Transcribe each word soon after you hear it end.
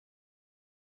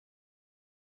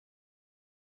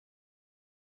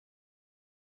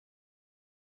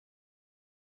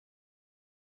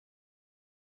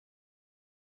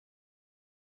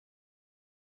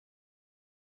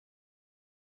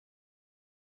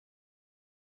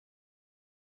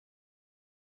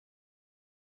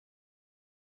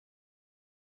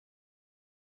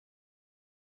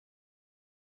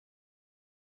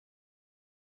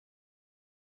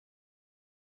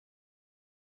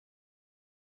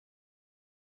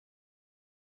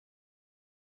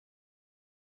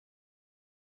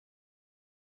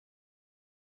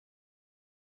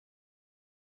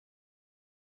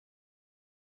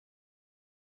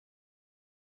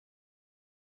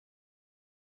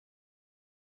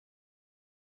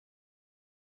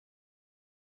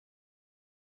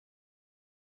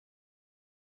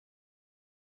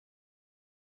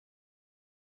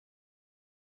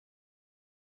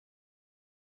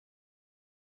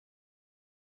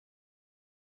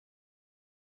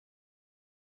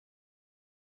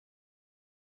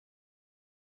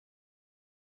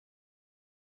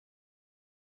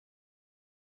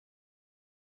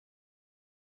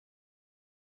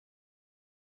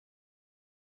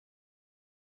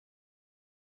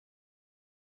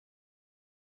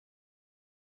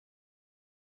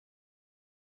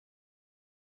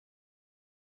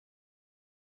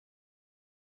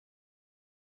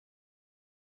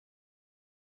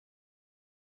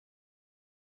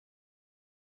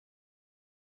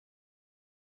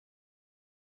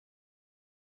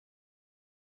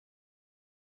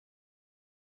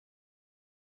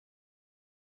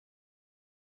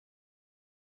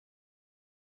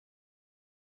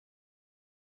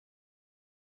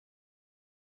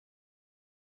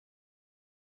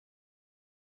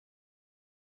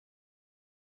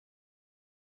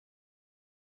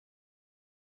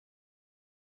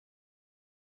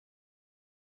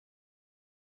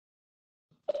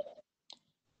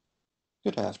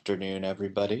Good afternoon,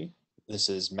 everybody. This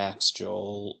is Max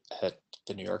Joel at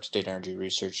the New York State Energy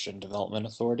Research and Development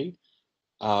Authority.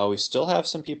 We still have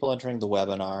some people entering the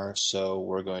webinar, so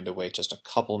we're going to wait just a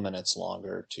couple minutes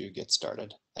longer to get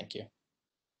started. Thank you.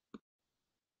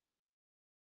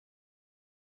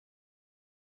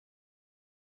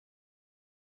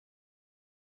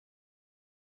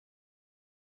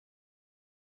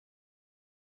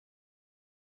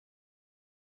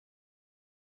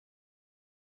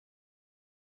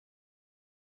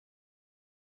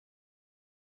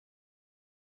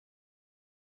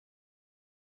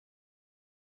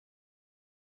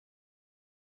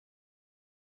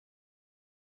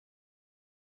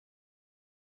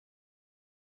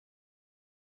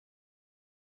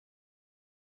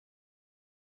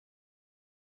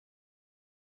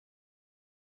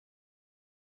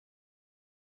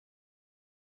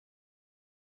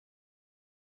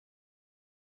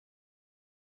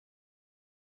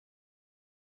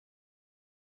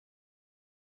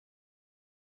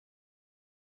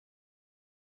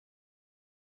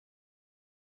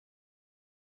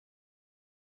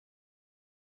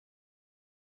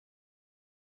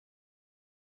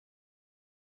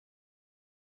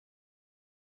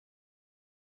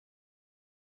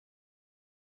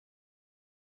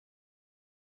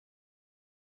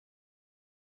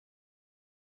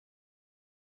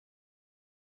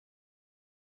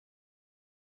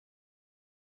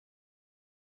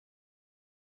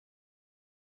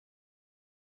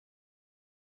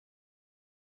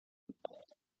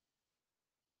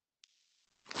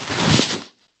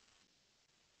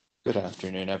 Good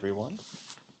afternoon, everyone.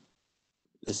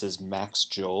 This is Max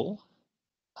Joel.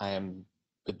 I am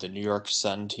with the New York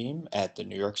Sun team at the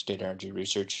New York State Energy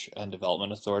Research and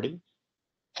Development Authority,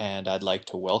 and I'd like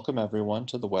to welcome everyone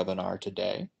to the webinar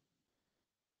today.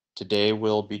 Today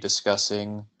we'll be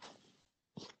discussing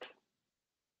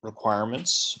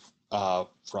requirements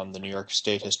from the New York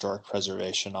State Historic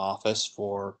Preservation Office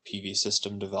for PV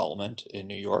system development in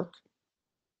New York.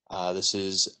 This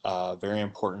is a very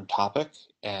important topic,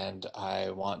 and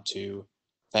I want to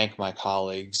thank my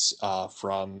colleagues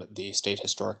from the State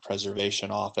Historic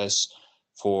Preservation Office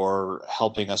for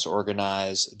helping us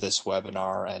organize this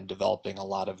webinar and developing a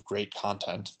lot of great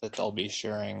content that they'll be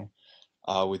sharing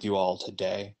with you all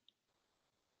today.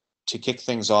 To kick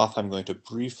things off, I'm going to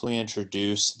briefly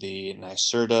introduce the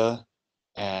NYSERDA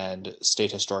and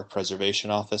State Historic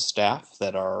Preservation Office staff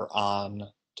that are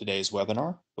on today's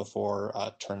webinar before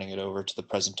turning it over to the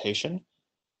presentation.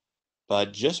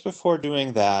 But just before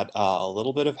doing that, a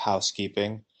little bit of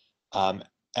housekeeping. Um,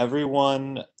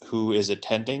 Everyone who is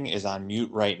attending is on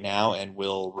mute right now and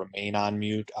will remain on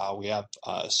mute. We have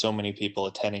so many people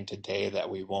attending today that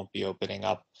we won't be opening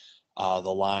up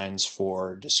the lines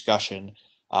for discussion.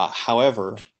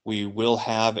 However, we will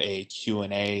have a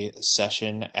Q&A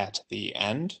session at the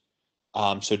end.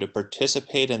 So to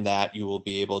participate in that, you will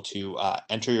be able to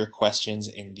enter your questions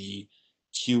in the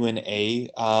Q&A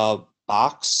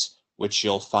box, which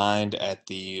you'll find at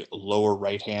the lower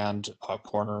right-hand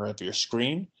corner of your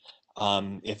screen.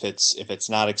 If it's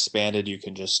not expanded, you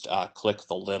can just click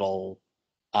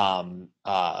um,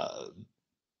 uh,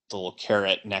 the little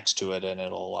caret next to it, and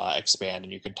it'll expand,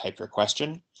 and you can type your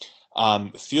question.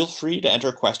 Feel free to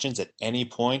enter questions at any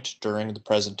point during the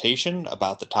presentation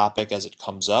about the topic as it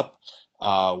comes up.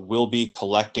 We'll be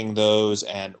collecting those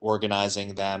and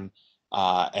organizing them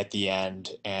at the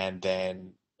end, and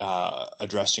then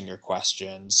addressing your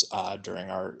questions during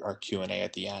our Q&A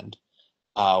at the end.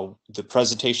 The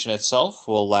presentation itself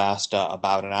will last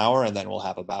about an hour, and then we'll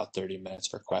have about 30 minutes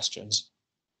for questions.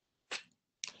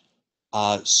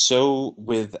 So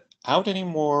without any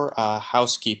more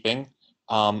housekeeping,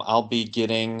 I'll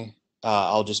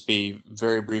just be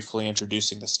very briefly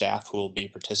introducing the staff who will be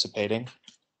participating.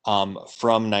 From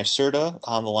NYSERDA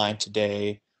on the line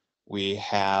today, we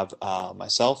have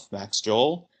myself, Max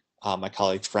Joel, my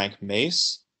colleague Frank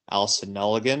Mace, Allison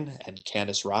Nelligan, and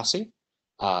Candace Rossi.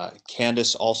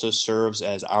 Candace also serves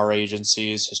as our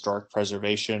agency's Historic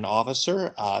Preservation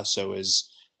Officer, so is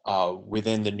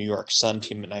within the New York Sun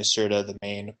team at NYSERDA, the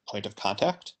main point of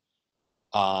contact.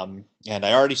 And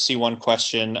I already see one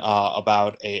question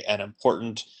about an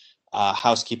important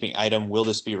housekeeping item. Will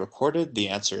this be recorded? The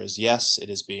answer is yes. It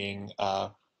is being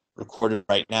recorded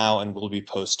right now and will be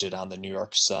posted on the New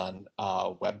York Sun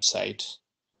website.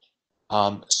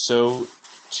 So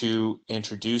to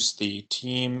introduce the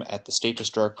team at the State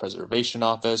Historic Preservation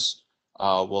Office,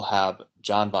 we'll have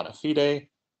John Bonafide,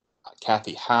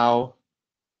 Kathy Howe,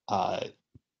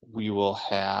 we will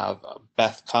have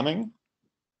Beth Cumming,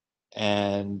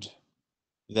 and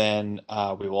then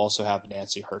we will also have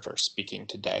Nancy Herter speaking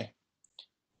today.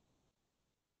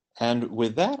 And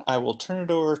with that, I will turn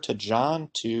it over to John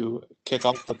to kick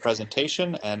off the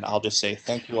presentation, and I'll just say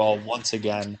thank you all once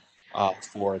again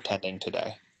for attending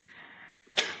today.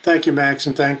 Thank you, Max,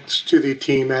 and thanks to the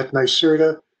team at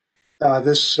NYSERDA.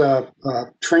 This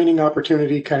training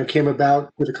opportunity kind of came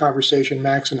about with a conversation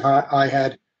Max and I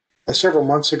had several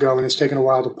months ago, and it's taken a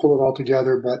while to pull it all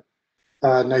together, but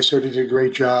NYSERDA did a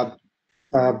great job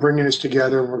bringing us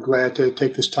together, and we're glad to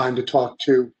take this time to talk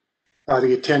to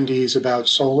the attendees about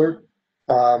solar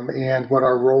and what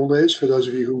our role is for those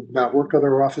of you who've not worked with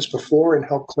our office before, and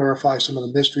help clarify some of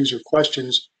the mysteries or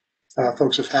questions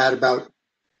folks have had about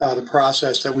the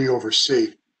process that we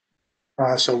oversee.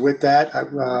 So with that, I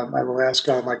will ask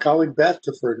my colleague Beth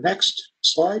for next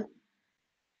slide.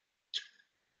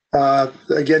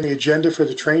 Again, the agenda for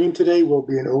the training today will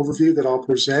be an overview that I'll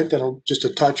present, and just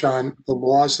a touch on the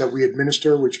laws that we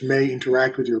administer, which may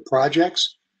interact with your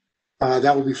projects.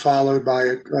 That will be followed by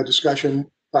a discussion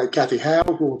by Kathy Howe,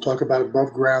 who will talk about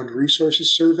above ground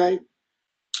resources survey.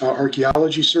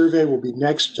 Archaeology survey will be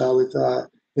next with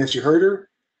Nancy Herder.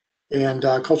 And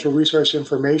Cultural Resource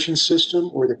Information System,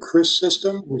 or the CRIS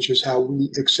system, which is how we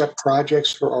accept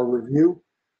projects for our review.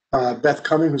 Beth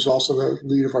Cumming, who's also the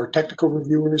lead of our technical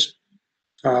reviewers,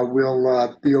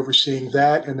 will be overseeing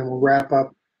that. And then we'll wrap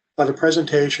up the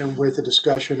presentation with a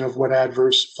discussion of what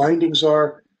adverse findings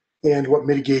are and what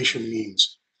mitigation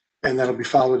means. And that'll be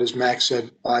followed, as Max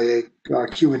said, by a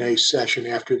Q&A session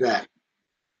after that.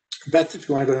 Beth, if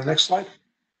you want to go to the next slide.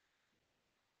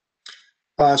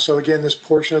 So again, this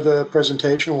portion of the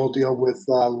presentation will deal with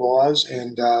laws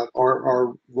and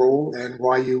our role and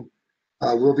why you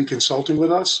will be consulting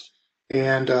with us.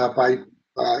 And by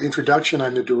introduction,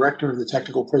 I'm the director of the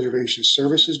Technical Preservation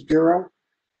Services Bureau,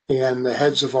 and the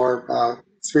heads of our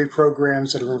 3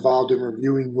 programs that are involved in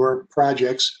reviewing your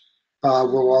projects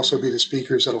will also be the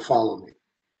speakers that will follow me.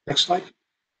 Next slide.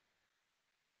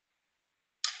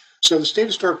 So the State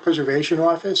Historic Preservation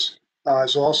Office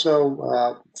is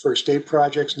also for state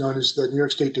projects known as the New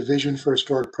York State Division for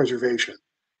Historic Preservation.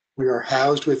 We are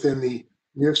housed within the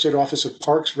New York State Office of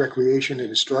Parks, Recreation, and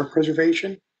Historic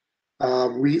Preservation.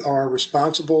 We are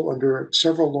responsible under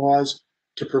several laws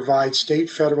to provide state,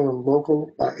 federal, and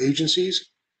local agencies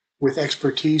with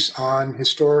expertise on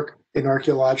historic and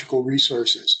archaeological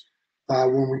resources.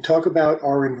 When we talk about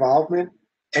our involvement,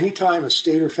 anytime a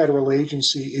state or federal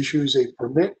agency issues a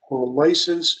permit or a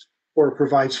license or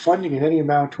provides funding in any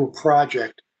amount to a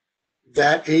project,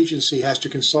 that agency has to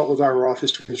consult with our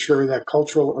office to ensure that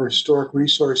cultural or historic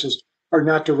resources are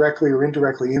not directly or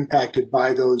indirectly impacted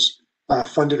by those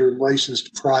funded or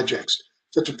licensed projects.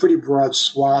 So it's a pretty broad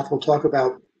swath. We'll talk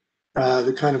about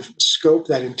the kind of scope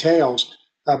that entails,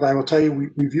 but I will tell you,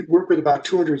 we work with about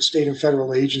 200 state and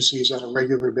federal agencies on a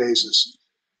regular basis.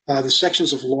 The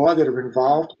sections of law that are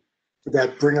involved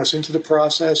that bring us into the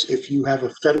process: if you have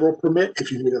a federal permit,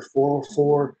 if you need a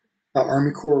 404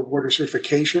 Army Corps of Water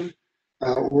certification,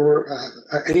 or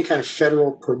any kind of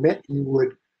federal permit, you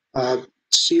would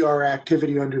see our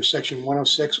activity under Section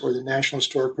 106 or the National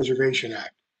Historic Preservation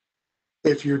Act.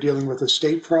 If you're dealing with a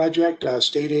state project,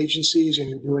 state agencies, and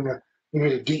you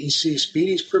need a DEC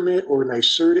speedies permit, or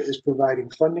NYSERDA is providing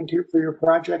funding for your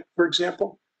project, for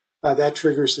example, that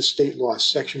triggers the state law,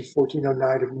 Section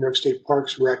 1409 of New York State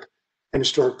Parks, Rec, and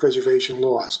Historic Preservation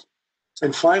laws.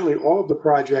 And finally, all of the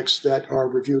projects that are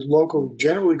reviewed locally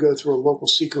generally go through a local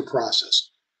seeker process,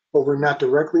 but we're not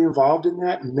directly involved in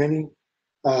that. Many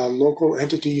local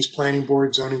entities, planning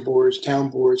boards, zoning boards, town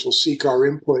boards will seek our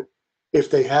input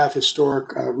if they have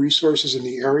historic resources in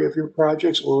the area of your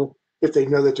projects, or if they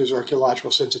know that there's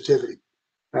archaeological sensitivity.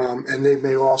 And they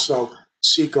may also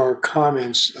seek our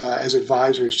comments as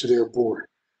advisors to their board.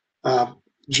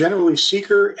 Generally,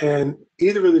 seeker and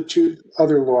either of the 2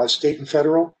 other laws, state and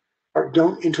federal,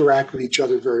 don't interact with each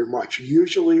other very much.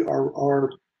 Usually our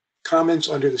comments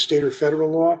under the state or federal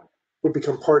law would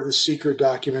become part of the seeker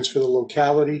documents for the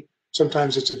locality.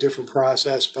 Sometimes it's a different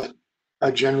process, but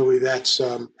generally that's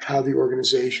how the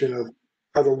organization of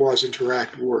how the laws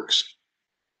interact works.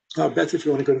 Beth, if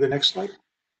you want to go to the next slide.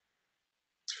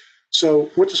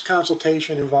 So what does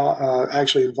consultation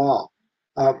actually involve?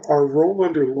 Our role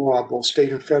under law, both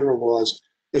state and federal laws,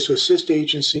 is to assist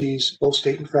agencies, both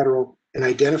state and federal, in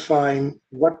identifying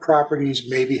what properties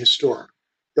may be historic.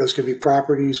 Those can be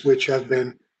properties which have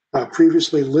been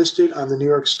previously listed on the New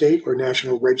York State or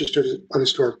National Register of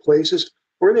Historic Places,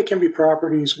 or they can be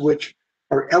properties which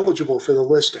are eligible for the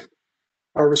listing.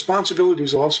 Our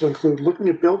responsibilities also include looking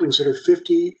at buildings that are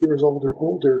 50 years old or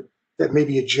older that may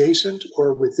be adjacent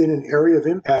or within an area of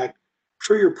impact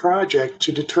for your project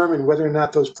to determine whether or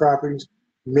not those properties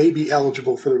may be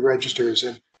eligible for the registers.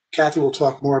 And Kathy will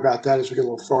talk more about that as we get a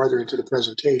little farther into the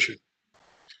presentation.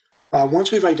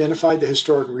 Once we've identified the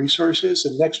historic resources,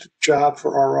 the next job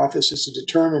for our office is to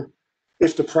determine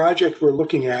if the project we're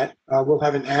looking at will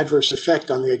have an adverse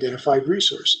effect on the identified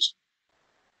resources.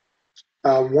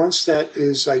 Once that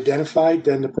is identified,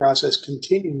 then the process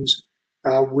continues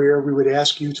where we would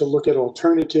ask you to look at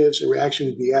alternatives, or we actually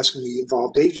would be asking the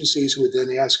involved agencies who would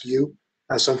then ask you.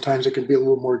 Sometimes it can be a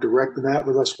little more direct than that,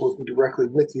 with us working directly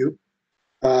with you,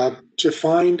 to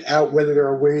find out whether there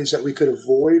are ways that we could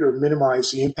avoid or minimize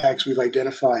the impacts we've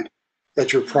identified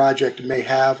that your project may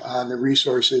have on the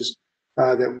resources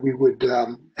that we would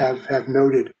have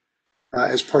noted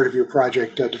as part of your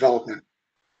project development.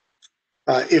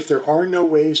 If there are no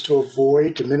ways to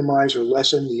avoid, to minimize, or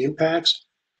lessen the impacts,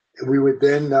 we would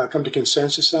then come to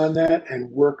consensus on that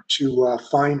and work to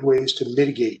find ways to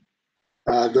mitigate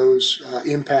those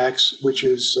impacts, which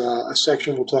is a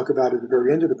section we'll talk about at the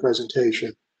very end of the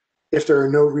presentation, if there are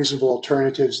no reasonable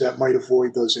alternatives that might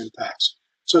avoid those impacts.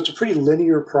 So it's a pretty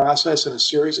linear process and a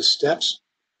series of steps.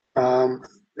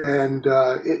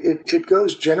 It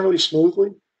goes generally smoothly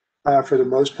for the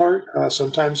most part.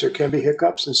 Sometimes there can be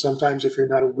hiccups, and sometimes if you're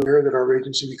not aware that our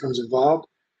agency becomes involved,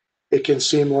 it can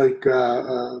seem like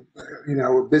a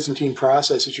Byzantine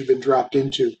process that you've been dropped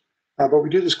into. But we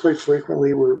do this quite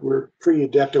frequently. We're pretty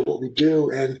adept at what we do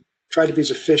and try to be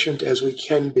as efficient as we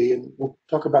can be. And we'll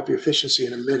talk about the efficiency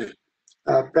in a minute.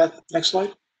 Beth, next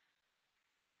slide.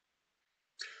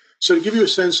 So to give you a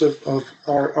sense of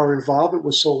our involvement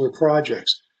with solar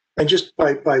projects, and just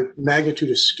by magnitude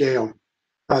of scale,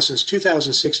 since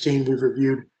 2016, we've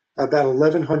reviewed about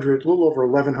 1,100, a little over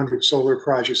 1,100 solar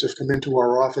projects have come into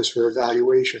our office for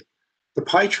evaluation. The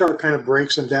pie chart kind of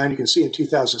breaks them down. You can see in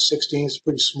 2016, it's a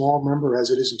pretty small number as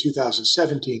it is in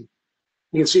 2017.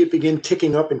 You can see it begin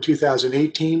ticking up in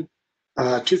 2018.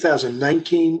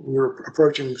 2019, we were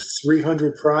approaching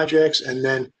 300 projects, and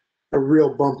then a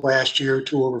real bump last year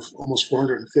to over almost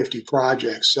 450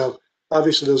 projects. So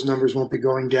obviously those numbers won't be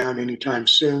going down anytime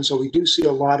soon. So we do see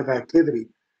a lot of activity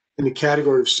in the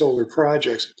category of solar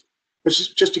projects. But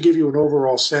just to give you an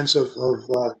overall sense of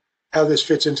how this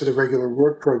fits into the regular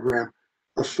work program,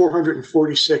 of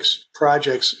 446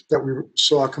 projects that we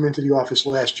saw come into the office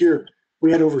last year, we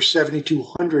had over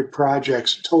 7,200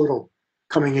 projects total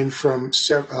coming in from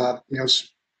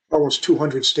almost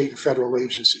 200 state and federal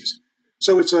agencies.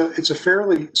 So it's a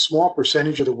fairly small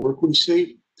percentage of the work we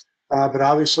see, but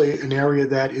obviously an area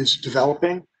that is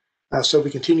developing. So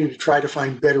we continue to try to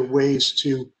find better ways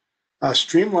to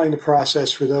streamline the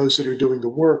process for those that are doing the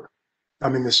work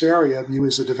in this area, you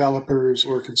as the developers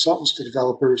or consultants to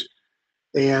developers.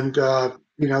 And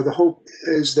the hope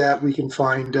is that we can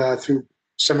find through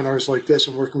seminars like this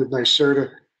and working with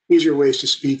NYSERDA easier ways to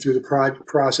speed through the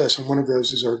process. And one of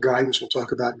those is our guidance we'll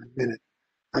talk about in a minute.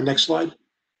 Next slide.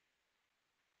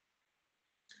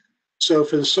 So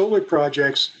for the solar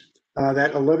projects,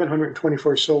 that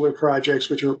 1,124 solar projects,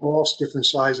 which are all different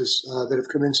sizes that have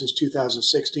come in since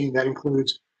 2016, that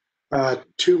includes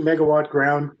 2 megawatt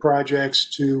ground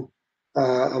projects to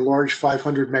a large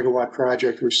 500 megawatt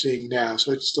project we're seeing now.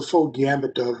 So it's the full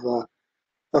gambit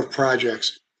of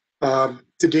projects.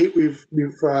 To date, we've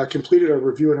completed a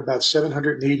review on about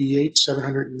 788,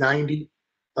 790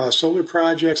 solar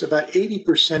projects. About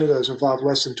 80% of those involve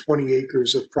less than 20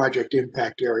 acres of project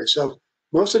impact area. So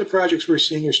most of the projects we're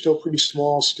seeing are still pretty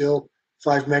small, still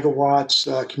 5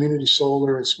 megawatts, community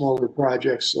solar and smaller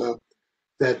projects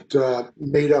that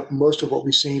made up most of what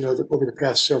we've seen over the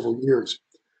past several years.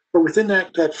 But within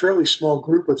that fairly small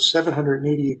group of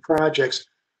 788 projects,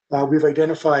 we've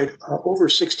identified over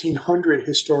 1,600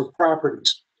 historic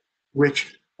properties,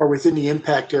 which are within the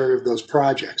impact area of those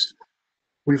projects.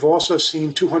 We've also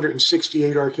seen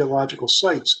 268 archaeological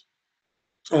sites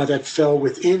that fell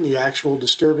within the actual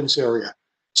disturbance area.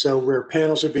 So where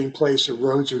panels are being placed or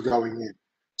roads are going in.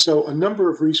 So a number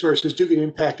of resources do get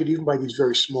impacted even by these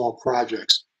very small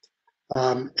projects.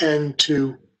 And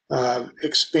to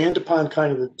expand upon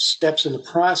kind of the steps in the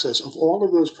process of all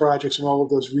of those projects and all of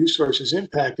those resources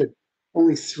impacted,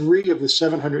 only 3 of the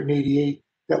 788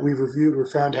 that we've reviewed were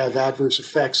found to have adverse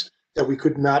effects that we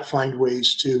could not find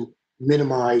ways to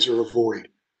minimize or avoid.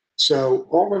 So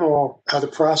all in all, the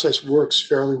process works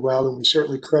fairly well, and we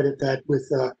certainly credit that with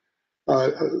a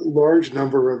large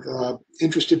number of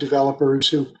interested developers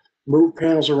who move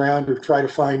panels around or try to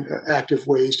find active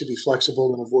ways to be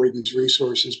flexible and avoid these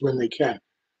resources when they can.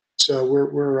 So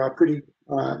we're pretty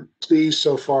pleased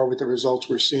so far with the results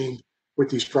we're seeing with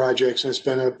these projects. And it's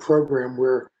been a program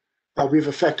where we've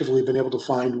effectively been able to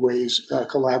find ways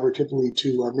collaboratively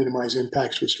to minimize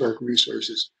impacts to historic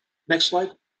resources. Next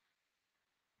slide.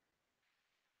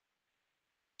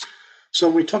 So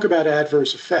when we talk about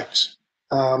adverse effects,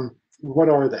 what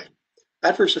are they?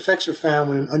 Adverse effects are found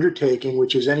when an undertaking,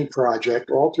 which is any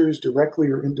project, alters directly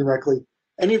or indirectly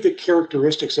any of the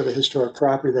characteristics of a historic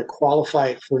property that qualify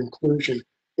it for inclusion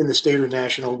in the state or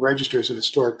national registers of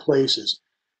historic places.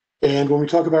 And when we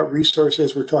talk about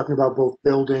resources, we're talking about both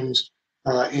buildings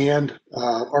and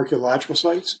archaeological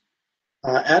sites.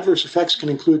 Adverse effects can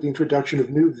include the introduction of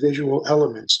new visual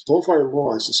elements. Both our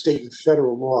laws, the state and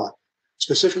federal law,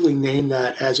 specifically name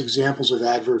that as examples of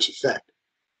adverse effect.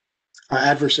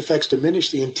 Adverse effects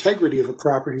diminish the integrity of a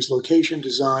property's location,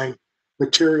 design,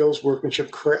 materials,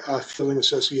 workmanship, filling,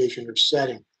 association, or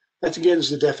setting. That again is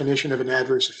the definition of an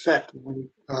adverse effect when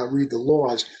we read the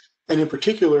laws. And in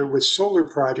particular, with solar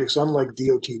projects, unlike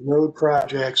DOT road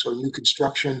projects or new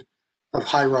construction of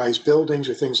high-rise buildings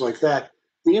or things like that,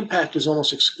 the impact is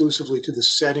almost exclusively to the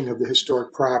setting of the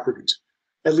historic properties,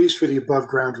 at least for the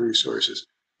above-ground resources.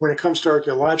 When it comes to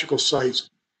archaeological sites,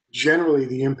 generally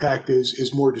the impact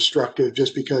is more destructive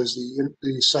just because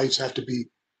the sites have to be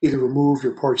either removed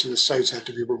or parts of the sites have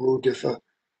to be removed if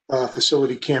a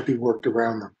facility can't be worked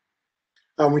around them.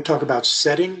 When we talk about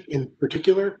setting in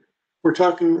particular, we're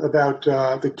talking about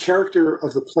the character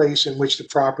of the place in which the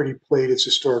property played its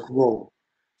historic role.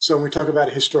 So when we talk about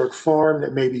a historic farm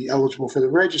that may be eligible for the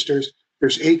registers,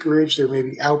 there's acreage, there may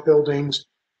be outbuildings,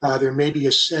 there may be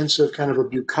a sense of kind of a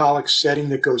bucolic setting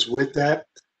that goes with that.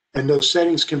 And those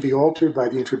settings can be altered by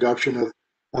the introduction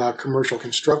of commercial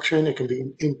construction. It can be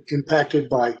impacted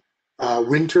by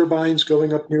wind turbines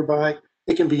going up nearby.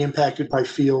 It can be impacted by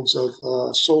fields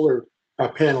of solar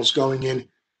panels going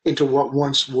into what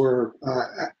once were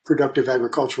productive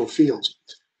agricultural fields.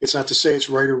 It's not to say it's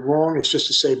right or wrong. It's just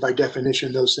to say, by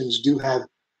definition, those things do have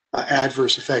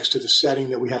adverse effects to the setting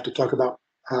that we have to talk about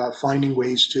finding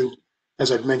ways to,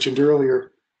 as I've mentioned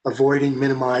earlier, avoiding,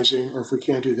 minimizing, or if we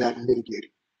can't do that,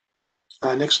 mitigating.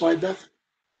 Next slide, Beth.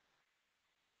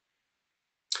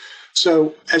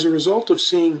 So as a result of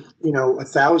seeing,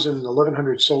 1,000,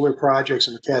 1,100 solar projects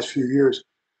in the past few years,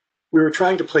 we were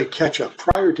trying to play catch up.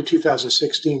 Prior to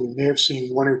 2016, we may have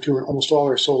seen one or two, and almost all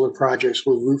our solar projects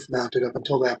were roof mounted up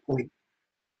until that point.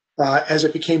 As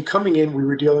it became coming in, we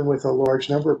were dealing with a large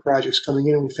number of projects coming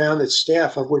in, and we found that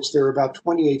staff, of which there are about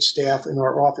 28 staff in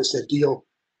our office that deal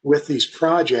with these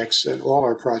projects, and all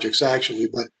our projects actually,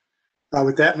 but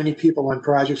with that many people on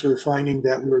projects, we were finding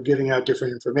that we were giving out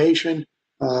different information.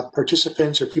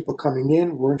 Participants or people coming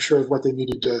in weren't sure of what they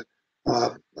needed to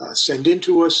send in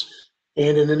to us.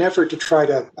 And in an effort to try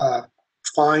to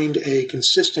find a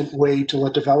consistent way to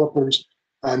let developers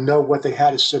know what they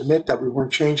had to submit, that we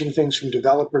weren't changing things from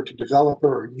developer to developer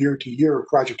or year to year or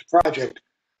project to project,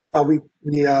 we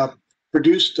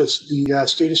produced the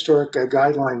state historic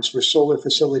guidelines for solar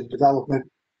facility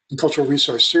development and cultural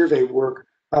resource survey work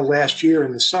last year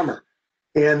in the summer.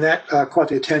 And that caught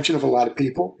the attention of a lot of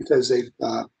people because they've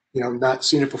not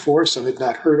seen it before. Some had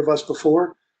not heard of us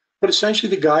before. But essentially,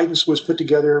 the guidance was put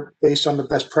together based on the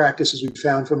best practices we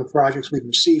found from the projects we've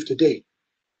received to date.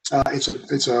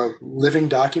 It's a living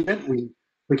document.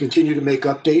 We continue to make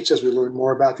updates as we learn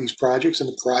more about these projects and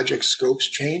the project scopes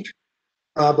change.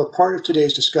 But part of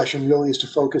today's discussion really is to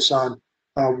focus on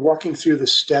walking through the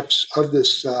steps of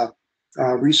this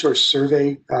resource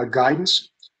survey guidance.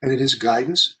 And it is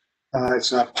guidance.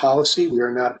 It's not policy. We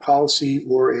are not policy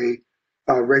or a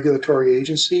regulatory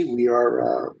agency. We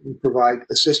provide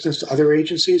assistance to other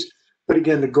agencies. But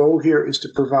again, the goal here is to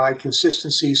provide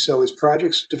consistency. So as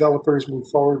projects developers move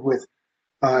forward with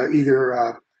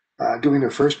either doing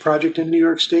their first project in New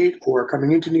York State or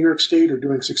coming into New York State or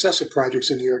doing successive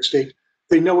projects in New York State,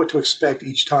 they know what to expect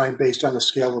each time based on the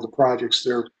scale of the projects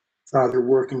they're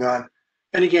working on.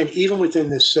 And again, even within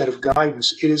this set of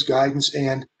guidance, it is guidance,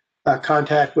 and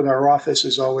contact with our office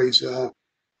is always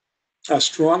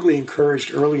strongly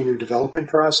encouraged early in your development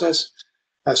process,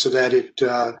 so that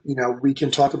we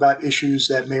can talk about issues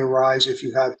that may arise if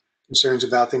you have concerns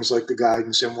about things like the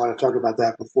guidance and want to talk about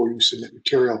that before you submit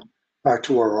material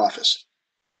to our office.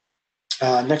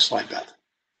 Next slide, Beth.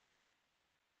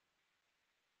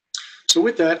 So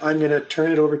with that, I'm going to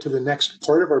turn it over to the next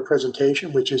part of our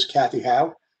presentation, which is Kathy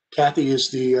Howe. Kathy is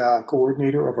the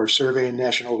coordinator of our Survey and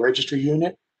National Registry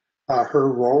Unit.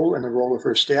 Her role and the role of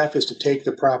her staff is to take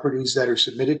the properties that are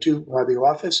submitted to the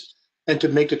office and to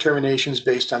make determinations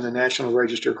based on the National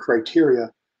Register criteria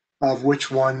of which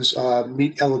ones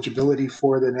meet eligibility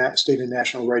for the state and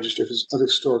national registers of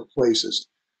historic places.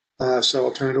 So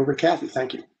I'll turn it over to Kathy.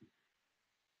 Thank you.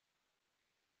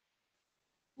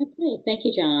 Okay, thank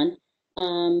you, John.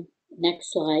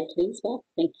 Next slide, please, Beth.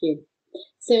 Thank you.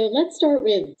 So let's start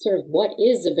with sort of what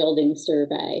is a building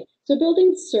survey. So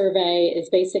building survey is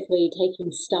basically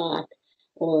taking stock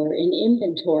or an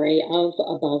inventory of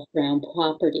above ground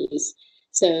properties.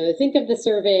 So think of the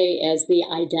survey as the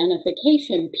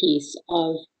identification piece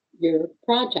of your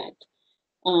project.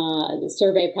 The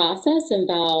survey process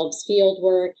involves field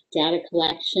work, data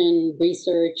collection,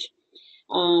 research.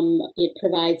 It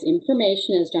provides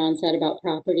information, as John said, about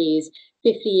properties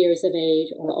 50 years of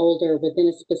age or older within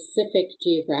a specific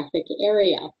geographic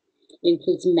area. It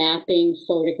includes mapping,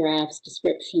 photographs,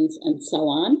 descriptions, and so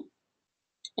on.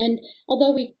 And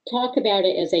although we talk about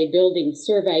it as a building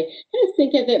survey, kind of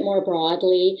think of it more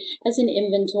broadly as an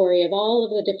inventory of all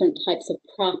of the different types of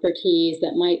properties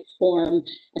that might form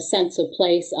a sense of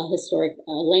place, a historic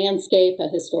landscape, a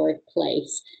historic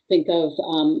place. Think of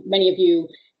many of you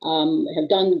have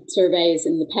done surveys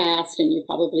in the past, and you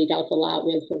probably dealt a lot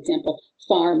with, for example,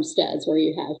 farmsteads, where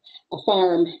you have a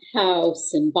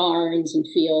farmhouse and barns and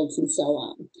fields and so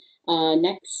on.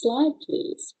 Next slide,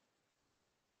 please.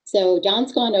 So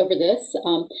John's gone over this.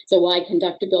 So why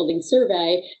conduct a building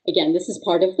survey? Again, this is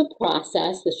part of the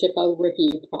process, the SHPO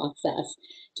review process,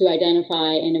 to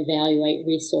identify and evaluate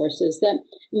resources that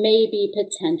may be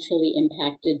potentially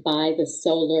impacted by the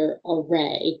solar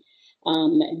array,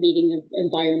 meeting the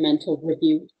environmental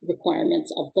review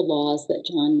requirements of the laws that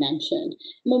John mentioned.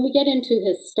 When we get into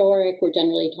historic, we're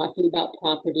generally talking about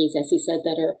properties, as he said,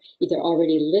 that are either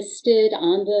already listed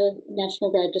on the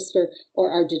National Register or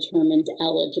are determined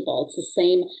eligible. It's the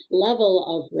same level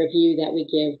of review that we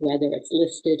give whether it's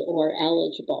listed or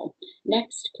eligible.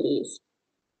 Next, please.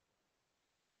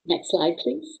 Next slide,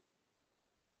 please.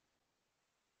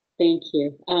 Thank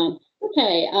you.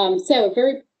 So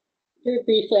very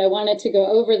briefly, I wanted to go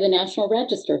over the National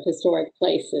Register of Historic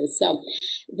Places. So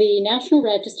the National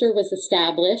Register was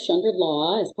established under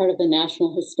law as part of the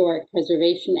National Historic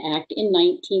Preservation Act in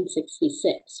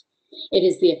 1966. It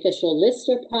is the official list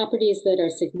of properties that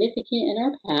are significant in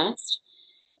our past,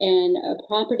 and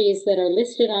properties that are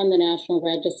listed on the National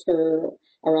Register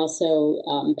are also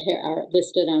are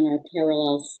listed on our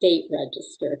parallel state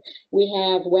register. We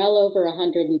have well over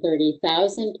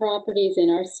 130,000 properties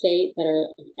in our state that are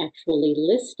actually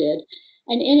listed.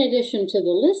 And in addition to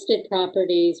the listed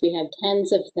properties, we have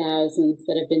tens of thousands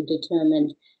that have been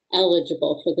determined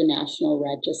eligible for the National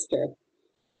Register.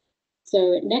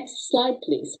 So next slide,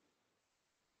 please.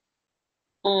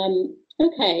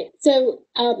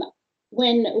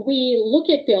 When we look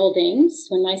at buildings,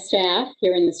 when my staff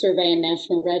here in the Survey and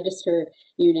National Register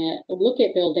unit look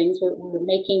at buildings, we're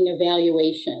making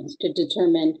evaluations to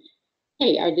determine,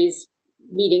 hey, are these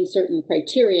meeting certain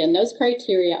criteria? And those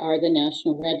criteria are the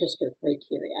National Register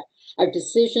criteria. Our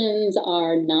decisions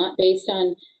are not based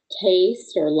on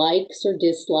taste or likes or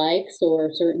dislikes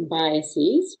or certain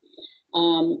biases.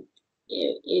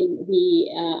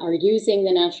 We are using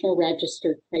the National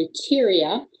Register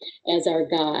criteria as our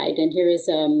guide. And here is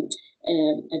a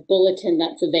bulletin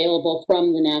that's available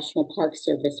from the National Park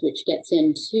Service, which gets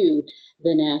into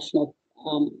the National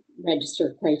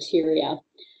Register criteria.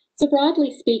 So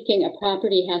broadly speaking, a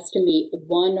property has to meet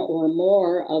one or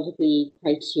more of the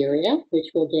criteria,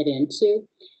 which we'll get into.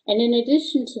 And in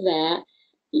addition to that,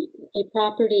 a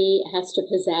property has to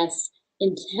possess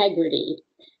integrity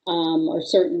or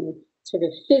certain sort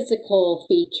of physical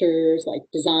features like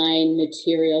design,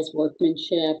 materials,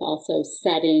 workmanship, also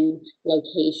setting,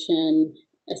 location,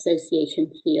 association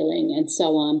feeling, and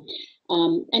so on.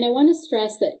 And I want to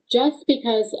stress that just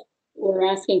because we're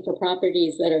asking for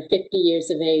properties that are 50 years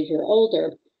of age or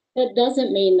older, that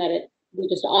doesn't mean that we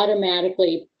just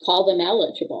automatically call them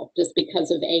eligible just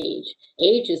because of age.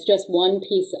 Age is just one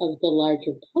piece of the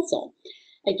larger puzzle.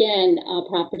 Again, a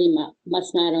property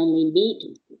must not only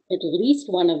meet at least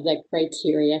one of the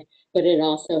criteria, but it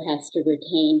also has to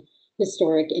retain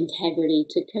historic integrity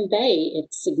to convey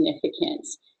its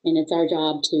significance. And it's our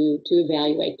job to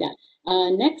evaluate that.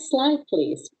 Next slide,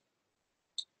 please.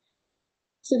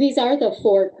 So these are the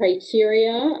 4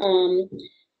 criteria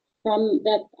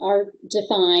that are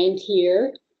defined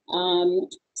here.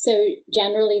 So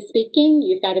generally speaking,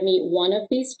 you've got to meet one of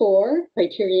these 4.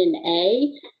 Criterion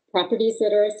A, properties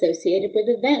that are associated with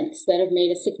events that have made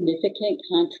a significant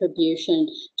contribution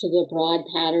to the broad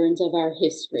patterns of our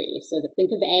history. So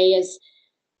think of A as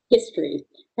history.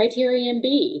 Criterion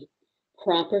B,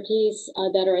 properties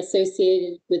that are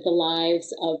associated with the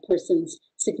lives of persons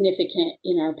significant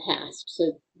in our past.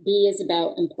 So B is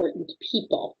about important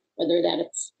people, whether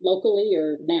that's locally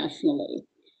or nationally.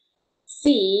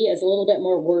 C is a little bit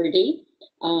more wordy.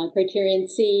 Criterion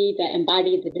C, that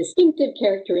embody the distinctive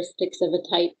characteristics of a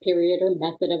type, period, or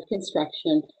method of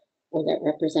construction, or that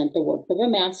represent the work of a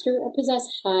master or possess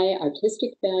high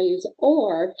artistic values,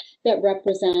 or that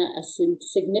represent a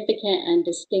significant and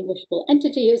distinguishable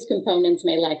entity whose components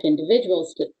may lack individual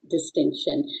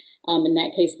distinction. In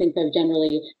that case, think of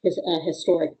generally a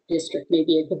historic district,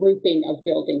 maybe a grouping of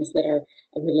buildings that are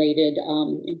related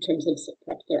in terms of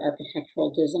their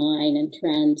architectural design and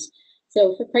trends.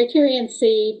 So for criterion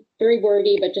C, very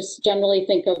wordy, but just generally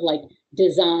think of like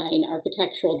design,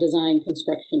 architectural design,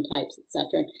 construction types,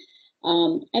 etc.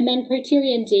 And then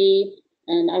criterion D,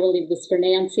 and I will leave this for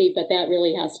Nancy, but that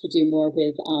really has to do more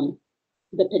with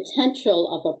the potential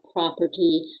of a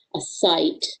property, a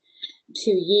site,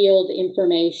 to yield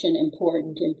information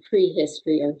important in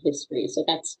prehistory or history. So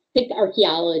that's, think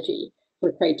archaeology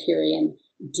for criterion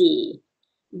D.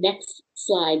 Next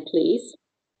slide, please.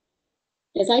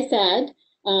 As I said,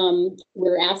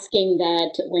 we're asking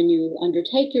that when you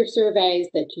undertake your surveys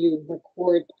that you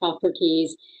record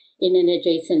properties in and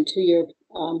adjacent to your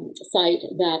site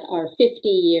that are 50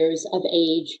 years of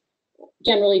age,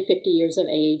 generally 50 years of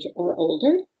age or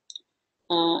older.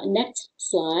 Next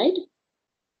slide.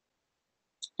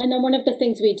 And then one of the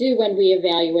things we do when we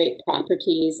evaluate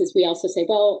properties is we also say,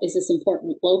 well, is this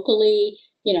important locally?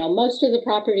 You know, most of the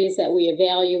properties that we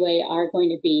evaluate are going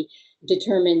to be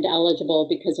determined eligible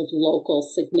because of local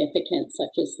significance,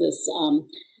 such as this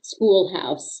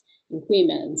schoolhouse in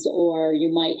Queens, or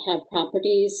you might have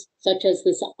properties such as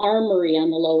this armory on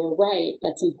the lower right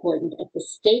that's important at the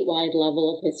statewide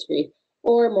level of history,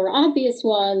 or more obvious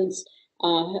ones.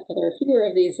 There are fewer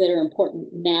of these that are important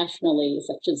nationally,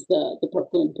 such as the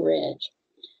Brooklyn Bridge.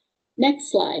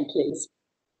 Next slide, please.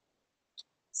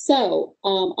 So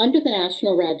under the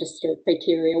National Register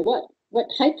criteria, what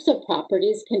types of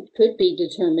properties could be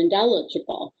determined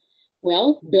eligible?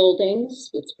 Well,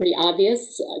 buildings, it's pretty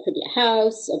obvious. It could be a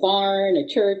house, a barn, a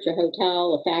church, a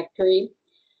hotel, a factory.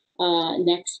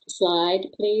 Next slide,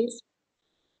 please.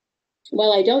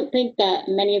 Well, I don't think that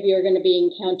many of you are going to be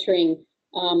encountering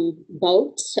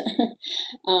boats,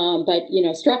 but you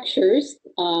know, structures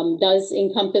does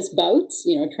encompass boats,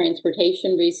 you know,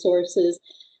 transportation resources,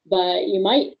 but you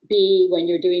might be, when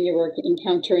you're doing your work,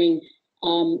 encountering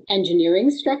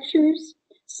engineering structures,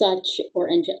 or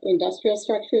industrial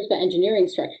structures, but engineering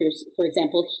structures. For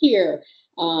example, here,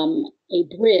 a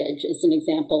bridge is an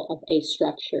example of a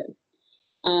structure.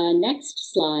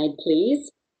 Next slide, please.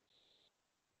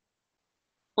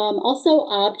 Also,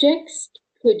 objects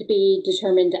could be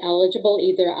determined eligible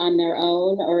either on their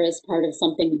own or as part of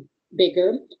something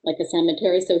bigger, like a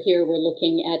cemetery. So here we're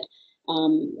looking at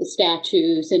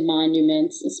statues and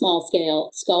monuments, small scale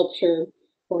sculpture,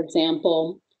 for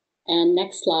example. And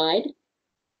next slide.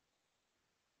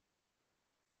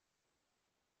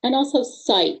 And also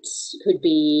sites could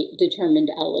be determined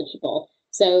eligible.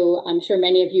 So I'm sure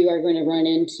many of you are going to run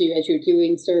into, as you're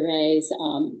doing surveys,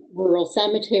 rural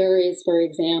cemeteries, for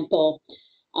example.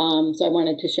 So I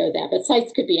wanted to show that, but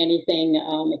sites could be anything.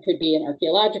 It could be an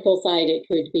archaeological site, it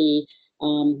could be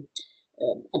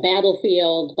a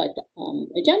battlefield, but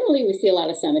generally we see a lot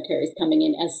of cemeteries coming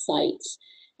in as sites.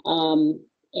 So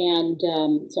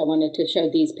I wanted to show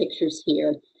these pictures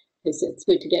here because it's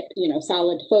good to get, you know,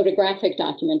 solid photographic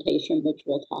documentation, which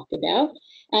we'll talk about.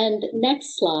 And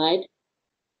next slide.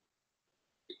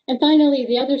 And finally,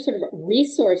 the other sort of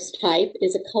resource type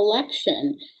is a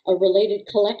collection, a related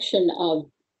collection of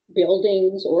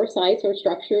buildings or sites or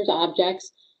structures,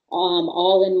 objects,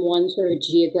 all in one sort of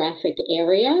geographic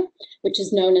area, which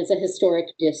is known as a historic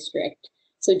district.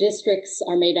 So districts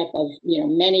are made up of, you know,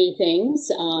 many things.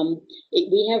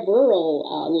 We have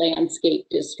rural landscape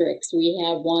districts. We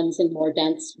have ones in more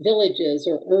dense villages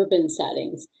or urban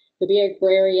settings. Could be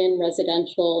agrarian,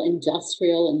 residential,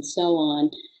 industrial, and so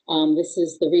on. This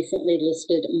is the recently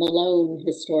listed Malone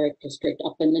Historic District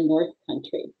up in the North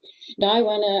Country. Now I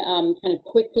want to kind of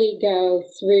quickly go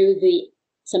through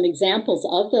some examples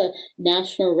of the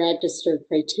National Register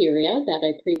criteria that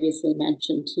I previously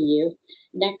mentioned to you.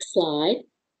 Next slide.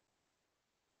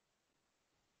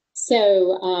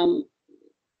 So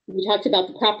we talked about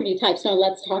the property types. Now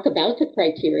let's talk about the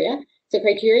criteria. So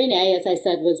criterion A, as I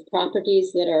said, was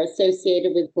properties that are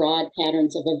associated with broad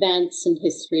patterns of events and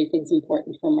history, things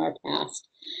important from our past.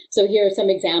 So here are some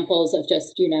examples of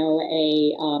just, you know,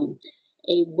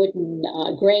 a wooden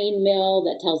grain mill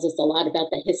that tells us a lot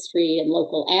about the history and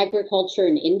local agriculture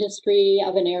and industry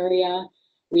of an area.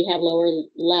 We have lower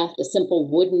left a simple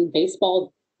wooden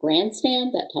baseball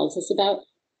grandstand that tells us about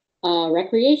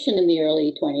recreation in the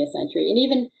early 20th century, and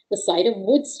even the site of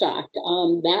Woodstock.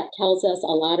 That tells us a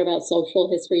lot about social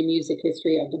history, music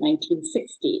history of the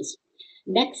 1960s.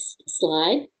 Next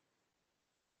slide.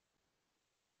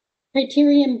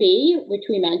 Criterion B, which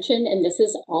we mentioned, and this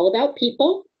is all about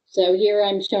people. So here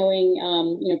I'm showing,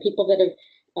 people that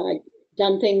have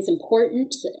done things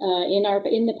important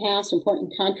in the past,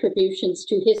 important contributions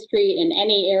to history in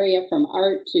any area from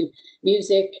art to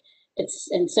music,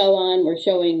 and so on. We're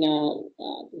showing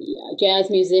the jazz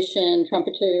musician,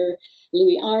 trumpeter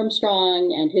Louis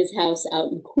Armstrong and his house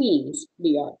out in Queens,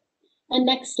 New York. And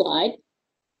next slide.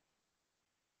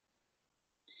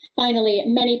 Finally,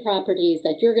 many properties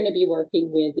that you're going to be working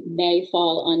with may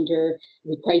fall under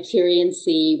the Criterion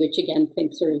C, which again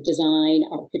thinks sort of design,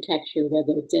 architecture,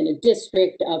 whether it's in a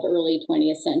district of early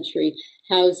 20th century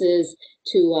houses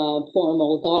to a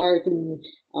formal garden.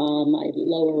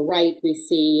 Lower right, we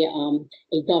see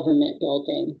a government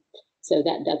building. So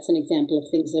that's an example of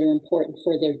things that are important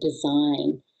for their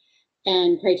design.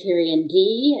 And Criterion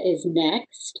D is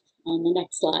next. On the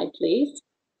next slide, please.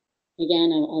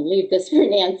 Again, I'll leave this for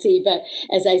Nancy, but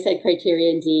as I said,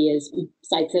 Criterion D is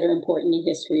sites that are important in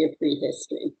history or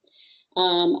prehistory.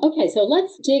 Okay, so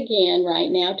let's dig in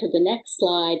right now to the next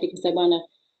slide, because I want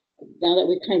to, now that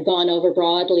we've kind of gone over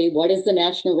broadly, what is the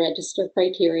National Register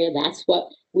criteria? That's what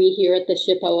we here at the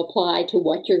SHPO apply to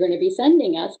what you're going to be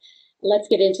sending us. Let's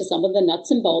get into some of the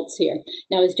nuts and bolts here.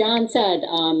 Now, as John said,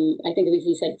 I think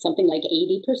he said something like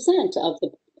 80% of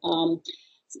the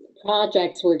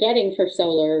projects we're getting for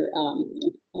solar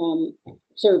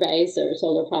surveys or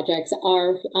solar projects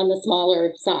are on the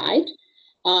smaller side.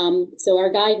 So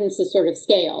our guidance is sort of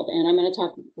scaled, and I'm going to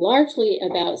talk largely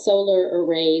about solar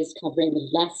arrays covering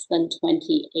less than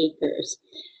 20 acres.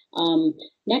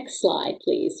 Next slide,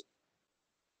 please.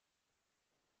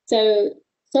 So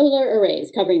solar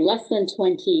arrays covering less than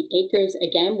 20 acres.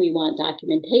 Again, we want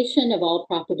documentation of all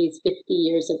properties 50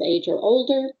 years of age or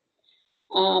older.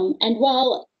 And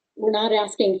while we're not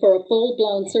asking for a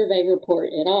full-blown survey report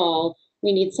at all,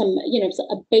 we need some,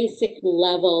 a basic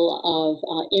level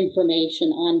of information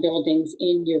on buildings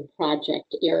in your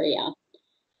project area.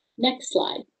 Next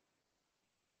slide.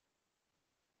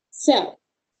 So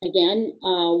again,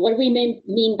 what do we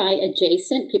mean by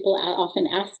adjacent? People often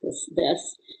ask us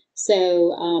this.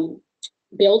 So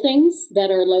buildings that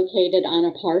are located on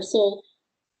a parcel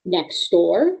next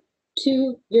door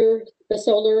to the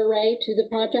solar array, to the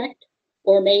project,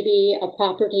 or maybe a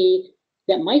property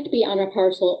that might be on a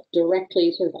parcel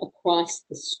directly sort of across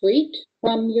the street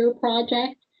from your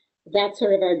project. That's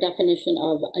sort of our definition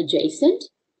of adjacent.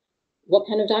 What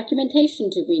kind of documentation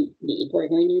do we need? We're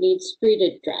going to need street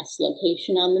address,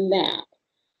 location on the map.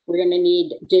 We're going to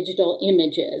need digital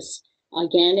images.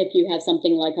 Again, if you have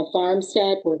something like a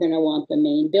farmstead, we're going to want the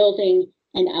main building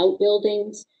and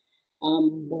outbuildings.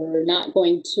 We're not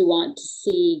going to want to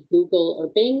see Google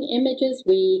or Bing images.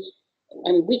 We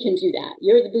can do that.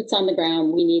 You're the boots on the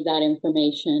ground. We need that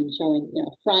information showing,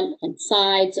 front and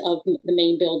sides of the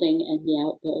main building and the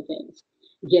outbuildings.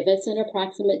 Give us an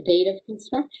approximate date of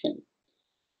construction.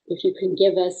 If you can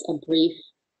give us a brief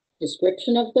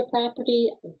description of the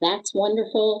property, that's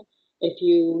wonderful. If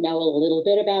you know a little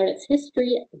bit about its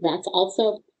history, that's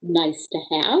also nice to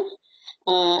have.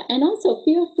 And also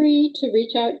feel free to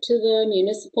reach out to the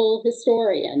municipal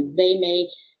historian. They may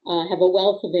have a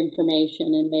wealth of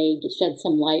information and may shed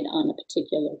some light on a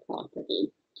particular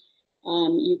property.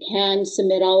 You can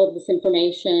submit all of this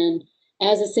information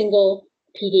as a single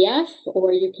PDF,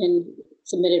 or you can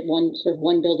submit it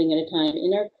one building at a time.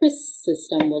 In our CRIS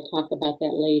system, we'll talk about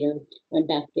that later when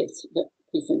Beth gives the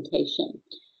presentation.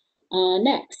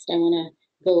 Next, I want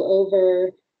to go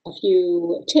over a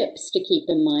few tips to keep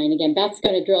in mind. Again, Beth's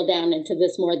going to drill down into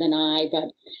this more than I,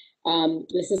 but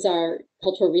this is our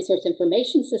Cultural Resource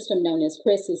Information System known as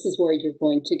CRIS. This is where you're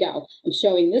going to go. I'm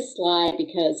showing this slide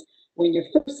because when you're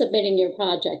first submitting your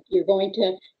project, this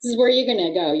is where you're going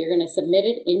to go. You're going to submit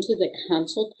it into the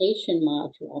consultation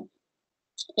module.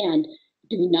 And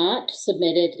do not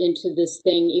submit it into this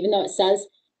thing, even though it says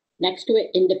next to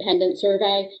it, independent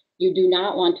survey. You do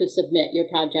not want to submit your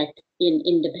project in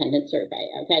independent survey.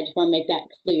 Okay, I just want to make that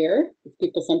clear.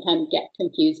 People sometimes get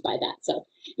confused by that. So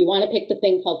you want to pick the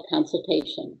thing called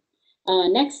consultation.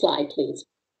 Next slide, please.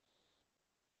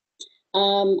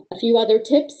 A few other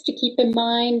tips to keep in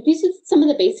mind. These are some of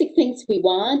the basic things we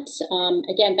want.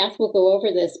 Again, Beth will go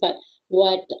over this, but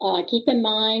keep in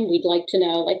mind, we'd like to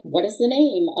know, what is the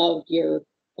name of your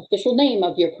official name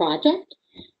of your project?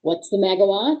 What's the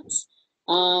megawatts?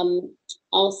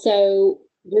 Also,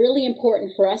 really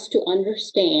important for us to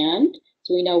understand,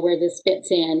 so we know where this fits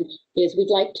in, is we'd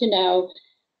like to know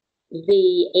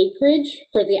the acreage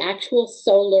for the actual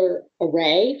solar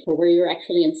array, for where you're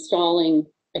actually installing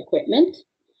equipment.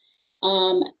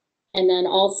 And then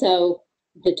also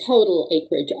the total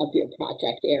acreage of your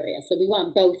project area. So we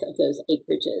want both of those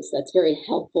acreages. That's very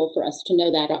helpful for us to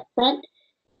know that up front.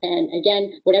 And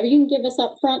again, whatever you can give us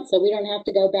up front so we don't have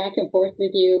to go back and forth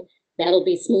with you, that'll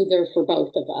be smoother for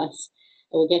both of us.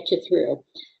 We'll get you through.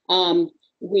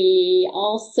 We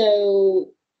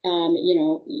also,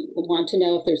 want to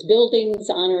know if there's buildings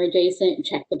on or adjacent,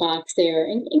 check the box there,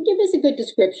 and give us a good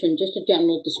description, just a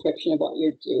general description of what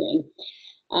you're doing.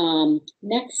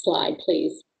 Next slide,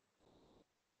 please.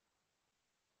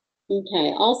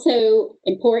 Okay, also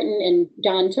important, and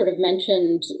John sort of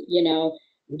mentioned,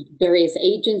 various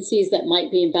agencies that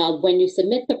might be involved when you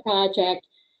submit the project.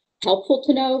 Helpful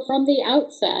to know from the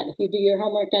outset, if you do your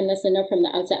homework on this and know from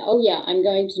the outset, oh yeah, I'm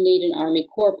going to need an Army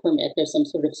Corps permit. There's some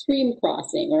sort of stream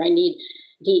crossing, or I need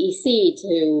DEC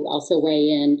to also weigh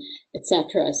in,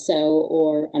 etc.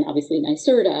 And obviously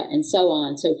NYSERDA and so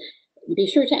on. So be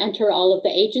sure to enter all of the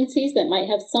agencies that might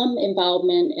have some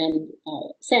involvement and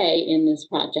say in this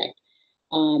project.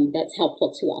 That's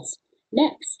helpful to us.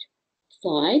 Next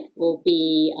slide will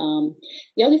be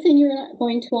the other thing you're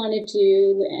going to want to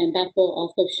do, and Beth will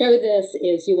also show this,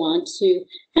 is you want to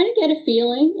kind of get a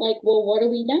feeling like, well, what do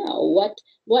we know?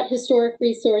 What historic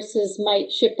resources might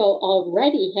SHPO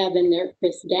already have in their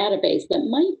CRIS database that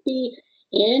might be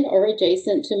in or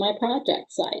adjacent to my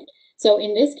project site? So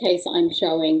in this case, I'm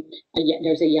showing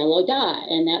there's a yellow dot,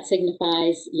 and that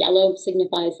yellow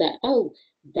signifies that, oh,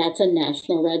 that's a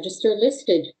National Register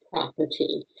listed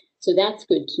property. So that's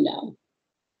good to know.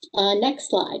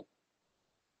 Next slide.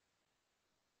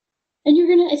 And you're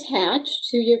going to attach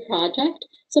to your project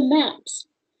some maps.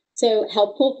 So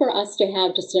helpful for us to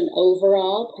have just an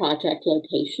overall project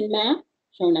location map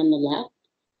shown on the left.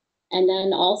 And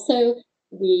then also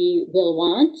we will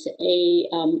want a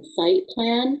site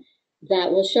plan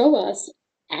that will show us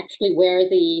actually where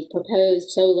the proposed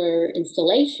solar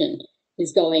installation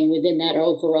is going within that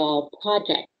overall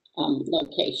project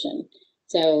location.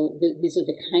 So these are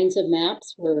the kinds of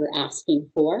maps we're asking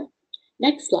for.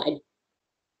 Next slide.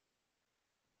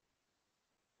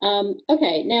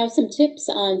 Okay, now some tips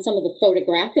on some of the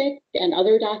photographic and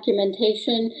other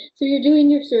documentation. So you're doing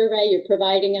your survey, you're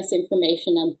providing us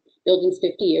information on buildings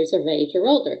 50 years of age or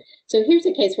older. So here's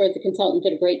a case where the consultant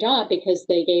did a great job because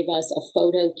they gave us a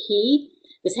photo key.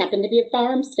 This happened to be a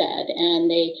farmstead,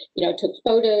 and they, took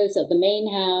photos of the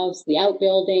main house, the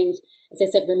outbuildings. As I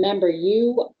said, remember,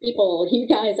 you people, you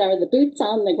guys are the boots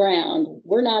on the ground.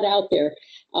 We're not out there.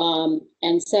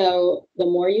 And so the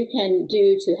more you can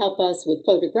do to help us with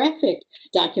photographic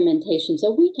documentation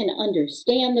so we can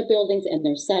understand the buildings and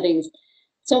their settings,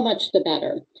 so much the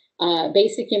better.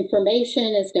 Basic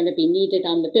information is going to be needed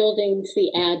on the buildings,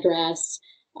 the address,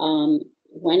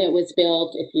 when it was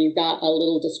built, if you got a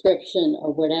little description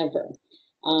or whatever.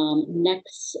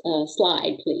 Next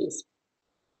slide, please.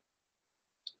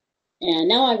 And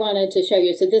now I wanted to show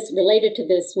you, so this related to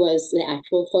this was the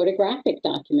actual photographic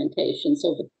documentation.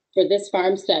 So for this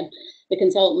farmstead, the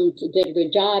consultant did a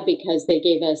good job because they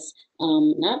gave us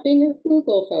not Bing or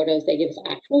Google photos, they gave us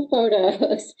actual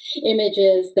photos,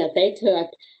 images that they took,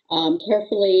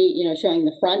 carefully, showing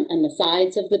the front and the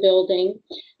sides of the building.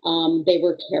 They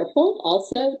were careful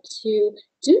also to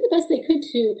do the best they could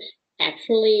to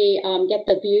actually get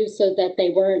the views so that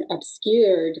they weren't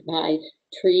obscured by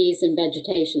trees and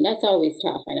vegetation. That's always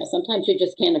tough. I know sometimes you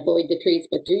just can't avoid the trees,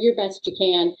 but do your best you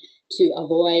can to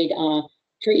avoid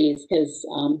trees because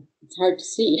it's hard to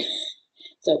see.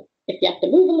 So if you have to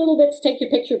move a little bit to take your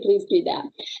picture, please do that.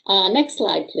 Next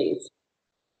slide, please.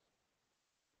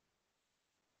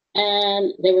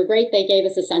 And they were great. They gave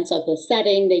us a sense of the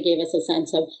setting. They gave us a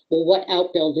sense of, well, what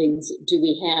outbuildings do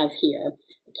we have here?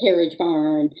 Carriage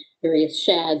barn, various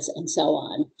sheds, and so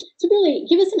on. So really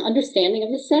give us an understanding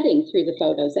of the setting through the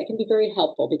photos. That can be very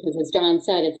helpful because, as John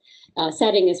said,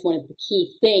 setting is one of the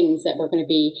key things that we're going to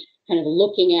be kind of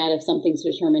looking at if something's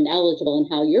determined eligible and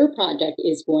how your project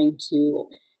is going to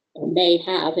or may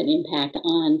have an impact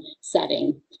on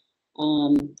setting.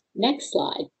 Next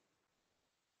slide.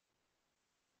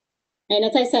 And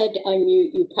as I said,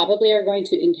 you probably are going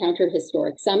to encounter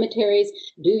historic cemeteries.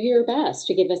 Do your best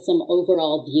to give us some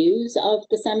overall views of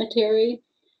the cemetery.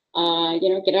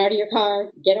 Get out of your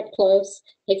car, get up close,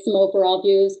 take some overall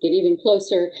views, get even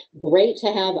closer. Great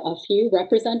to have a few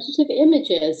representative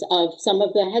images of some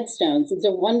of the headstones. These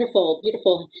are wonderful,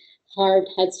 beautiful carved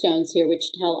headstones here,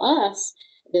 which tell us,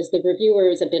 as the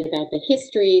reviewers, a bit about the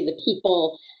history, the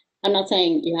people. I'm not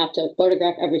saying you have to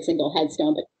photograph every single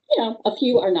headstone, but a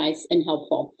few are nice and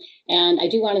helpful. And I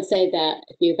do want to say that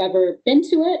if you've ever been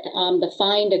to it, the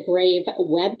Find a Grave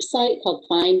website called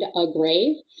Find a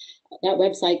Grave, that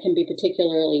website can be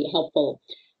particularly helpful.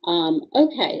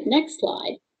 Okay, next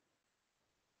slide.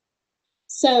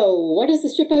 So what does the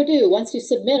SHPO do? Once you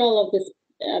submit all of this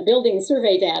building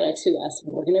survey data to us,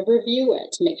 we're going to review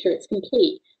it to make sure it's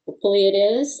complete. Hopefully it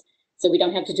is, so we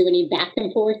don't have to do any back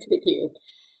and forth with you.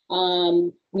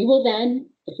 We will then,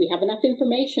 if we have enough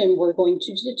information, we're going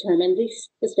to determine the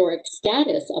historic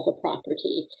status of a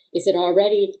property. Is it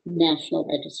already National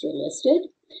Register listed?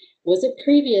 Was it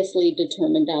previously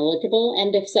determined eligible?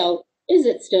 And if so, is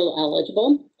it still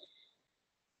eligible?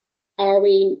 Are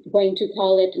we going to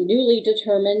call it newly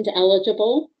determined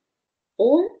eligible?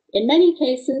 Or in many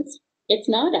cases, it's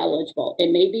not eligible.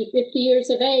 It may be 50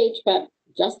 years of age, but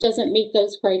just doesn't meet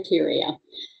those criteria.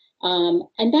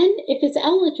 And then if it's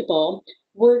eligible,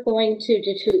 we're going to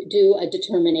do a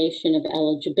determination of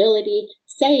eligibility,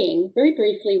 saying very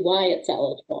briefly why it's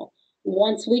eligible.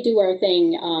 Once we do our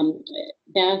thing,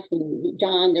 Beth and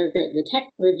John, the tech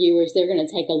reviewers, they're going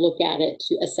to take a look at it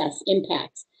to assess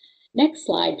impacts. Next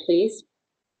slide, please.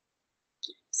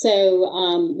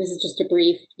 So this is just a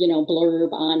brief,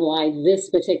 blurb on why this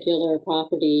particular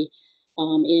property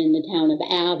in the town of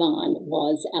Avon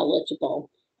was eligible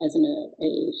as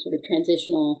a sort of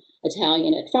transitional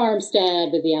Italianate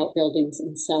farmstead with the outbuildings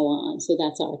and so on. So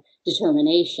that's our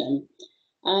determination.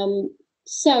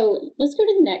 So let's go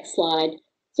to the next slide.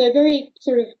 So I very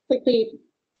sort of quickly,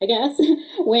 I guess,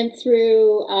 went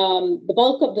through the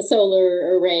bulk of the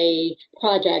solar array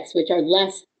projects, which are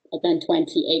less than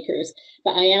 20 acres.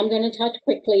 But I am going to touch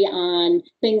quickly on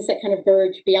things that kind of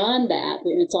verge beyond that.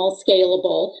 It's all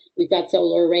scalable. We've got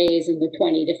solar arrays in the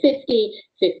 20 to 50,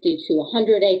 50 to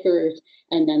 100 acres,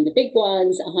 and then the big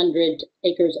ones, 100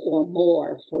 acres or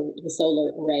more for the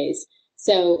solar arrays.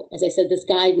 So as I said, this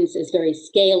guidance is very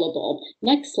scalable.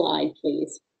 Next slide,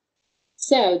 please.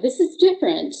 So this is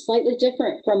different, slightly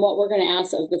different from what we're going to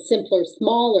ask of the simpler,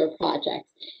 smaller projects.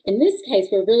 In this case,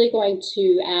 we're really going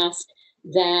to ask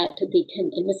that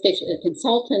in this case, the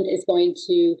consultant is going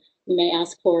to, we may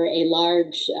ask for a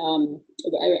large,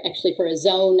 actually for a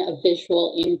zone of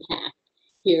visual impact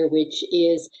here, which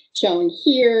is shown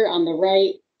here on the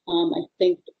right. I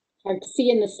think hard to see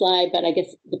in the slide, but I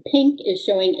guess the pink is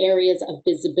showing areas of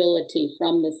visibility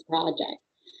from this project.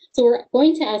 So we're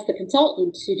going to ask the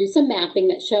consultant to do some mapping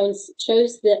that shows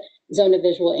the zone of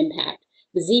visual impact.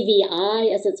 The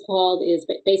ZVI, as it's called, is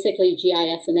basically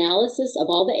GIS analysis of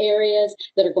all the areas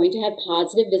that are going to have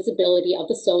positive visibility of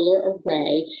the solar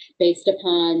array based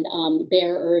upon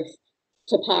bare earth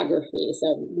topography.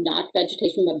 So not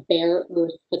vegetation, but bare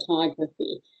earth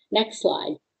photography. Next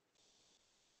slide.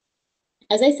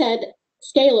 As I said,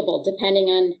 scalable depending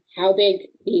on how big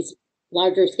these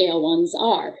larger scale ones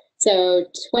are. So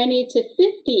 20 to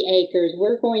 50 acres,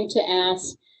 we're going to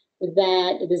ask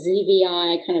that the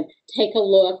ZVI kind of take a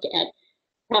look at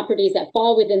properties that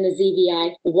fall within the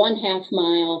ZVI 1/2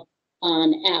 mile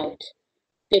on out.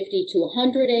 50 to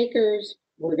 100 acres,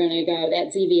 we're going to go,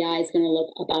 that ZVI is going to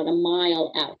look about a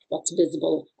mile out. What's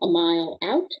visible a mile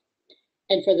out?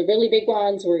 And for the really big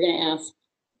ones, we're going to ask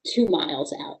 2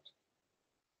 miles out.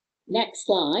 Next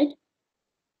slide.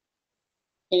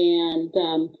 And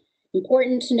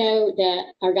important to note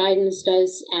that our guidance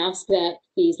does ask that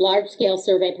these large-scale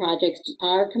survey projects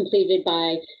are completed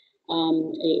by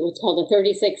what's called a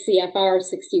 36 CFR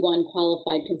 61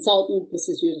 qualified consultant. This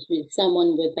is usually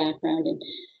someone with background in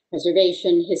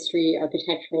preservation history,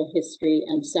 architectural history,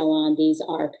 and so on. These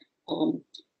are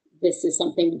this is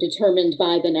something determined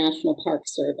by the National Park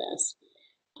Service.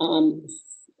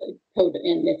 Code,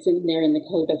 and it's in there in the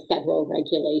Code of Federal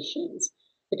Regulations.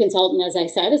 The consultant, as I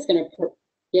said, is going to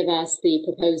give us the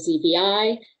proposed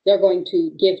ZVI. They're going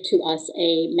to give to us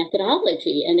a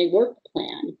methodology and a work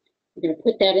plan. We're going to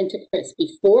put that into Chris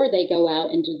before they go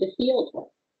out and do the field work.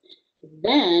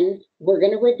 Then we're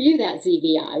going to review that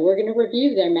ZVI. We're going to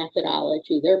review their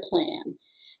methodology, their plan,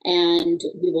 and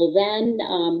we will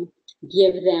then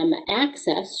give them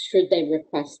access, should they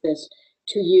request this,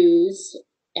 to use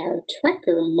our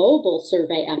Trekker mobile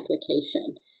survey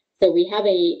application. So we have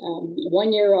a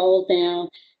 1-year-old now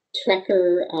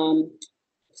Trekker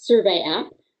survey app,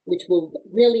 which will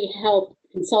really help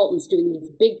consultants doing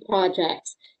these big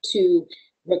projects to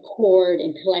record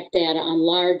and collect data on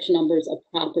large numbers of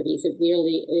properties. It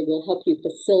will help you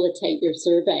facilitate your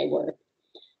survey work.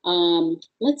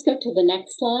 Let's go to the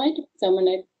next slide. So I'm going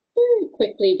to very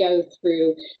quickly go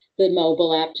through the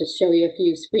mobile app, just show you a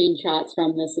few screenshots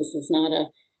from this. This is not a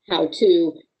how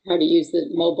to use the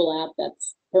mobile app.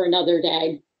 That's for another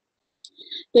day.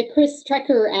 The Chris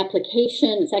Trekker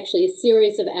application is actually a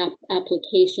series of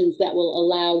applications that will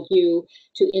allow you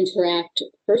to interact,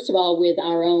 first of all, with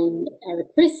our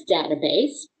Chris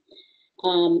database.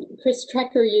 Chris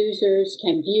Trekker users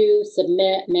can view,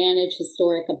 submit, manage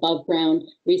historic above ground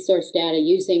resource data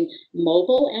using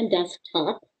mobile and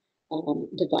desktop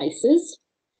devices.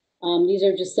 These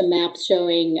are just some maps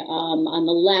showing on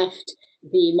the left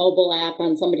the mobile app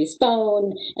on somebody's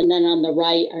phone, and then on the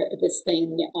right this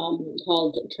thing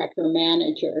called Trekker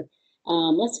Manager.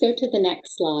 Let's go to the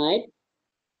next slide.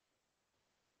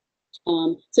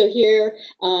 So here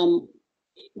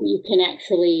you can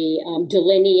actually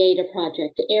delineate a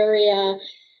project area.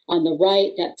 On the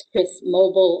right, that's Chris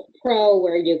Mobile Pro,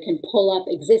 where you can pull up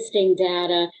existing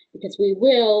data, because we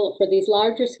will, for these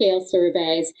larger scale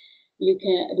surveys,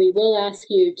 we will ask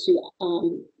you to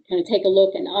kind of take a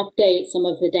look and update some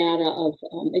of the data of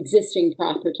existing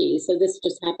properties. So this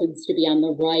just happens to be on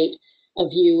the right, a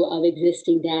view of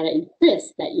existing data in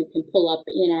Chris that you can pull up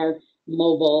in our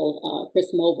mobile,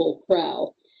 Chris Mobile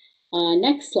Pro.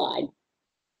 Next slide.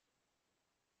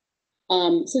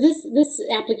 So this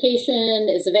application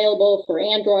is available for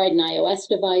Android and iOS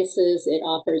devices. It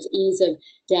offers ease of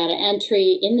data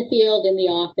entry in the field, in the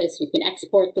office. You can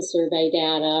export the survey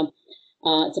data.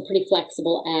 It's a pretty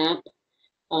flexible app.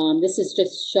 This is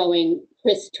just showing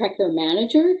Chris Trekker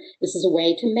Manager. This is a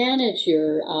way to manage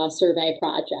your survey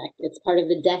project. It's part of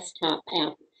the desktop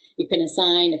app. You can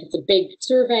assign, if it's a big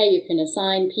survey, you can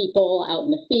assign people out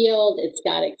in the field. It's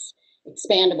got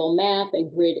expandable map and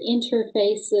grid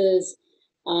interfaces,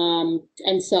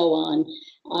 and so on.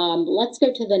 Let's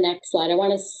go to the next slide. I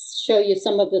want to show you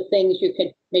some of the things you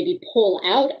could maybe pull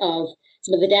out of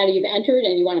some of the data you've entered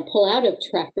and you want to pull out of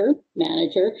Trekker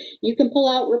Manager. You can pull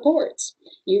out reports.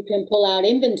 You can pull out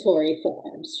inventory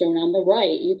forms shown on the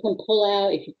right. You can pull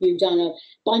out, if you've done a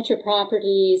bunch of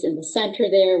properties, in the center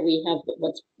there we have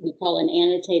what we call an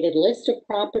annotated list of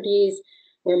properties,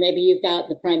 where maybe you've got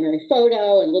the primary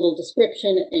photo and little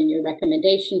description and your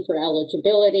recommendation for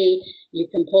eligibility. You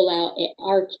can pull out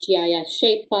ArcGIS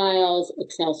shapefiles,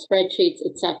 Excel spreadsheets,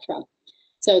 etc.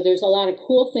 So there's a lot of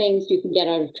cool things you can get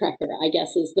out of Trekker, I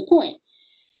guess is the point.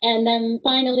 And then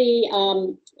finally,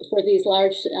 for these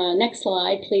large, next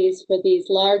slide, please, for these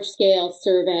large scale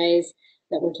surveys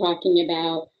that we're talking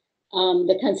about,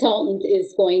 the consultant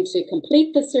is going to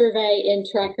complete the survey in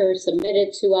Trekker, submit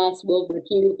it to us, we'll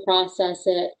review, process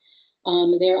it.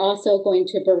 They're also going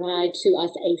to provide to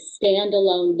us a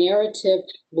standalone narrative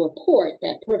report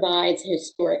that provides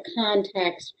historic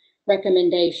context,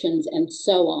 recommendations, and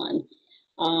so on.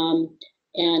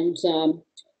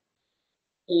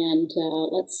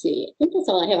 Let's see, I think that's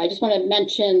all I have. I just want to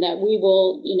mention that we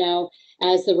will,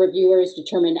 as the reviewers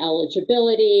determine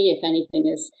eligibility, if anything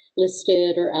is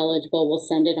listed or eligible, we'll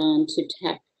send it on to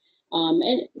tech.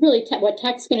 And really, what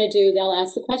tech's going to do, they'll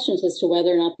ask the questions as to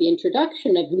whether or not the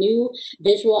introduction of new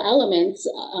visual elements,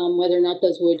 whether or not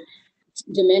those would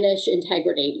diminish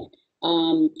integrity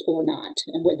or not,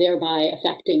 and thereby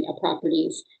affecting a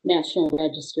property's National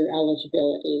Register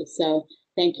eligibility. So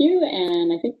thank you,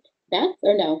 and I think Beth,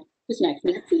 or no, who's next?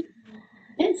 Nancy?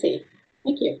 Nancy,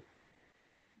 thank you.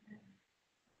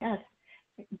 Yes,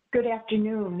 good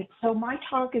afternoon. So my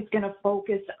talk is going to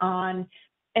focus on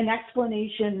an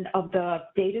explanation of the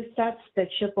data sets that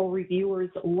SHPO reviewers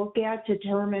look at to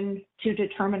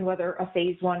determine whether a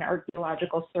phase 1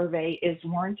 archaeological survey is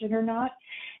warranted or not.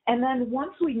 And then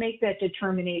once we make that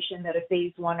determination that a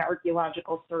phase 1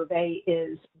 archaeological survey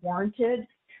is warranted,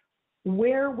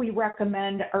 where we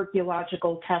recommend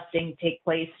archaeological testing take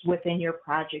place within your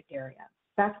project area.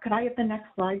 Beth, could I have the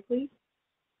next slide, please?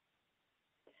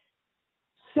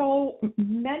 So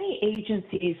many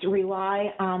agencies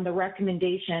rely on the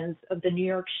recommendations of the New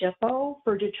York SHPO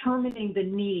for determining the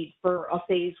need for a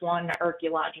phase 1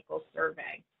 archaeological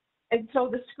survey. And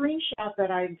so the screenshot that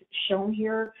I've shown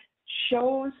here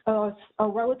shows a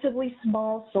relatively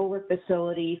small solar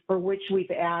facility for which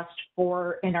we've asked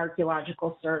for an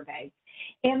archaeological survey.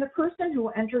 And the person who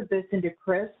entered this into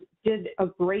Chris did a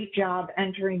great job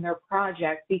entering their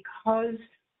project because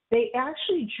they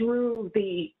actually drew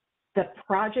the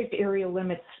project area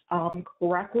limits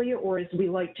correctly, or as we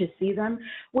like to see them,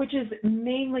 which is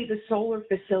mainly the solar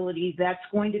facility that's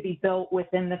going to be built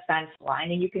within the fence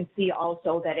line. And you can see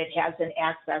also that it has an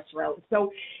access road.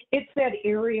 So it's that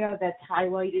area that's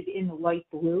highlighted in light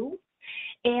blue.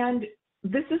 And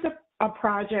this is a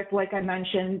project, like I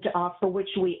mentioned, for which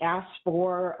we asked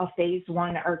for a phase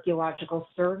 1 archaeological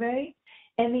survey.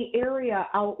 And the area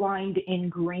outlined in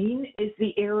green is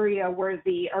the area where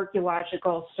the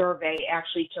archaeological survey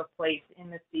actually took place in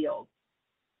the field.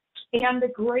 And the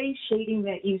gray shading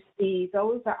that you see,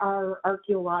 those are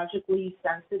archaeologically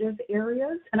sensitive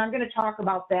areas. And I'm going to talk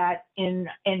about that in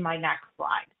my next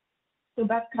slide. So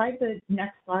Beth, can I have the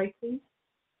next slide, please?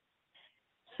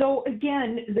 So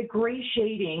again, the gray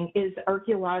shading is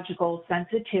archaeological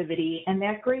sensitivity, and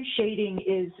that gray shading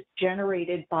is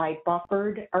generated by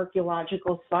buffered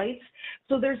archaeological sites.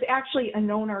 So there's actually a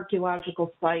known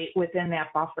archaeological site within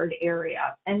that buffered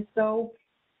area. And so,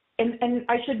 and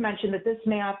I should mention that this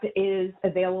map is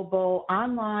available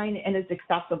online and is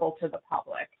accessible to the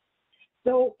public.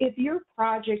 So if your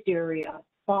project area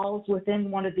falls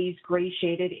within one of these gray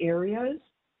shaded areas,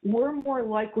 we're more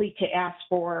likely to ask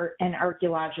for an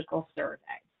archaeological survey.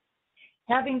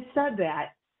 Having said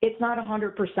that, it's not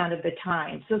 100% of the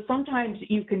time. So sometimes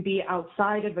you can be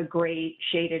outside of a gray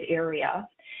shaded area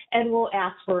and we'll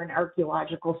ask for an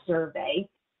archaeological survey,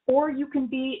 or you can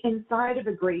be inside of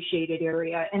a gray shaded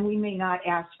area and we may not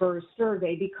ask for a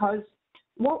survey, because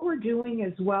what we're doing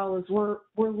as well is we're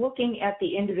looking at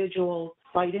the individual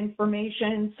site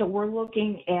information. So we're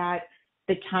looking at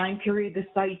the time period the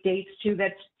site dates to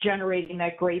that's generating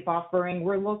that gray buffering.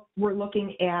 We're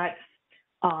looking at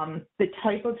the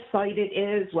type of site it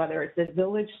is, whether it's a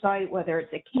village site, whether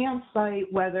it's a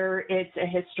campsite, whether it's a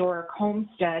historic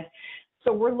homestead.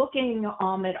 So we're looking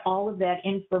at all of that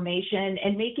information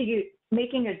and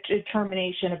making a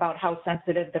determination about how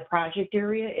sensitive the project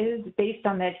area is based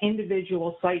on that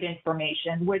individual site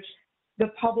information, which the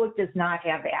public does not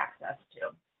have access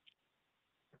to.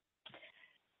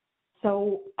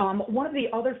 So one of the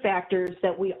other factors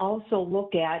that we also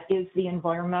look at is the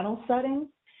environmental setting.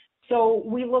 So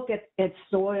we look at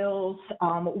soils,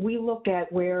 we look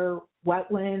at where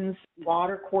wetlands,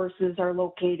 water courses are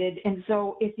located. And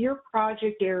so if your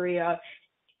project area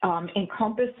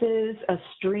encompasses a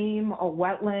stream, a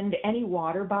wetland, any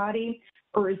water body,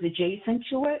 or is adjacent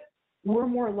to it, we're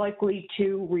more likely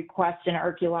to request an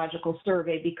archaeological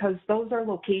survey, because those are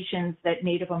locations that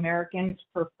Native Americans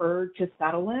prefer to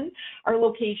settle in, are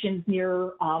locations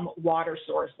near water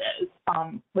sources.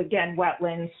 Again,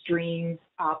 wetlands, streams,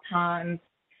 ponds,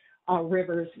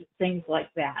 rivers, things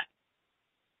like that.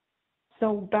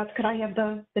 So Beth, could I have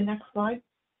the next slide?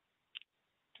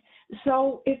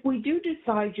 So if we do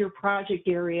decide your project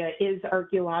area is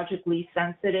archaeologically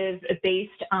sensitive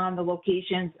based on the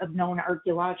locations of known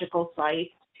archaeological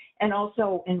sites and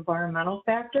also environmental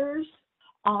factors,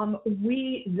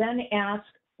 we then ask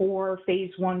for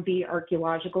phase 1B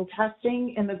archaeological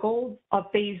testing, and the goal of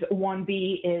phase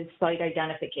 1B is site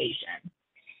identification.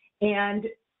 And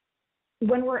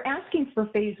when we're asking for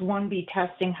phase 1B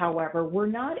testing, however, we're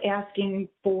not asking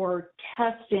for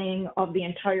testing of the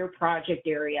entire project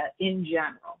area in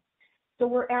general. So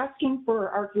we're asking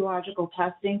for archaeological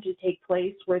testing to take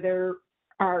place where there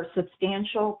are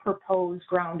substantial proposed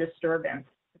ground disturbance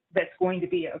that's going to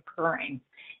be occurring.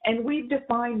 And we've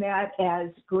defined that as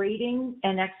grading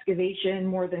and excavation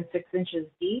more than 6 inches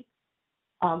deep,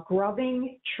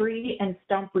 grubbing, tree and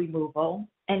stump removal,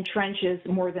 and trenches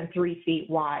more than 3 feet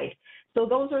wide. So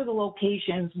those are the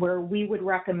locations where we would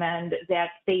recommend that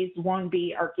phase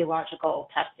 1B archaeological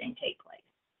testing take place.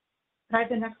 Can I have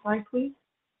the next slide, please?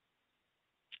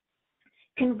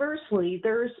 Conversely,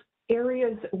 there's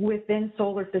areas within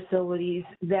solar facilities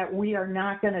that we are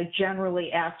not going to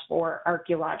generally ask for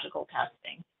archaeological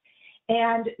testing.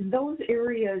 And those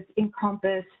areas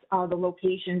encompass the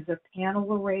locations of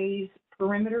panel arrays,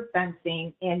 perimeter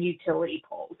fencing, and utility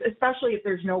poles, especially if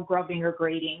there's no grubbing or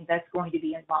grading that's going to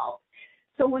be involved.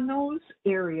 So in those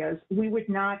areas, we would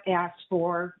not ask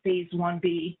for phase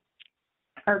 1B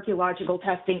archaeological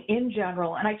testing in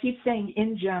general. And I keep saying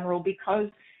in general because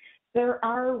there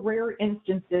are rare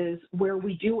instances where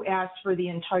we do ask for the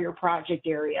entire project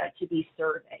area to be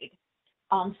surveyed.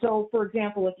 So for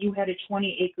example, if you had a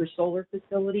 20-acre solar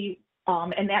facility,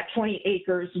 and that 20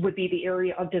 acres would be the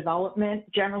area of development,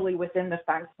 generally within the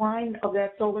fence line of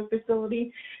that solar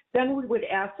facility, then we would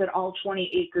ask that all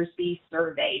 20 acres be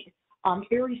surveyed,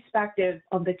 irrespective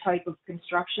of the type of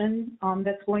construction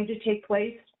that's going to take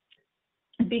place.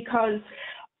 Because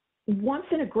once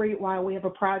in a great while, we have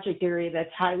a project area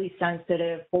that's highly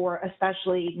sensitive for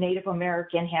especially Native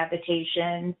American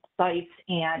habitation sites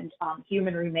and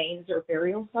human remains or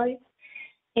burial sites.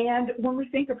 And when we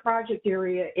think a project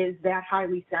area is that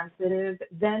highly sensitive,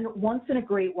 then once in a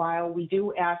great while, we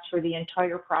do ask for the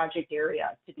entire project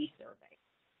area to be surveyed.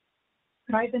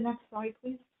 Can I have the next slide,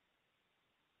 please?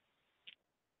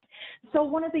 So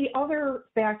one of the other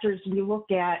factors we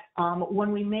look at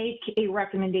when we make a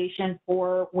recommendation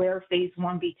for where phase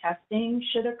 1B testing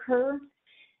should occur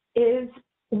is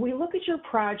we look at your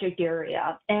project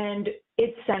area and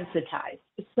it's sensitized.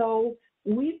 So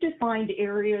we've defined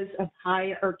areas of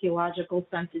high archaeological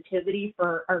sensitivity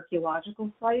for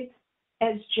archaeological sites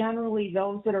as generally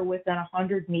those that are within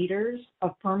 100 meters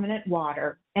of permanent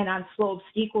water and on slopes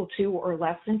equal to or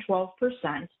less than 12%,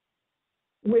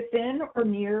 within or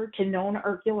near to known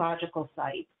archaeological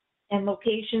sites, and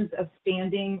locations of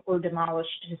standing or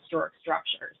demolished historic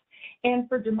structures. And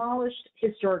for demolished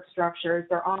historic structures,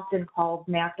 they're often called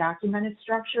map documented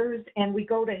structures, and we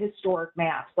go to historic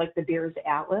maps like the Beers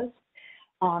Atlas,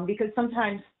 because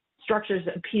sometimes structures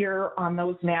appear on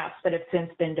those maps that have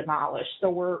since been demolished. So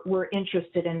we're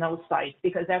interested in those sites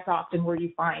because that's often where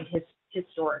you find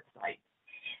historic sites.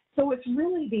 So it's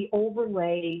really the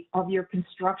overlay of your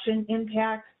construction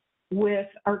impacts with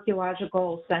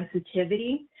archaeological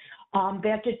sensitivity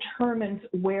that determines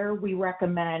where we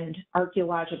recommend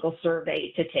archaeological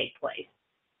survey to take place.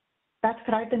 Beth,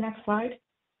 could I have the next slide?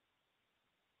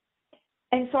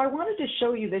 And so I wanted to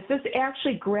show you this. This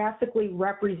actually graphically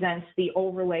represents the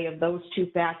overlay of those two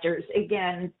factors.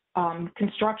 Again,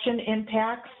 construction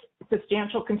impacts,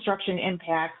 substantial construction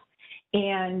impacts,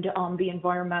 and the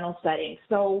environmental setting.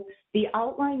 So the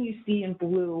outline you see in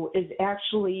blue is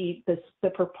actually the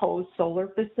proposed solar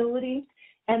facility.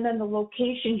 And then the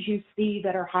locations you see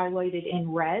that are highlighted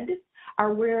in red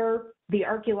are where the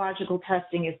archaeological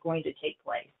testing is going to take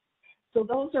place. So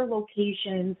those are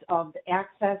locations of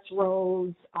access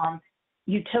roads,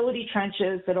 utility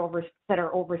trenches that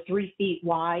are over 3 feet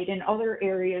wide, and other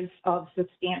areas of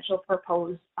substantial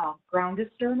proposed ground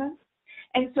disturbance.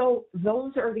 And so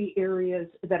those are the areas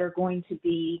that are going to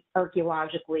be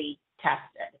archaeologically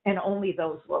tested, and only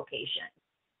those locations.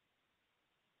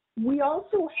 We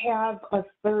also have a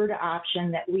third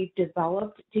option that we've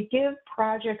developed to give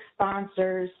project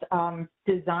sponsors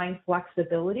design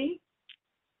flexibility.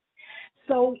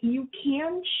 So you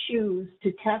can choose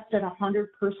to test at 100%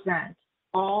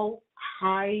 all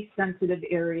high sensitive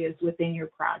areas within your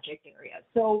project area.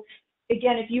 So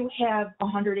again, if you have a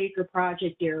 100-acre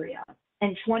project area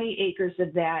and 20 acres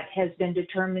of that has been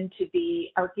determined to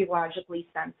be archaeologically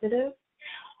sensitive,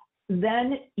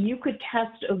 then you could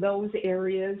test those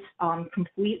areas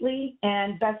completely.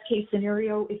 And best case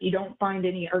scenario, if you don't find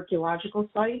any archaeological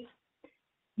sites,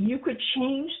 you could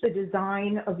change the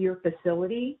design of your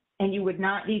facility and you would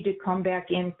not need to come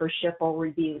back in for SHPO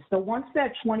review. So once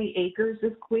that 20 acres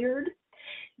is cleared,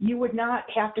 you would not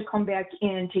have to come back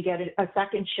in to get a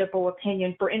second SHPO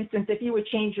opinion. For instance, if you would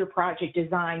change your project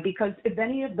design, because if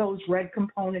any of those red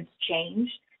components change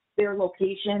their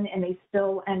location and they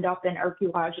still end up in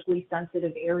archaeologically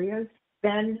sensitive areas,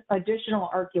 then additional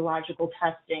archaeological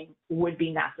testing would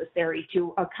be necessary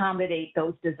to accommodate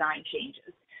those design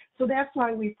changes. So that's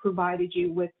why we provided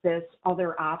you with this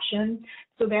other option,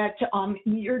 so that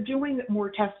you're doing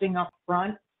more testing up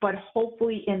front, but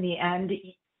hopefully in the end,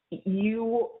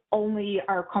 you only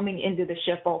are coming into the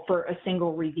SHPO for a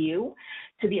single review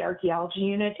to the archaeology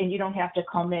unit, and you don't have to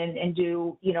come in and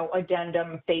do,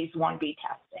 addendum phase 1B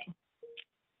testing.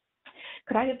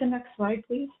 Could I have the next slide,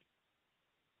 please?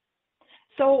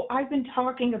 So I've been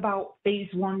talking about phase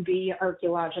 1B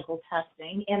archaeological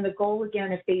testing, and the goal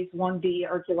again of phase 1B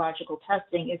archaeological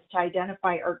testing is to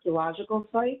identify archaeological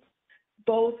sites,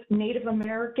 both Native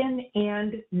American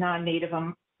and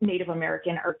non-Native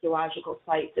American archaeological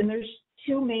sites. And there's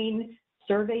two main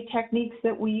survey techniques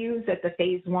that we use at the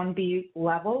phase 1B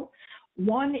level.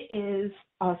 One is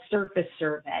a surface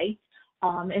survey.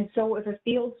 And so if a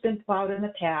field's been plowed in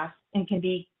the past and can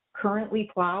be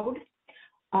currently plowed,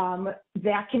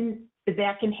 that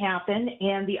can happen,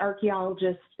 and the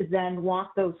archaeologists then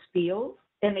walk those fields,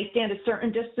 and they stand a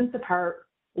certain distance apart,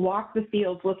 walk the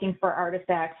fields looking for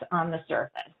artifacts on the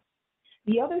surface.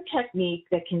 The other technique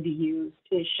that can be used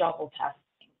is shovel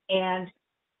testing, and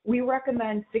we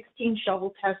recommend 16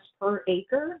 shovel tests per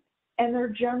acre, and they're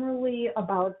generally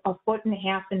about 1.5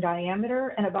 feet in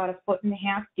diameter and about 1.5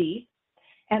 feet deep,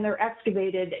 and they're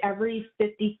excavated every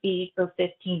 50 feet or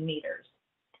 15 meters.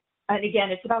 And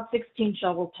again, it's about 16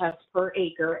 shovel tests per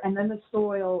acre, and then the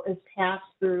soil is passed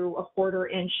through a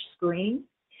 1/4-inch screen,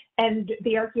 and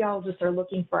the archaeologists are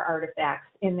looking for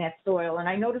artifacts in that soil. And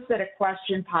I noticed that a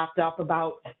question popped up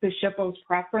about the SHPO's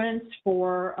preference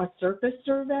for a surface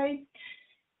survey.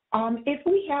 If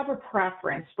we have a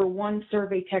preference for one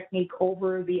survey technique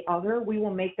over the other, we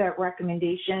will make that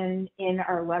recommendation in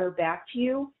our letter back to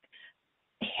you.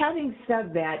 Having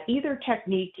said that, either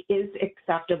technique is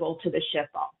acceptable to the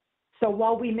SHPO. So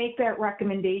while we make that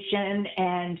recommendation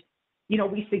and,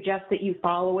 we suggest that you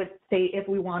follow it, say if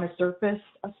we want to surface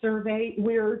a survey,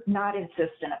 we're not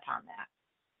insistent upon that.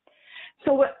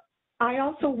 So I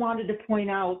also wanted to point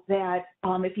out that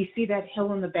if you see that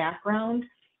hill in the background,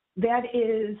 that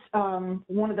is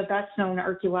one of the best known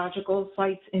archaeological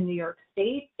sites in New York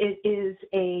State. It is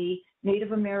a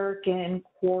Native American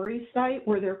quarry site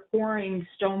where they're quarrying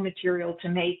stone material to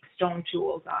make stone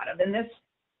tools out of. And this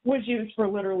was used for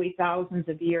literally thousands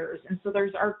of years. And so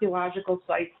there's archaeological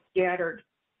sites scattered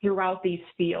throughout these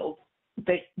fields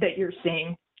that you're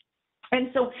seeing. And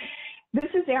so this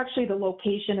is actually the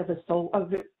location of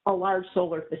a large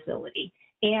solar facility.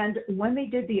 And when they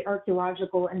did the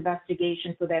archaeological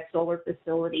investigation for that solar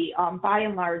facility, by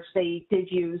and large, they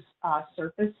did use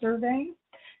surface surveying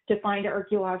to find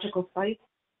archaeological sites.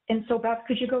 And so Beth,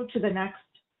 could you go to the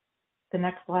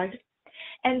next slide?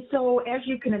 And so as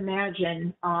you can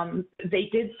imagine, they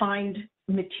did find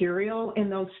material in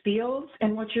those fields.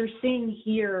 And what you're seeing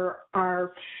here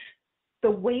are the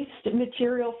waste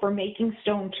material for making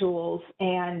stone tools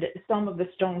and some of the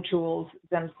stone tools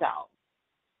themselves.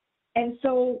 And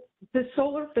so the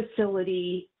solar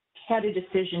facility had a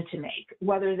decision to make,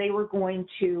 whether they were going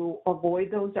to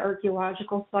avoid those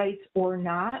archaeological sites or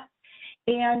not.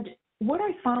 And what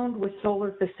I found with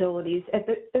solar facilities,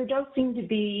 there does seem to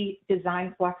be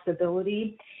design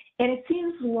flexibility, and it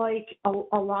seems like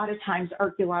a lot of times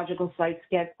archaeological sites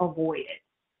get avoided.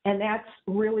 And that's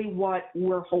really what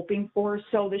we're hoping for.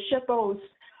 So the SHPO's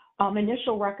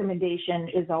initial recommendation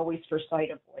is always for site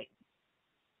avoidance.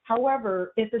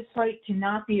 However, if a site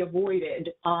cannot be avoided,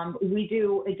 we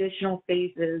do additional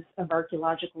phases of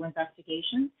archaeological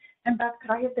investigation. And Beth,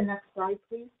 could I have the next slide,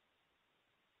 please?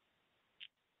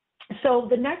 So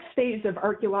the next phase of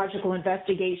archaeological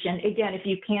investigation, again, if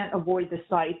you can't avoid the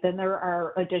site, then there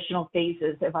are additional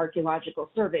phases of archaeological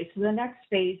survey. So the next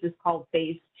phase is called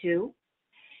phase 2.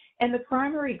 And the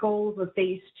primary goal of a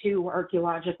phase 2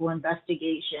 archaeological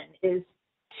investigation is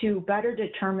to better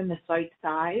determine the site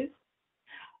size,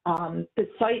 the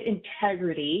site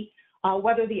integrity,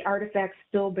 whether the artifacts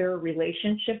still bear a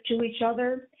relationship to each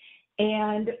other,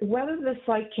 and whether the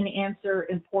site can answer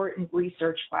important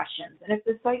research questions. And if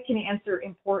the site can answer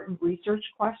important research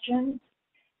questions,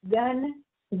 then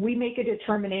we make a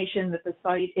determination that the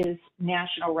site is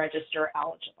National Register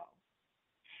eligible.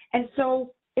 And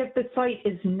so if the site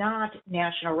is not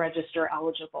National Register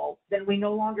eligible, then we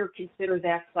no longer consider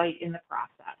that site in the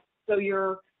process. So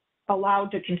you're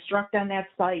allowed to construct on that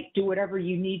site, do whatever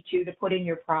you need to put in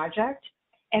your project,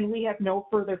 and we have no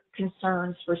further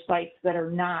concerns for sites that are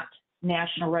not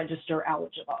National Register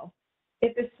eligible.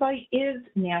 If the site is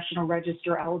National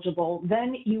Register eligible,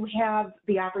 then you have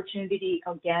the opportunity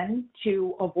again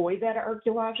to avoid that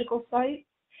archaeological site.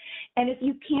 And if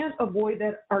you can't avoid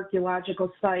that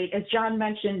archaeological site, as John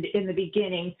mentioned in the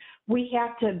beginning, we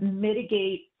have to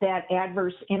mitigate that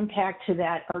adverse impact to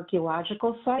that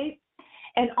archaeological site.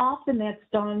 And often that's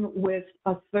done with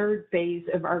a third phase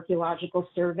of archaeological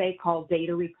survey called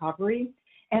data recovery.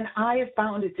 And I have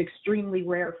found it's extremely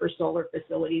rare for solar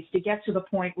facilities to get to the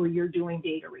point where you're doing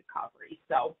data recovery.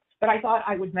 So, but I thought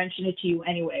I would mention it to you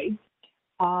anyway,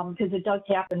 because it does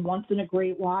happen once in a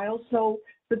great while. So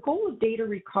the goal of data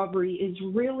recovery is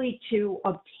really to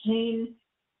obtain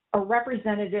a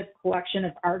representative collection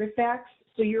of artifacts.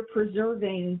 So you're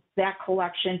preserving that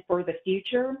collection for the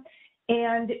future.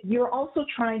 And you're also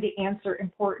trying to answer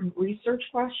important research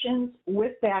questions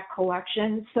with that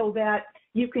collection so that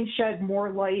you can shed more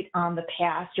light on the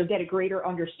past or get a greater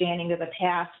understanding of the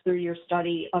past through your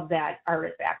study of that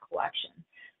artifact collection.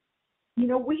 You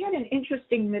know, we had an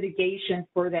interesting mitigation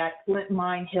for that Flint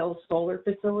Mine Hill solar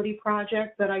facility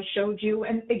project that I showed you.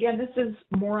 And again, this is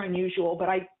more unusual, but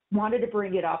I wanted to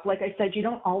bring it up. Like I said, you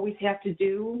don't always have to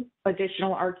do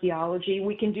additional archaeology.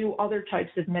 We can do other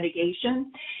types of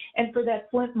mitigation. And for that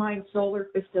Flint Mine solar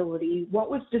facility, what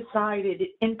was decided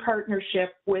in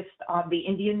partnership with the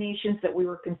Indian nations that we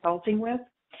were consulting with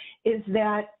is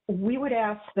that we would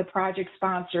ask the project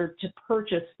sponsor to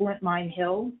purchase Flint Mine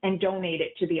Hill and donate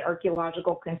it to the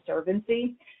Archaeological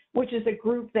Conservancy, which is a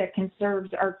group that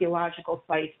conserves archaeological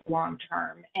sites long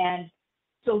term. And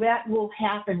so that will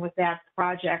happen with that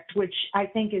project, which I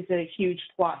think is a huge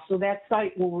plus. So that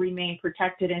site will remain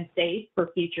protected and safe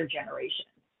for future generations.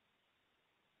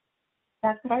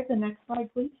 Could I have the next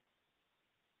slide, please?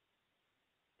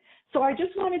 So I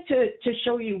just wanted to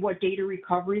show you what data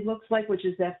recovery looks like, which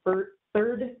is that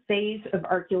third phase of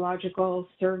archaeological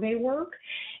survey work.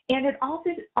 And it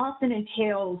often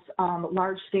entails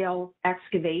large-scale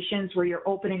excavations where you're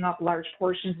opening up large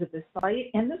portions of the site.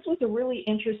 And this was a really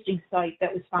interesting site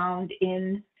that was found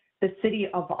in the city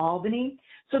of Albany.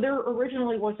 So there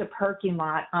originally was a parking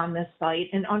lot on this site,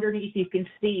 and underneath you can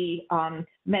see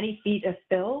many feet of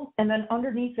fill. And then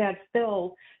underneath that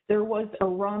fill, there was a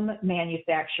rum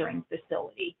manufacturing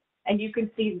facility. And you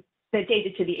can see that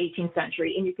dated to the 18th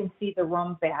century, and you can see the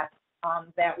rum vats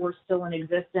that were still in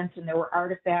existence, and there were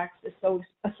artifacts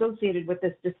associated with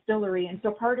this distillery. And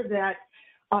so part of that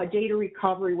data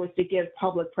recovery was to give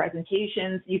public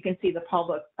presentations. You can see the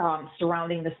public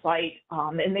surrounding the site,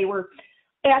 and they were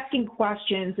asking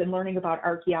questions and learning about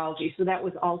archaeology. So that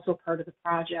was also part of the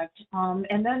project.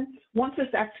 And then once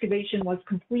this excavation was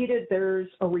completed, there's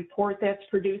a report that's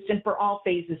produced. And for all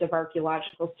phases of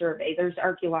archaeological survey, there's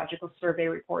archaeological survey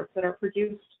reports that are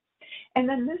produced. And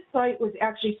then this site was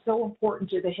actually so important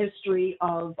to the history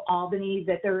of Albany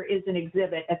that there is an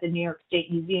exhibit at the New York State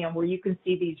Museum where you can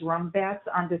see these rum vats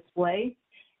on display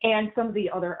and some of the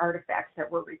other artifacts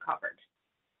that were recovered.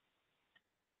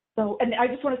 So, and I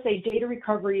just want to say data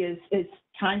recovery is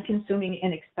time consuming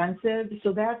and expensive.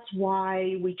 So that's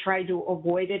why we try to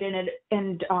avoid it.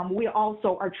 And we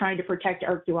also are trying to protect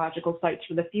archaeological sites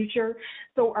for the future.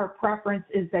 So our preference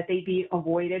is that they be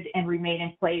avoided and remain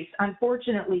in place.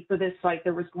 Unfortunately for this site,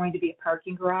 there was going to be a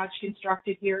parking garage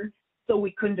constructed here, so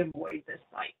we couldn't avoid this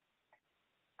site.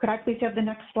 Could I please have the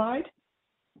next slide?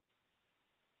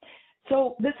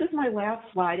 So this is my last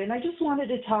slide, and I just wanted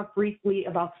to talk briefly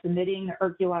about submitting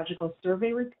archaeological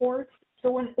survey reports.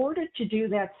 So in order to do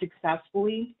that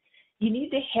successfully, you need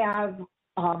to have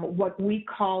what we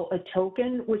call a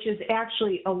token, which is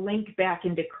actually a link back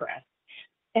into CRIS.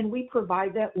 And we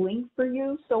provide that link for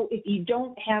you. So if you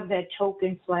don't have that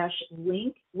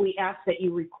token/link, we ask that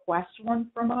you request one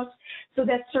from us so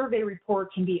that survey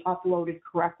report can be uploaded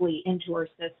correctly into our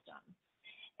system.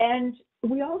 And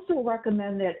we also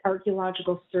recommend that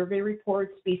archaeological survey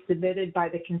reports be submitted by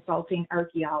the consulting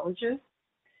archaeologist,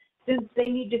 since they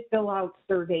need to fill out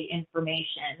survey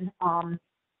information. And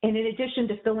in addition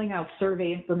to filling out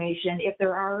survey information, if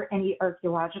there are any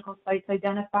archaeological sites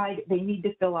identified, they need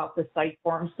to fill out the site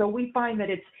form. So we find that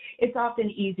it's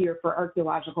often easier for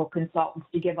archaeological consultants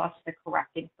to give us the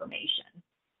correct information.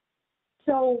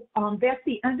 So that's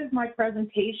the end of my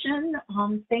presentation.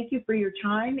 Thank you for your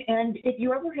time. And if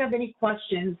you ever have any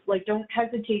questions, like, don't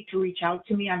hesitate to reach out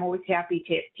to me. I'm always happy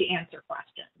to answer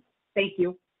questions. Thank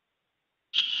you.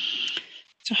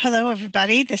 So hello,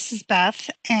 everybody. This is Beth,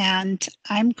 and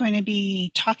I'm going to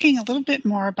be talking a little bit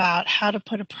more about how to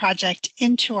put a project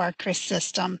into our CRIS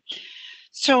system.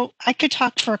 So I could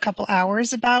talk for a couple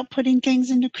hours about putting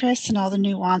things into CRIS and all the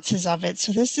nuances of it.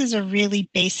 So this is a really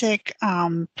basic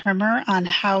primer on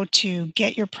how to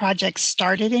get your project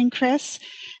started in CRIS.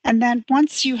 And then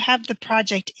once you have the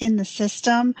project in the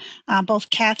system, both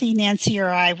Kathy, Nancy, or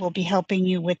I will be helping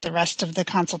you with the rest of the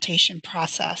consultation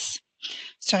process.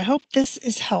 So I hope this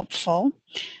is helpful.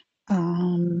 For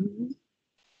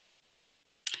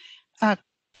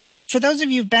those of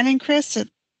you who've been in CRIS,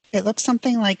 it looks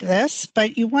something like this,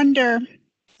 but you wonder,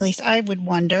 at least I would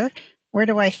wonder, where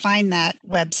do I find that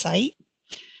website?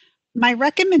 My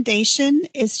recommendation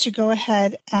is to go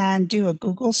ahead and do a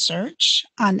Google search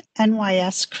on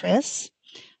NYS CRIS.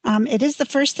 It is the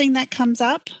first thing that comes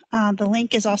up. The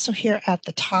link is also here at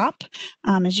the top.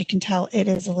 As you can tell, it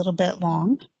is a little bit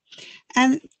long.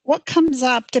 And what comes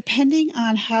up, depending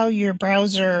on how your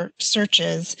browser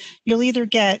searches, you'll either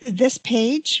get this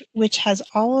page, which has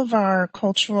all of our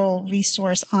cultural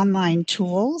resource online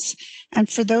tools. And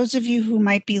for those of you who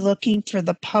might be looking for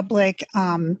the public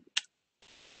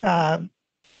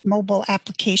mobile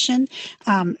application,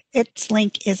 its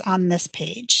link is on this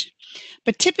page.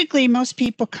 But typically, most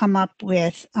people come up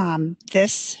with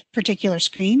this particular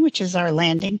screen, which is our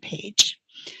landing page.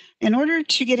 In order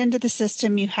to get into the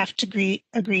system, you have to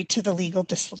agree to the legal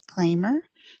disclaimer.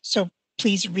 So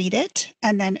please read it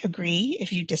and then agree.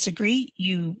 If you disagree,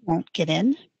 you won't get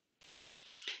in.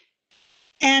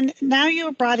 And now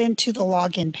you're brought into the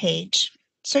login page.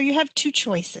 So you have two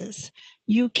choices.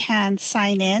 You can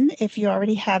sign in if you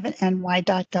already have an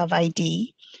ny.gov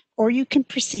ID, or you can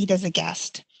proceed as a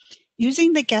guest.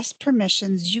 Using the guest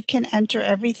permissions, you can enter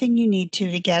everything you need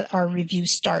to get our review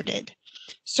started.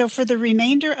 So for the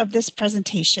remainder of this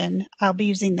presentation, I'll be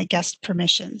using the guest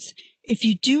permissions. If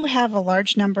you do have a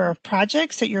large number of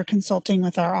projects that you're consulting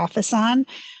with our office on,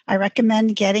 I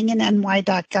recommend getting an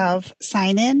ny.gov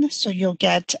sign-in so you'll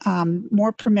get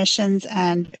more permissions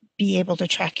and be able to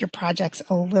track your projects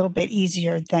a little bit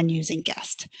easier than using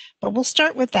guest. But we'll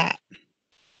start with that.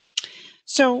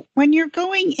 So when you're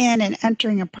going in and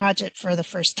entering a project for the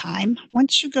first time,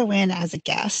 once you go in as a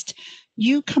guest,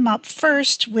 you come up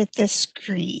first with this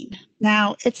screen.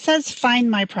 Now it says find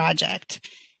my project.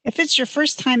 If it's your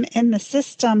first time in the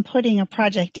system putting a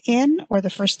project in, or the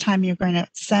first time you're going to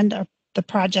send the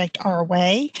project our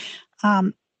way,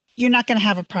 you're not going to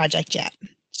have a project yet.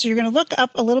 So you're going to look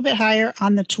up a little bit higher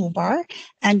on the toolbar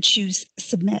and choose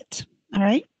submit. All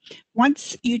right.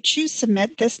 Once you choose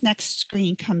submit, this next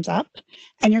screen comes up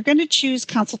and you're going to choose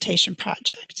consultation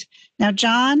project. Now,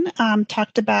 John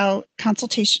talked about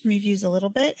consultation reviews a little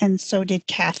bit, and so did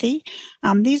Kathy.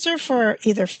 These are for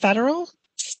either federal,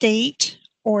 state,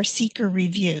 or seeker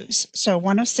reviews. So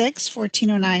 106,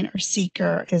 1409, or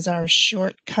seeker is our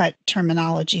shortcut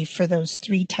terminology for those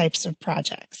three types of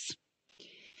projects.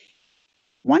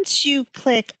 Once you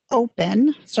click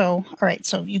open, so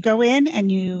you go in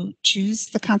and you choose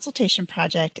the consultation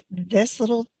project, this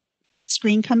little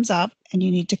screen comes up and you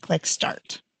need to click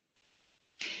start.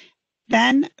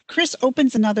 Then Chris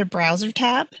opens another browser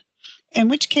tab, in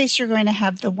which case you're going to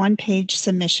have the one-page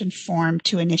submission form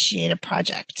to initiate a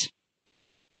project.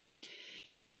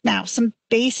 Now, some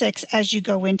basics as you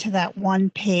go into that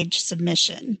one-page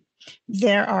submission.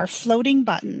 There are floating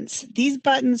buttons. These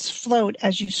buttons float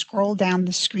as you scroll down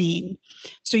the screen.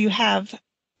 So you have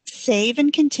save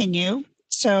and continue.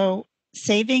 So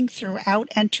saving throughout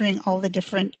entering all the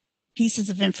different pieces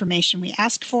of information we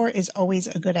ask for is always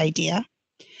a good idea.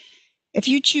 If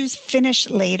you choose finish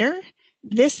later,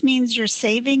 this means you're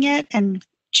saving it and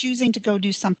choosing to go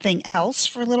do something else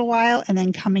for a little while and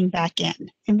then coming back in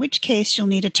which case you'll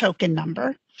need a token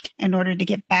number in order to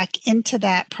get back into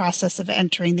that process of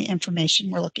entering the information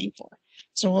we're looking for.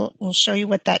 So we'll show you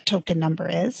what that token number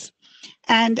is.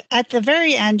 And at the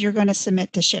very end, you're going to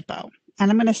submit to SHPO. And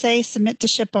I'm going to say submit to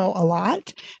SHPO a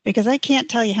lot because I can't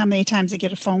tell you how many times I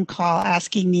get a phone call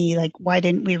asking me, like, why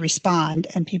didn't we respond?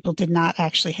 And people did not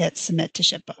actually hit submit to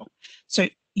SHPO. So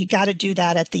you got to do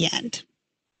that at the end.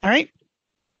 All right.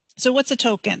 So what's a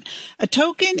token? A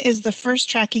token is the first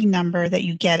tracking number that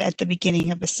you get at the beginning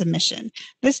of a submission.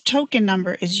 This token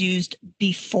number is used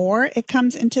before it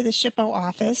comes into the SHPO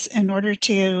office in order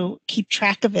to keep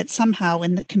track of it somehow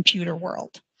in the computer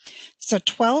world. It's a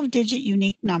 12-digit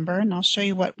unique number, and I'll show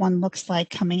you what one looks like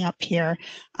coming up here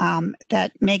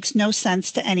that makes no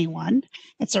sense to anyone.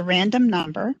 It's a random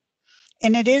number,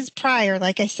 and it is prior,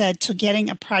 like I said, to getting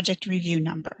a project review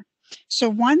number. So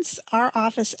once our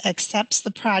office accepts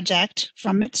the project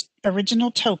from its original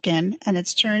token and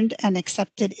it's turned and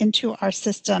accepted into our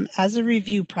system as a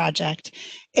review project,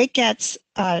 it gets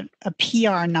a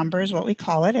PR number is what we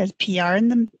call it, as PR in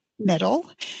the middle.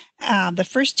 The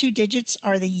first two digits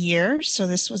are the year. So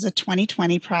this was a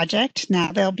 2020 project.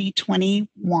 Now there'll be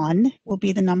 21 will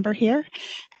be the number here.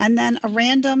 And then a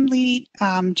randomly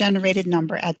generated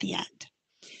number at the end.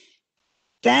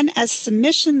 Then as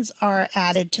submissions are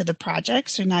added to the project,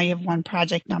 so now you have one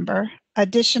project number,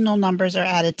 additional numbers are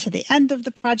added to the end of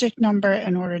the project number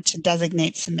in order to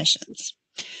designate submissions.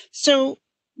 So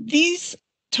these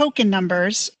token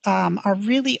numbers are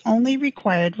really only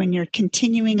required when you're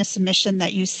continuing a submission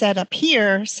that you set up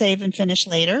here, save and finish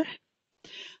later.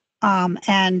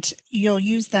 And you'll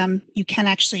use them, you can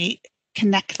actually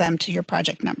connect them to your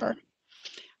project number.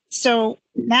 So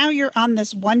now you're on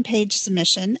this one-page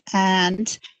submission,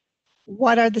 and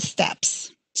what are the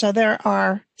steps? So there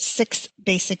are 6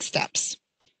 basic steps.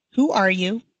 Who are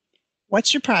you?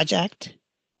 What's your project?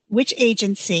 Which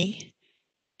agency?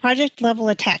 Project level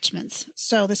attachments.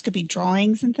 So this could be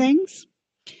drawings and things.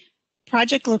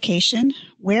 Project location,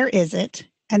 where is it?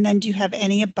 And then do you have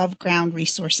any above ground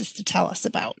resources to tell us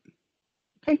about?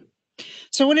 Okay.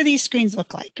 So what do these screens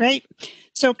look like, right?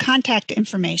 So contact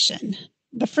information.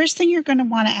 The first thing you're going to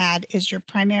want to add is your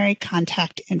primary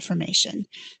contact information.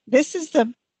 This is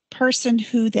the person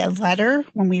who the letter,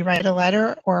 when we write a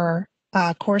letter or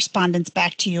correspondence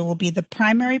back to you, will be the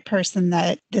primary person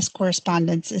that this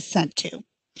correspondence is sent to.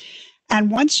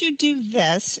 And once you do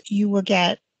this, you will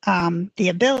get the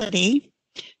ability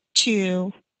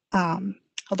to,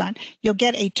 you'll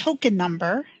get a token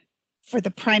number for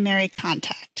the primary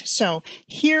contact. So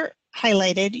here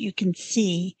highlighted, you can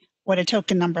see what a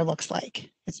token number looks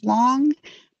like. It's long,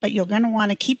 but you're going to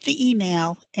want to keep the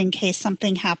email in case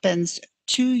something happens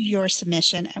to your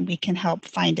submission and we can help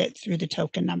find it through the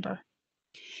token number.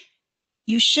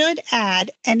 You should add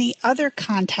any other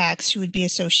contacts who would be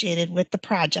associated with the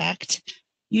project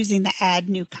using the add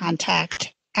new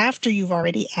contact after you've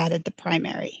already added the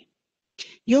primary.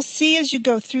 You'll see as you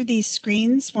go through these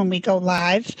screens when we go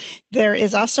live, there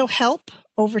is also help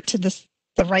over to the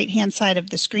right-hand side of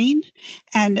the screen,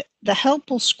 and the help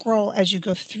will scroll as you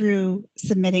go through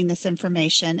submitting this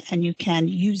information, and you can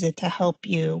use it to help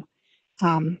you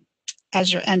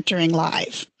as you're entering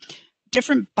live.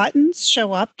 Different buttons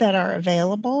show up that are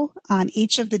available on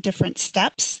each of the different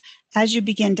steps as you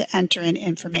begin to enter in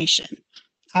information.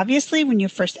 Obviously, when you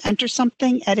first enter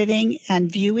something, editing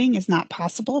and viewing is not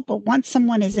possible, but once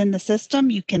someone is in the system,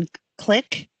 you can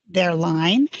click their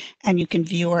line and you can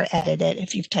view or edit it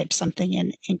if you've typed something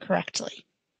in incorrectly.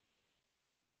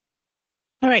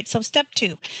 All right, so step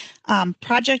 2,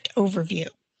 project overview.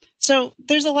 So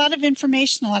there's a lot of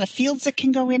information, a lot of fields that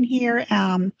can go in here.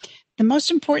 The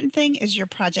most important thing is your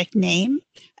project name.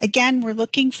 Again, we're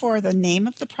looking for the name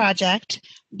of the project,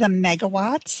 the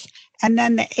megawatts, and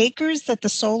then the acres that the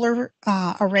solar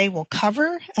array will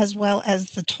cover, as well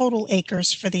as the total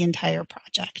acres for the entire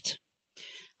project.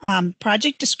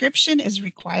 Project description is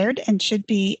required and should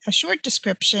be a short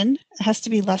description. It has to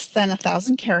be less than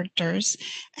 1,000 characters.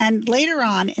 And later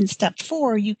on in step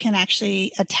 4, you can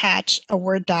actually attach a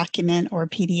Word document or a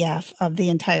PDF of the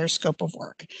entire scope of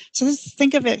work. So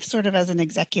think of it sort of as an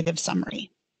executive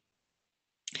summary.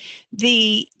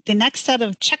 The next set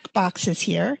of check boxes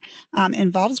here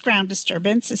involves ground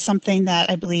disturbance, is something that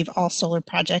I believe all solar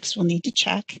projects will need to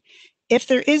check. If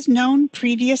there is known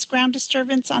previous ground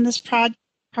disturbance on this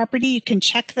property, you can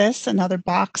check this. Another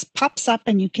box pops up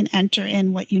and you can enter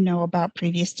in what you know about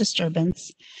previous disturbance.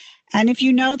 And if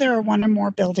you know there are one or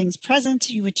more buildings present,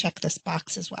 you would check this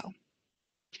box as well.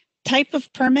 Type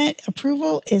of permit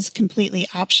approval is completely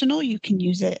optional. You can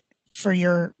use it for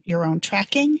your own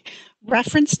tracking.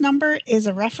 Reference number is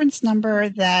a reference number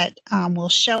that will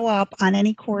show up on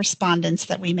any correspondence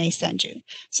that we may send you.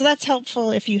 So that's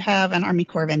helpful if you have an Army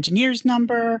Corps of Engineers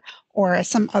number or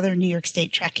some other New York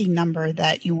State tracking number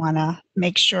that you want to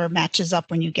make sure matches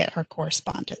up when you get our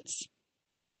correspondence.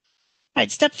 All right,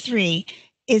 step 3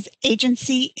 is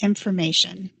agency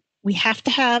information. We have to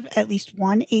have at least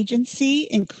one agency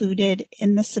included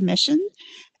in the submission,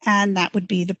 and that would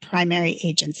be the primary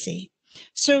agency.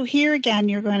 So here again,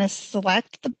 you're going to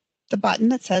select the button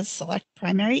that says Select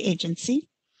Primary Agency.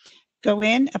 Go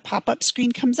in, a pop-up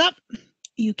screen comes up.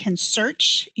 You can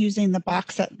search using the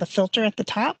box at the filter at the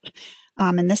top.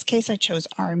 In this case, I chose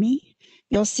Army.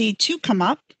 You'll see 2 come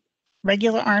up,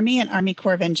 regular Army and Army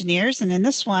Corps of Engineers. And in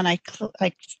this one, I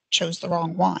chose the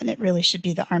wrong one. It really should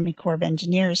be the Army Corps of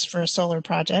Engineers for a solar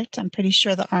project. I'm pretty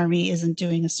sure the Army isn't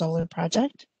doing a solar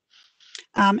project.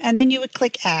 And then you would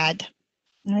click Add.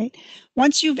 All right.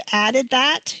 Once you've added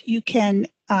that, you can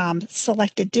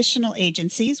select additional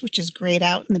agencies, which is grayed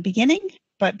out in the beginning,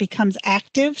 but becomes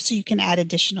active, so you can add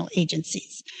additional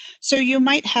agencies. So you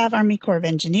might have Army Corps of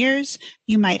Engineers,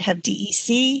 you might have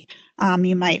DEC,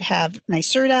 you might have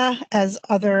NYSERDA as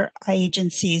other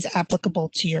agencies applicable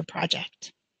to your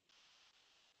project.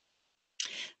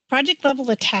 Project level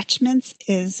attachments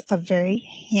is a very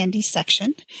handy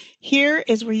section. Here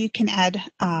is where you can add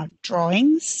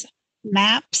drawings,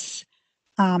 maps,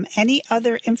 any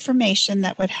other information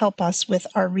that would help us with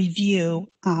our review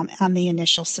on the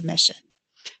initial submission.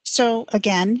 So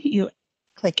again, you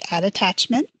click Add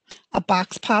Attachment, a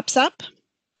box pops up,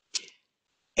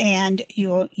 and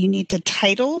you need to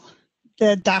title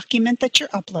the document that you're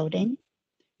uploading.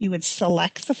 You would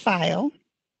select the file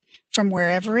from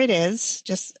wherever it is,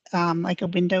 just like a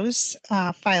Windows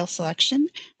file selection,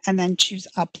 and then choose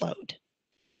Upload.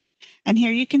 And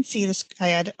here you can see this, I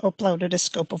had uploaded a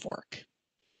scope of work.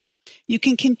 You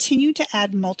can continue to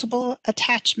add multiple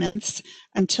attachments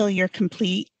until your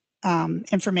complete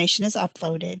information is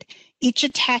uploaded. Each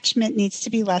attachment needs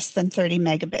to be less than 30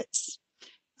 megabits.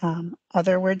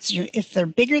 Other words, if they're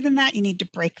bigger than that, you need to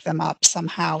break them up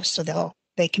somehow so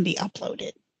they can be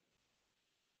uploaded.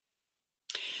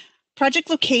 Project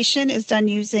location is done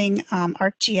using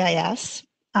ArcGIS.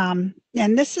 And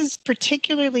this is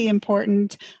particularly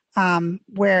important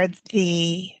where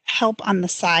the help on the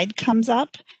side comes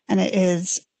up, and it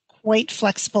is quite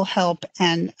flexible help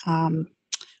and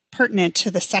pertinent to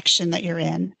the section that you're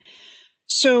in.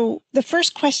 So the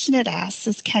first question it asks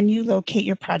is, can you locate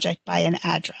your project by an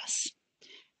address?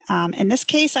 In this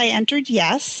case, I entered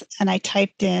yes, and I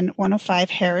typed in 105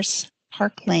 Harris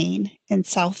Park Lane in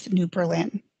South New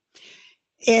Berlin.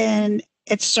 And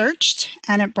it searched,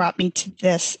 and it brought me to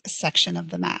this section of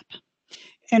the map.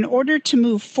 In order to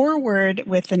move forward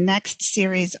with the next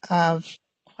series of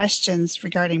questions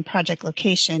regarding project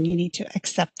location, you need to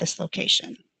accept this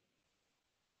location.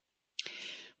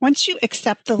 Once you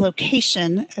accept the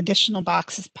location, additional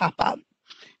boxes pop up.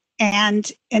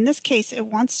 And in this case, it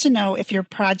wants to know if your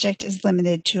project is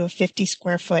limited to a 50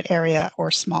 square foot area or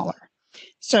smaller.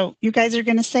 So you guys are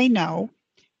going to say no.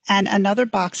 And another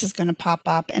box is going to pop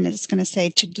up, and it's going to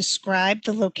say to describe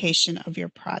the location of your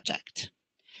project.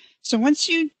 So once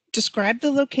you describe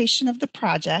the location of the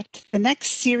project, the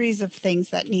next series of things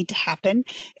that need to happen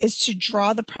is to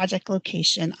draw the project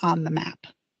location on the map.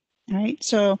 All right,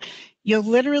 so you'll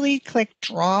literally click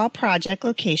Draw Project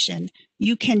Location.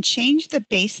 You can change the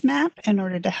base map in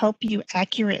order to help you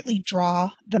accurately draw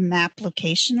the map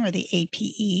location, or the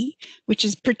APE, which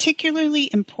is particularly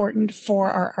important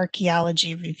for our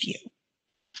archaeology review.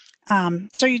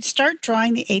 So you'd start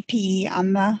drawing the APE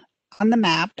on on the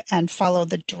map and follow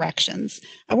the directions.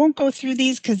 I won't go through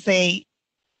these because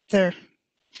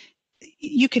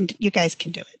you guys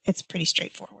can do it. It's pretty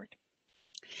straightforward.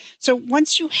 So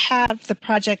once you have the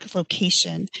project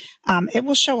location, it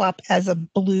will show up as a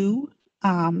blue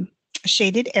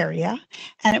shaded area,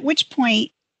 and at which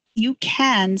point you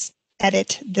can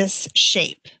edit this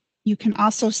shape. You can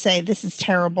also say this is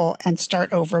terrible and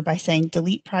start over by saying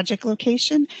delete project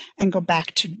location and go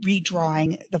back to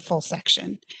redrawing the full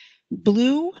section.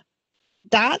 Blue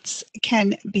dots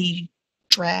can be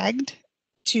dragged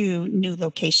to new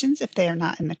locations if they are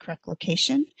not in the correct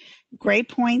location. Gray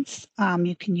points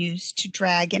you can use to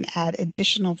drag and add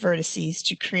additional vertices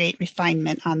to create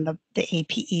refinement on the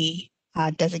APE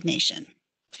designation.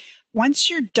 Once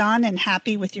you're done and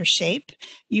happy with your shape,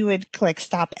 you would click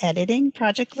Stop Editing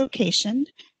Project Location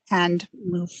and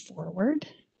move forward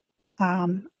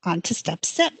onto step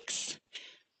 6,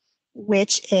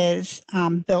 which is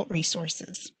Built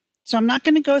Resources. So I'm not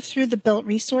going to go through the built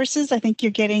resources. I think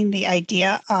you're getting the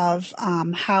idea of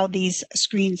how these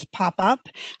screens pop up,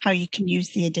 how you can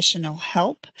use the additional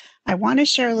help. I want to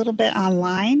share a little bit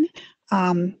online,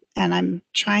 and I'm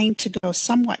trying to go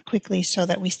somewhat quickly so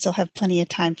that we still have plenty of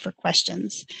time for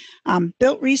questions.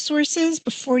 Built resources,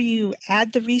 before you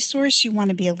add the resource, you want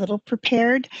to be a little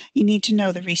prepared. You need to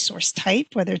know the resource type,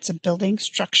 whether it's a building,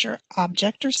 structure,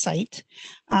 object, or site.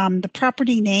 The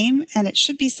property name, and it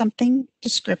should be something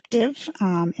descriptive.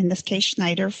 In this case,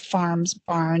 Schneider Farms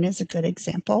Barn is a good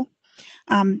example.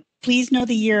 Please know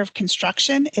the year of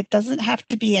construction. It doesn't have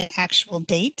to be an actual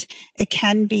date. It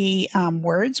can be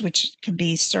words, which could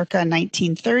be circa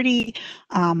 1930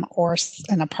 or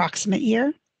an approximate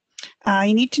year.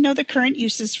 You need to know the current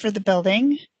uses for the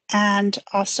building and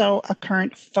also a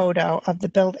current photo of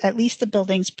the at least the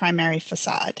building's primary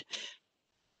facade.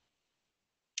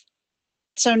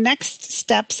 So next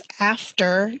steps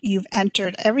after you've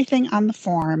entered everything on the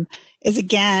form is,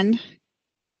 again,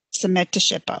 submit to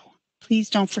SHPO. Please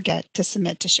don't forget to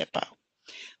submit to SHPO.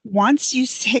 Once you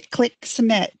click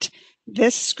submit,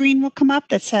 this screen will come up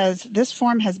that says this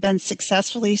form has been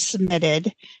successfully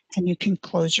submitted, and you can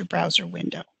close your browser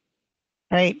window.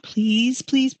 All right, please,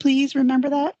 please, please remember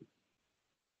that.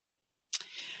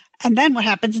 And then what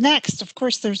happens next? Of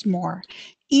course, there's more.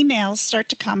 Emails start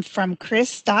to come from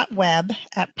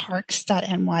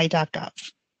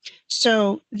chris.webb@parks.ny.gov.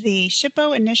 So the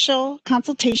SHPO initial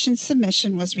consultation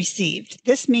submission was received.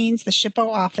 This means the SHPO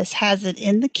office has it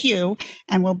in the queue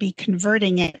and will be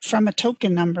converting it from a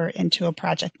token number into a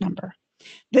project number.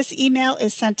 This email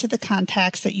is sent to the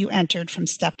contacts that you entered from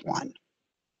step 1.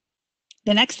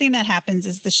 The next thing that happens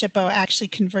is the SHPO actually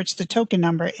converts the token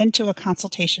number into a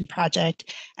consultation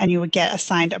project, and you would get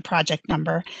assigned a project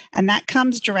number, and that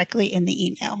comes directly in the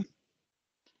email.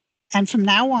 And from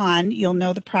now on, you'll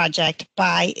know the project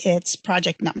by its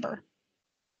project number.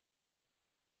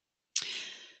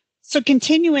 So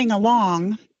continuing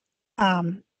along,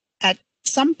 at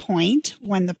some point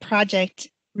when the project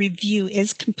review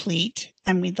is complete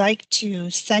and we'd like to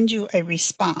send you a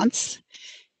response,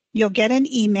 you'll get an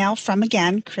email from,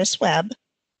 again, Chris Webb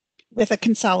with a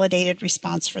consolidated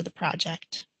response for the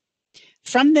project.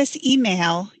 From this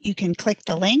email, you can click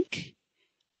the link,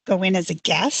 go in as a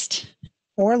guest,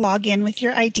 or log in with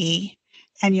your ID,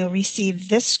 and you'll receive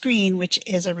this screen, which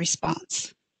is a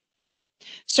response.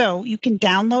 So you can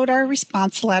download our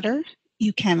response letter.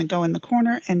 You can go in the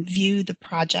corner and view the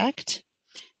project,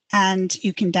 and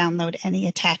you can download any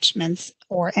attachments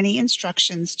or any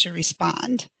instructions to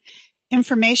respond.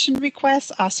 Information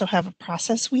requests also have a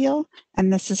process wheel,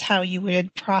 and this is how you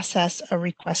would process a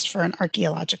request for an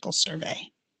archaeological survey.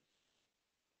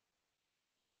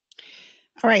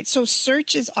 All right, so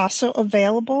search is also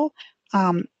available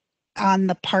on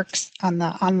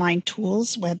the online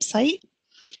tools website.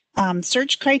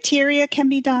 Search criteria can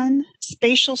be done,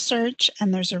 spatial search,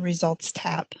 and there's a results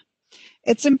tab.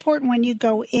 It's important when you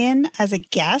go in as a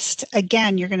guest,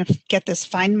 again, you're going to get this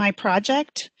Find My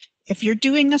Project. If you're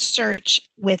doing a search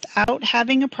without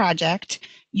having a project,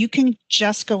 you can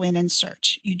just go in and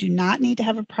search. You do not need to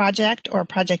have a project or a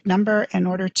project number in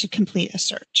order to complete a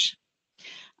search.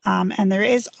 And there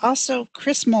is also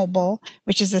Chris Mobile,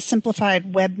 which is a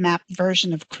simplified web map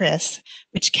version of Chris,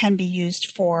 which can be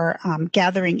used for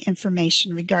gathering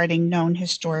information regarding known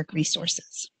historic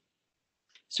resources.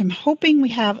 So I'm hoping we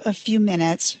have a few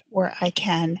minutes where I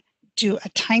can do a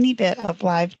tiny bit of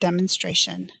live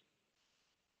demonstration.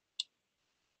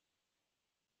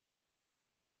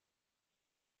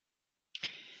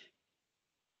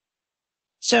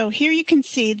 So here you can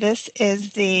see this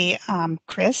is the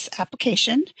Chris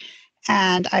application,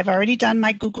 and I've already done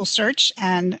my Google search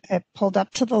and it pulled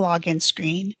up to the login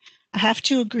screen. I have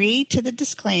to agree to the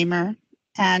disclaimer,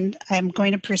 and I'm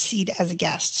going to proceed as a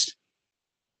guest.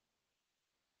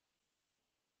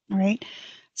 All right.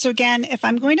 So again, if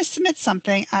I'm going to submit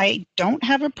something, I don't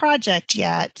have a project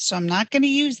yet, so I'm not going to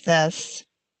use this.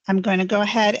 I'm going to go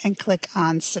ahead and click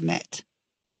on Submit.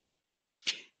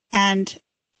 And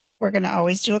we're going to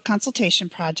always do a consultation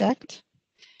project.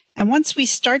 And once we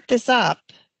start this up,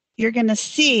 you're going to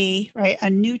see, right, a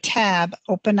new tab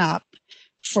open up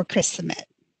for Chris Submit.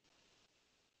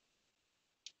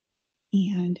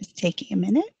 And it's taking a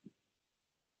minute.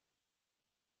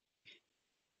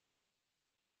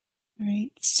 All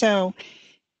right, so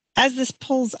as this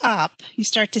pulls up, you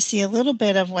start to see a little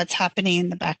bit of what's happening in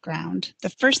the background.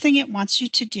 The first thing it wants you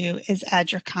to do is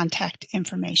add your contact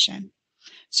information.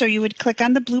 So you would click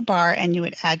on the blue bar and you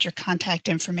would add your contact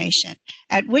information,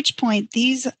 at which point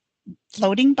these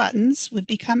floating buttons would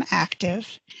become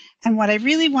active. And what I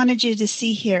really wanted you to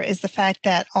see here is the fact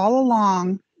that all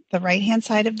along the right-hand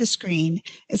side of the screen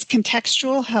is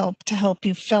contextual help to help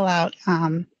you fill out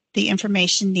the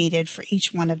information needed for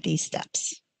each one of these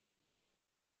steps.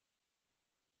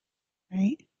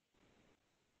 Right.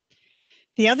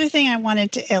 The other thing I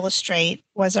wanted to illustrate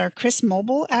was our Chris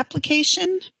Mobile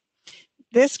application.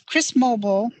 This Chris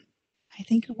Mobile, I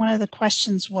think one of the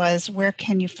questions was, where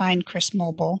can you find Chris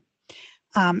Mobile?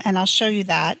 And I'll show you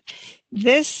that.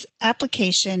 This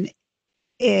application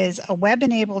is a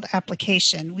web-enabled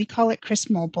application. We call it Chris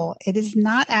Mobile. It is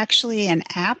not actually an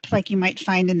app like you might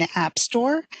find in the App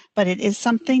Store, but it is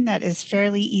something that is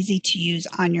fairly easy to use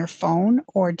on your phone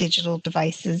or digital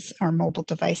devices or mobile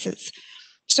devices.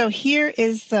 So here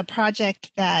is the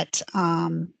project that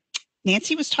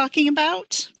Nancy was talking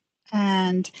about.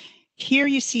 And here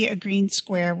you see a green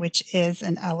square, which is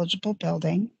an eligible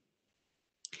building.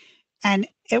 And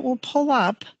it will pull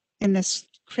up in this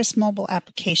Chris Mobile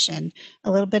application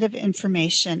a little bit of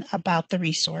information about the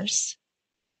resource.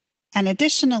 And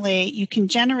additionally, you can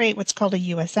generate what's called a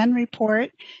USN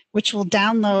report, which will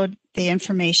download the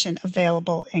information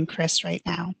available in Chris right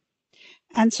now.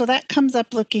 And so that comes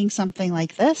up looking something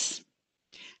like this.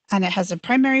 And it has a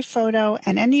primary photo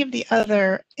and any of the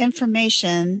other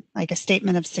information, like a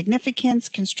statement of significance,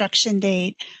 construction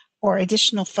date, or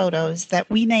additional photos that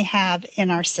we may have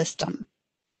in our system.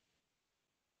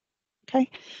 Okay,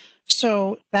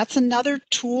 so that's another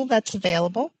tool that's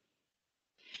available.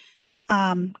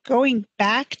 Going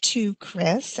back to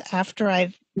Chris, after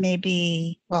I've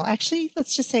well, actually,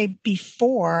 let's just say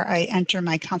before I enter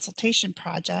my consultation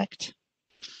project,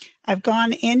 I've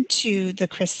gone into the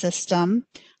Chris system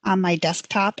on my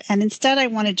desktop, and instead I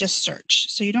want to just search.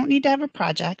 So you don't need to have a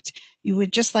project. You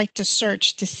would just like to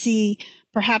search to see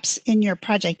perhaps in your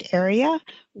project area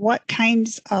what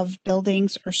kinds of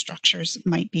buildings or structures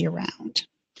might be around.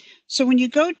 So when you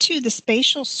go to the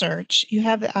spatial search, you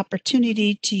have the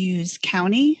opportunity to use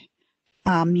county,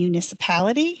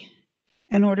 municipality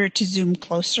in order to zoom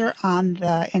closer on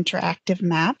the interactive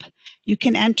map. You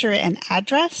can enter an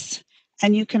address,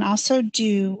 and you can also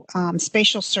do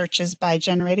spatial searches by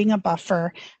generating a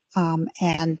buffer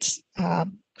and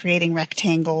creating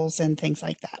rectangles and things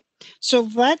like that. So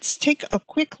let's take a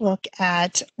quick look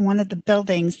at one of the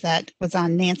buildings that was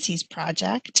on Nancy's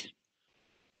project.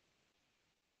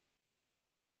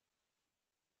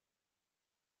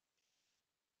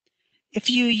 If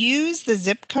you use the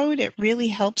zip code, it really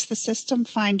helps the system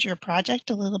find your project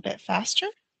a little bit faster.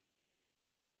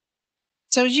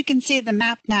 So as you can see, the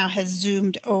map now has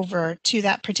zoomed over to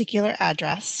that particular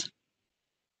address.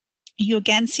 You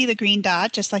again see the green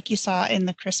dot, just like you saw in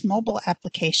the Chris Mobile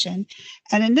application.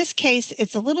 And in this case,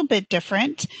 it's a little bit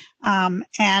different, and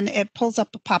it pulls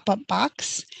up a pop-up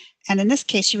box. And in this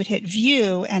case, you would hit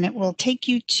View, and it will take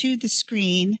you to the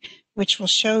screen, which will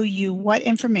show you what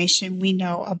information we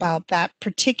know about that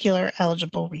particular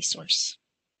eligible resource.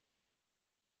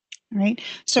 All right,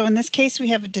 so in this case, we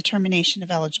have a determination of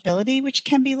eligibility, which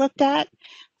can be looked at.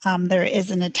 There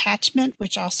is an attachment,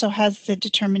 which also has the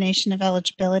determination of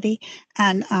eligibility,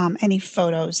 and any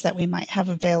photos that we might have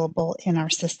available in our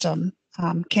system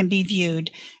can be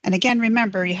viewed. And again,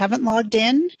 remember, you haven't logged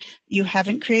in, you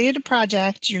haven't created a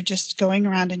project, you're just going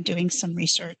around and doing some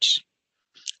research.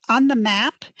 On the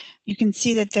map, you can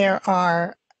see that there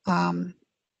are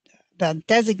the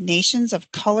designations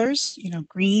of colors. You know,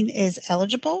 green is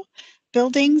eligible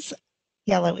buildings,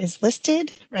 yellow is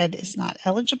listed, red is not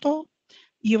eligible.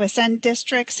 USN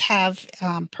districts have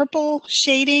purple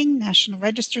shading. National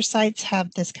Register sites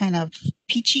have this kind of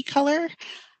peachy color.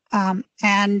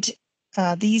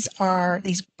 These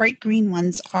bright green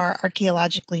ones are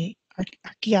archaeology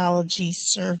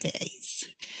surveys.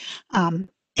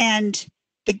 And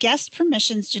The guest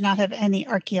permissions do not have any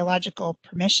archaeological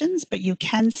permissions, but you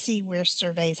can see where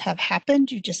surveys have happened.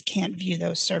 You just can't view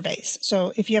those surveys.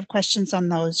 So if you have questions on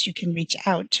those, you can reach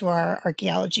out to our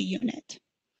archaeology unit.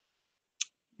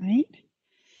 Right.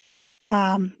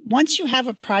 Once you have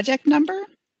a project number,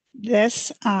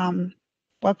 this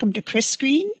welcome to Chris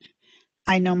screen,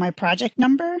 I know my project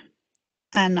number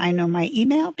and I know my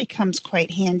email becomes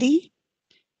quite handy.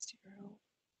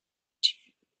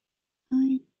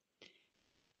 029.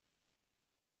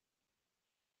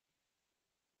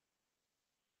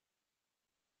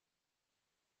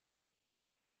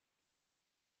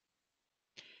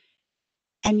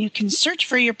 And you can search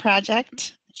for your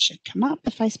project. It should come up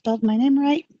if I spelled my name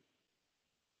right.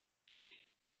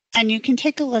 And you can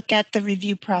take a look at the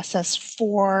review process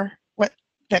for what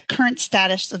the current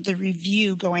status of the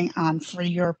review going on for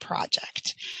your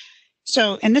project.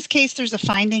 So in this case, there's a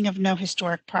finding of no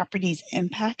historic properties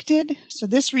impacted. So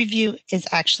this review is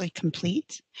actually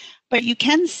complete, but you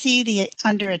can see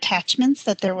under attachments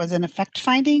that there was an effect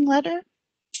finding letter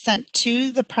sent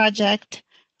to the project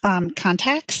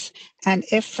contacts. And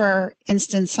if, for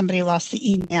instance, somebody lost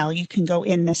the email, you can go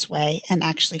in this way and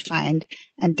actually find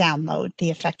and download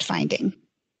the effect finding.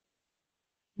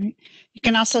 Right. You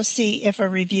can also see if a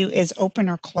review is open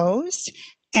or closed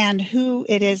and who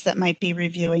it is that might be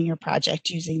reviewing your project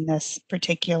using this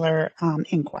particular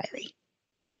inquiry.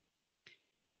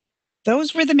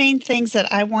 Those were the main things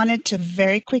that I wanted to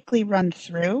very quickly run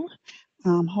through.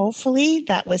 Hopefully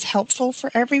that was helpful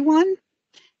for everyone.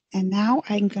 And now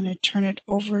I'm going to turn it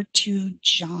over to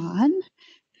John,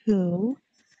 who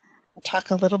will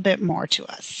talk a little bit more to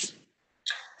us.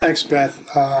 Thanks, Beth.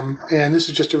 And this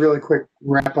is just a really quick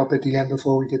wrap up at the end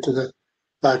before we get to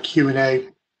the Q&A.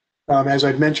 As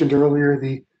I mentioned earlier,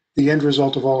 the end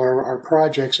result of all our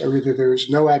projects are either there's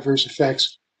no adverse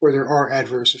effects or there are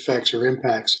adverse effects or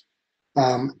impacts.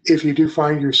 If you do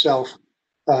find yourself,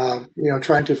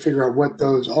 trying to figure out what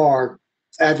those are,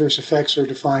 adverse effects are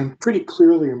defined pretty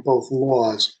clearly in both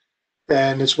laws.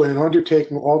 And it's when an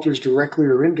undertaking alters directly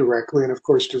or indirectly. And of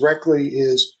course, directly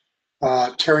is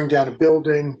tearing down a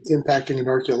building, impacting an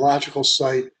archaeological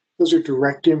site. Those are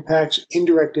direct impacts.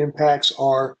 Indirect impacts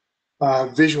are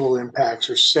visual impacts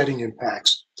or setting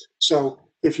impacts. So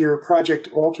if your project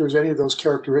alters any of those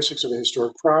characteristics of a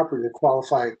historic property that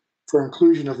qualify for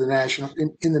inclusion of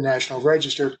the in the National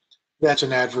Register, that's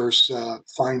an adverse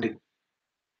finding.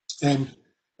 And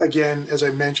again, as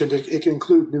I mentioned, it can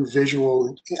include new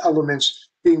visual elements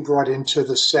being brought into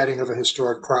the setting of a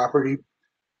historic property.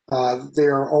 They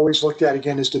are always looked at,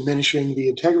 again, as diminishing the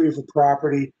integrity of a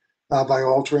property by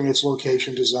altering its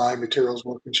location, design, materials,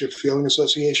 workmanship, feeling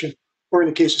association, or in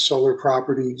the case of solar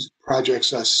projects,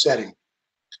 setting.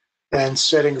 And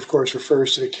setting, of course,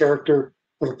 refers to the character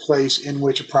of a place in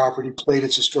which a property played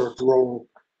its historic role,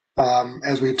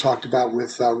 as we talked about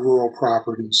with rural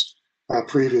properties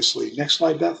previously. Next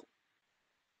slide, Beth.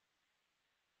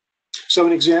 So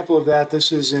an example of that,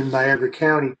 this is in Niagara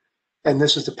County, and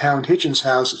this is the Pound Hitchens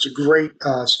house. It's a great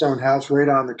stone house right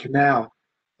on the canal.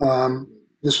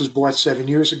 This was bought 7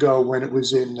 years ago when it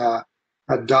was in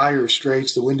dire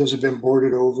straits. The windows had been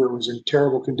boarded over. It was in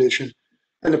terrible condition.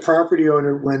 And the property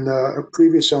owner, when a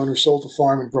previous owner sold the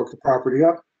farm and broke the property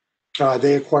up,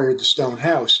 they acquired the stone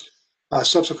house.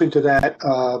 Subsequent to that,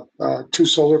 2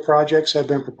 solar projects have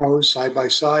been proposed side by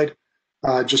side,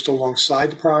 just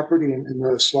alongside the property. And in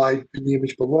the slide, in the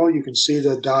image below, you can see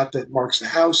the dot that marks the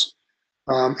house,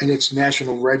 and it's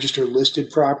National Register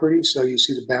listed property. So you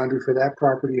see the boundary for that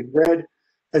property in red,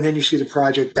 and then you see the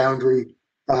project boundary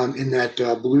in that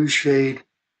blue shade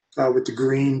with the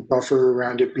green buffer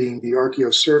around it being the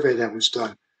Archaeo survey that was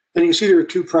done. And you see there are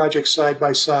 2 projects side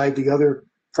by side. The other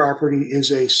property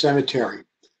is a cemetery.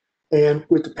 And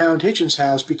with the Pound Hitchens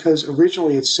house, because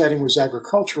originally its setting was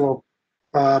agricultural,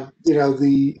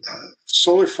 the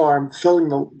solar farm filling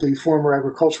the former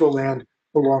agricultural land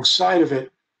alongside of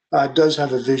it does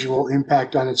have a visual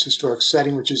impact on its historic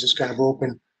setting, which is this kind of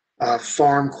open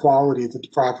farm quality that the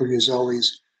property has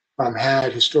always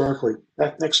had historically.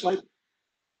 Next slide.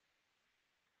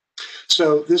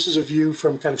 So this is a view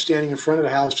from kind of standing in front of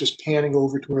the house, just panning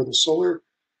over to where the solar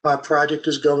project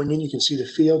is going in. You can see the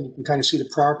field. You can kind of see the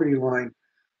property line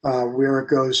where it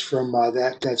goes from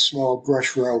that small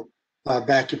brush row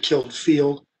back to tilled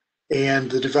field. And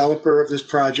the developer of this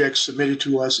project submitted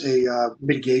to us a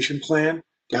mitigation plan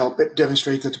to help it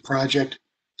demonstrate that the project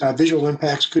visual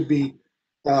impacts could be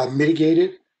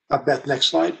mitigated. Beth, next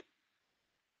slide.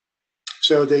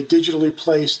 So they digitally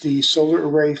placed the solar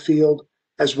array field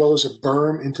as well as a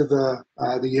berm into the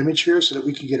image here so that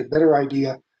we could get a better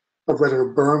idea of whether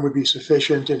a berm would be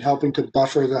sufficient in helping to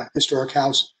buffer the historic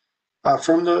house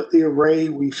From the array,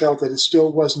 we felt that it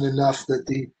still wasn't enough, that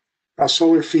the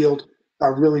solar field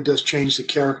really does change the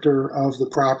character of the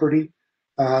property.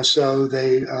 So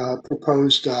they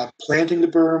proposed planting the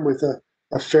berm with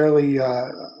a fairly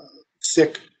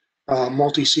thick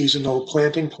multi-seasonal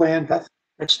planting plan. Beth,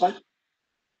 next slide.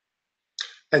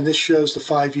 And this shows the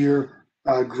 5-year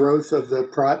growth of the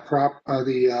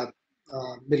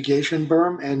mitigation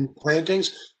berm and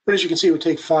plantings. But as you can see, it would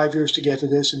take 5 years to get to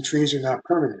this, and trees are not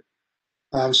permanent.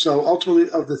 So ultimately,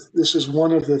 this is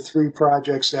one of the 3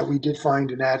 projects that we did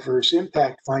find an adverse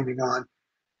impact finding on,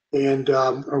 and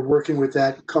are working with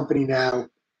that company now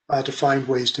to find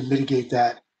ways to mitigate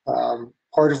that,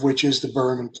 part of which is the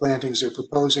berm and plantings they're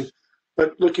proposing,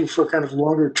 but looking for kind of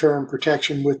longer term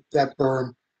protection with that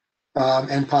berm,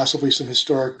 and possibly some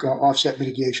historic offset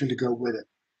mitigation to go with it.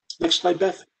 Next slide,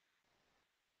 Beth.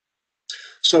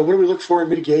 So what do we look for in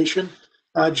mitigation?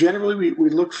 Generally, we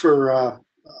look for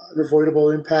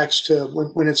avoidable impacts to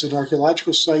when it's an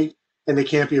archaeological site and they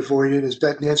can't be avoided. As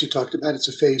Nancy talked about, it's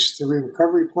a phase 3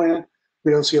 recovery plan.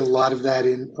 We don't see a lot of that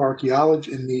in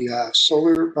archaeology, in the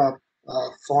solar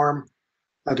farm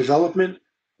development.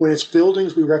 When it's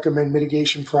buildings, we recommend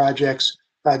mitigation projects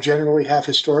generally have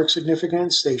historic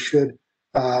significance. They should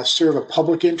serve a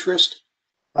public interest.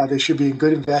 They should be in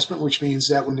good investment, which means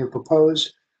that when they're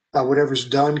proposed, whatever's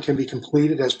done can be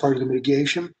completed as part of the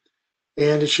mitigation.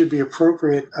 And it should be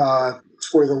appropriate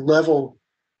for the level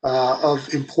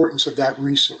of importance of that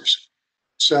resource.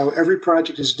 So every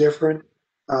project is different.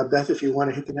 Beth, if you want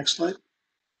to hit the next slide.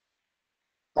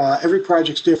 Every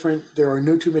project's different. There are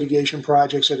no 2 mitigation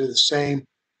projects that are the same.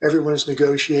 Everyone is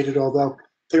negotiated, although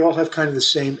they all have kind of the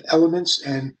same elements,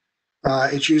 and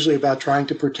it's usually about trying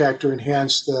to protect or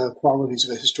enhance the qualities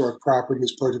of a historic property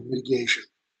as part of mitigation.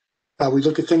 We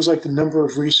look at things like the number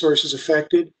of resources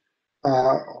affected.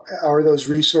 Are those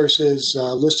resources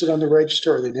listed on the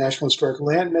register? Are they National Historic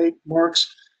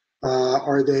Landmarks?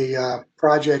 Are they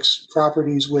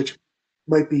properties which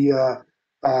might be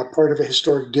part of a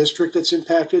historic district that's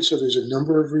impacted? So there's a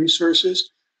number of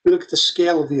resources. We look at the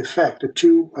scale of the effect. A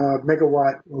 2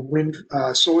 megawatt wind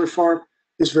solar farm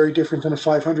is very different than a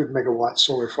 500 megawatt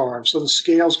solar farm. So the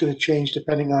scale is going to change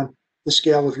depending on the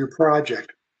scale of your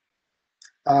project.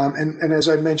 And as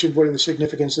I mentioned, what are the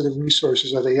significance of the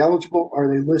resources? Are they eligible? Are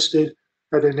they listed?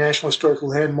 Are they National Historic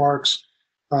Landmarks?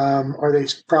 Are they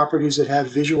properties that have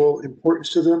visual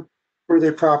importance to them? Or are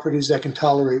they properties that can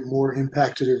tolerate more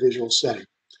impact to their visual setting?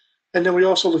 And then we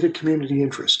also look at community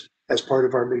interest as part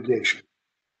of our mitigation.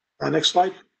 Next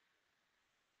slide.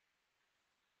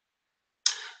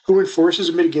 Who enforces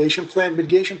a mitigation plan?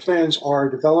 Mitigation plans are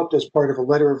developed as part of a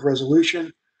letter of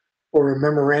resolution or a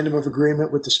memorandum of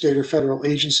agreement with the state or federal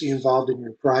agency involved in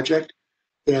your project.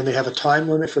 And they have a time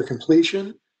limit for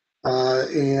completion.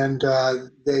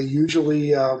 They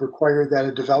usually require that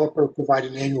a developer provide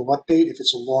an annual update if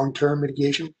it's a long-term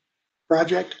mitigation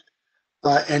project.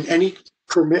 And any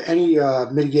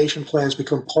mitigation plans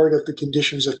become part of the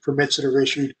conditions of permits that are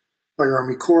issued by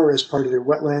Army Corps as part of their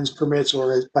wetlands permits,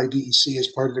 or by DEC as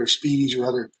part of their speedies or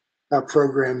other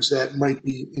programs that might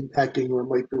be impacting or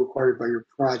might be required by your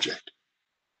project.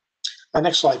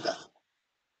 Next slide, Beth.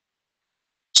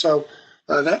 So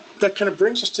that kind of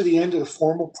brings us to the end of the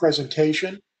formal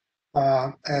presentation.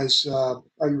 As you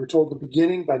were told at the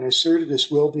beginning by NYSERDA,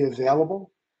 this will be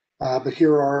available. But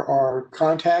here are our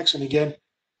contacts. And again,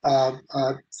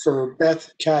 for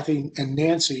Beth, Kathy, and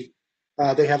Nancy,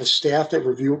 they have a staff that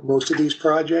review most of these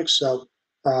projects. So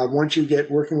once you get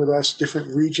working with us,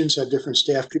 different regions have different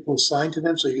staff people assigned to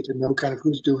them, so you get to know kind of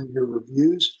who's doing your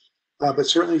reviews. But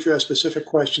certainly if you have specific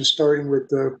questions, starting with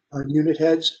the unit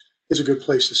heads is a good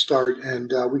place to start,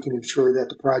 and we can ensure that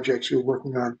the projects you're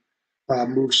working on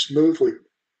move smoothly.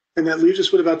 And that leaves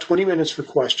us with about 20 minutes for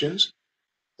questions.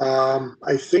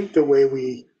 I think the way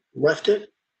we left it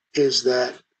is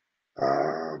that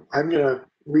I'm going to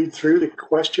read through the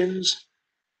questions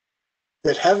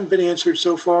that haven't been answered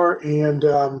so far and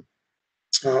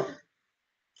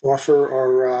offer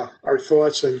our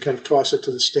thoughts and kind of toss it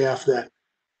to the staff that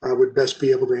would best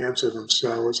be able to answer them.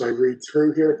 So as I read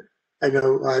through here, I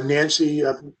know Nancy,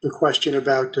 the question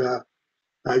about,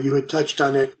 you had touched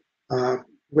on it,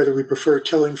 whether we prefer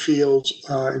tilling fields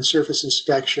and surface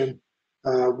inspection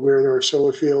where there are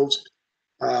solar fields.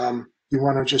 You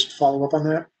want to just follow up on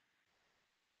that?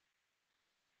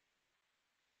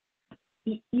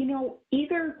 You know,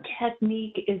 either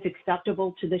technique is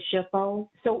acceptable to the SHPO.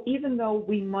 So even though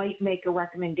we might make a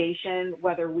recommendation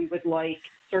whether we would like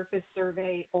surface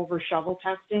survey over shovel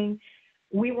testing,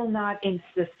 we will not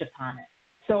insist upon it.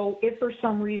 So if for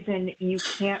some reason you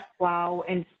can't plow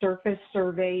and surface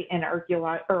survey an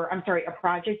a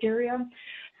project area,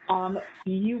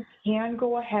 you can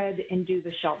go ahead and do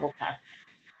the shovel test.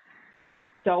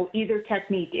 So either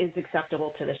technique is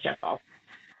acceptable to the SHPO.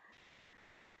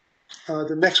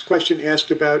 The next question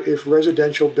asked about if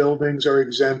residential buildings are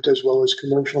exempt as well as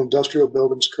commercial industrial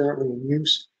buildings currently in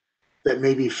use that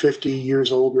may be 50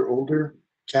 years old or older.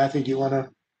 Kathy, do you want to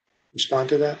respond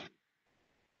to that?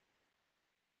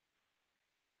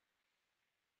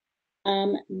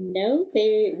 No,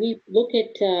 we look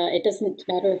at, it doesn't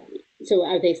matter. So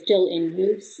are they still in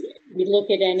use? We look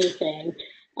at anything.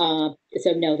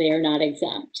 So no, they are not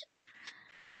exempt.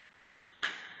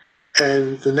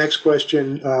 And the next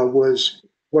question was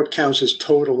what counts as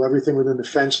total, everything within the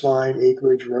fence line,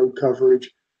 acreage, road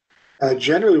coverage.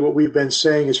 Generally, what we've been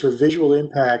saying is for visual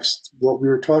impacts, what we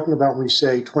were talking about when we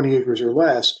say 20 acres or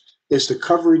less is the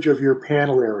coverage of your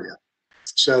panel area.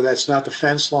 So that's not the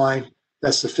fence line,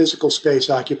 that's the physical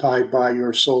space occupied by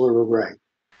your solar array.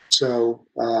 So,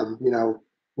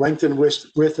 length and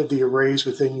width of the arrays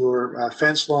within your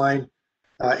fence line,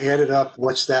 added up,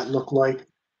 what's that look like?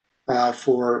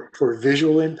 For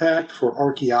visual impact, for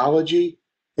archaeology,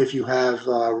 if you have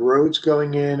roads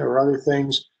going in or other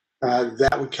things,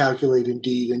 that would calculate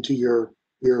indeed into your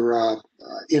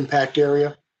impact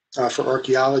area. For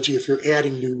archaeology, if you're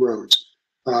adding new roads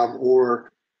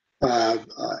or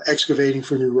excavating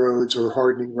for new roads or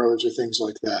hardening roads or things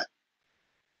like that.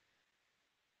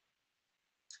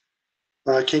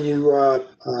 Can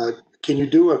you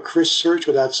do a CRIS search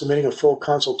without submitting a full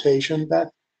consultation, Beth?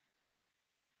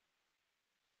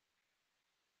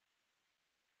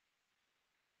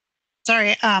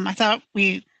 Sorry, I thought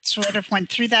we sort of went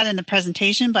through that in the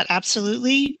presentation, but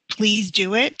absolutely, please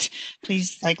do it.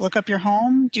 Please look up your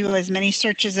home, do as many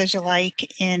searches as you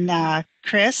like in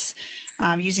CRIS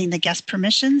using the guest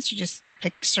permissions. You just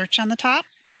pick search on the top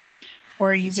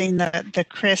or using the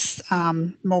CRIS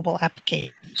mobile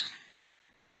application.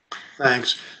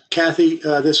 Thanks. Kathy,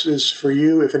 this is for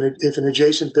you. If an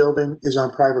adjacent building is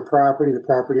on private property, the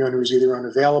property owner is either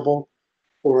unavailable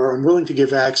or unwilling to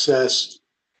give access,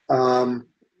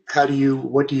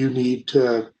 what do you need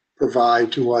to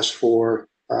provide to us for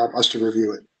us to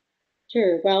review it?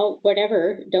 Sure. Well,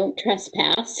 whatever. Don't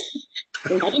trespass.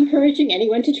 We're not encouraging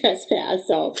anyone to trespass,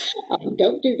 so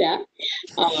don't do that.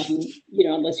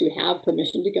 Unless you have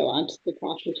permission to go onto the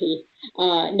property.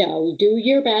 No, do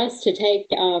your best to take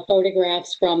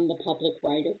photographs from the public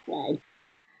right of way.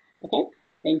 Okay.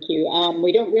 Thank you.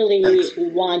 We don't really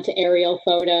want aerial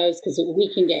photos because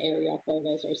we can get aerial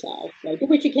photos ourselves. So do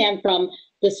what you can from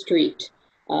the street,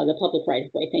 the public right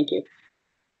of way. Thank you.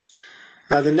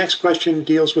 The next question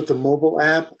deals with the mobile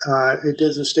app. It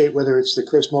doesn't state whether it's the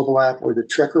CRIS mobile app or the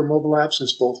Trekker mobile app,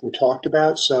 since both were talked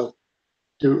about. So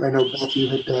I know both you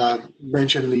had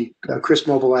mentioned the CRIS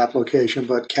mobile app location,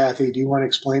 but Kathy, do you want to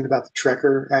explain about the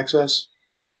Trekker access?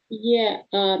 Yeah,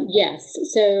 yes.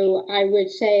 So I would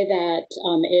say that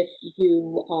if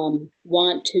you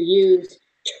want to use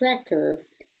Trekker,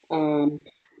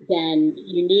 then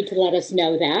you need to let us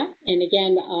know that. And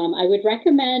again, I would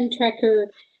recommend Trekker.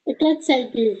 Let's say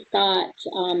you've got,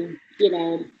 I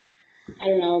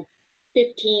don't know,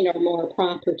 15 or more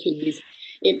properties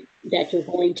that you're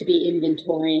going to be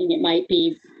inventorying. It might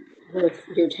be worth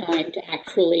your time to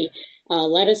actually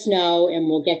let us know, and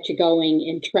we'll get you going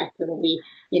in Trekker. We,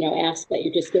 ask that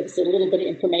you just give us a little bit of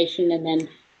information, and then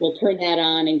we'll turn that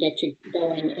on and get you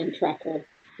going in Trekker.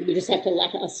 You just have to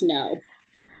let us know.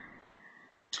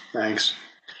 Thanks.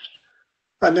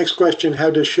 Next question, how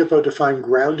does SHPO define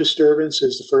ground disturbance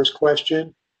is the first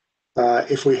question.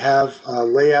 If we have a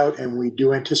layout and we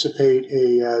do anticipate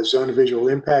a zone of visual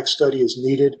impact study is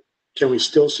needed, can we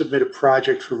still submit a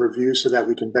project for review so that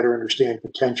we can better understand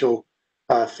potential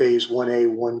phase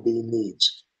 1A, 1B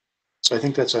needs? So I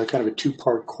think that's a kind of a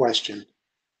two-part question.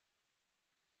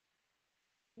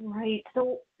 Right.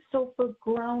 So for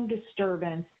ground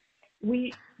disturbance,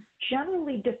 we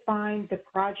generally define the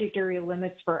project area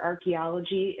limits for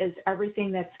archaeology as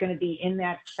everything that's going to be in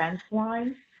that fence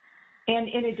line, and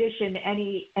in addition,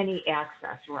 any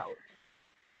access roads.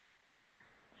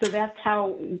 So that's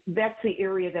the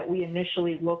area that we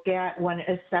initially look at when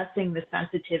assessing the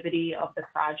sensitivity of the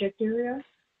project area.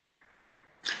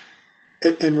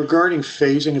 And regarding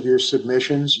phasing of your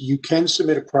submissions, you can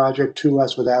submit a project to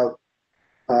us without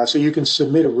so you can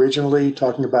submit originally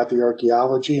talking about the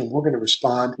archaeology, and we're going to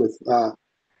respond with,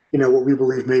 what we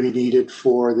believe may be needed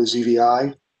for the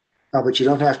ZVI, but you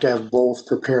don't have to have both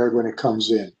prepared when it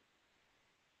comes in.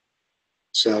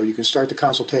 So you can start the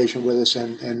consultation with us,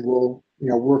 and we'll,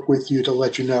 work with you to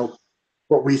let you know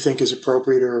what we think is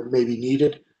appropriate or maybe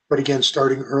needed. But again,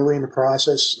 starting early in the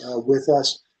process with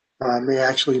us may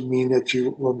actually mean that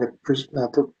you will be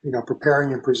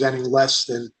preparing and presenting less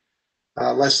than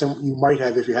you might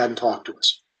have if you hadn't talked to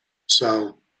us.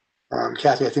 So,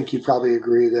 Kathy, I think you probably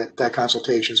agree that that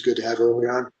consultation is good to have early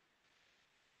on.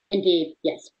 Indeed,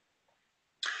 yes.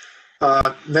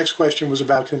 Next question was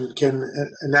about can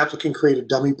an applicant create a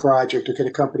dummy project, or can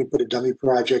a company put a dummy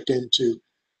project in to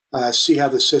see how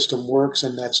the system works?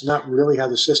 And that's not really how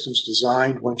the system's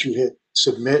designed. Once you hit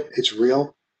submit, it's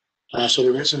real. So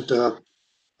there isn't a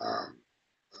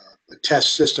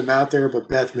test system out there, but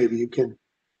Beth, maybe you can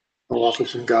offer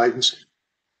some guidance.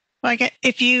 Well,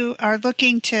 if you are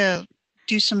looking to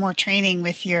do some more training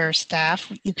with your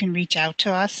staff, you can reach out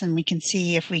to us and we can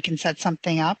see if we can set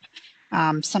something up.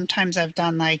 Sometimes I've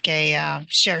done like a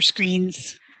share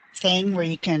screens thing where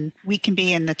we can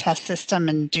be in the test system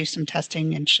and do some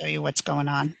testing and show you what's going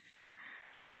on.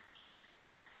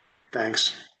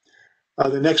 Thanks.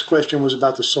 The next question was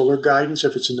about the solar guidance,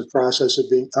 if it's in the process of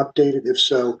being updated. If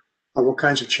so, what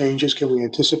kinds of changes can we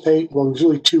anticipate? Well, there's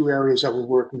really two areas that we're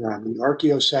working on. The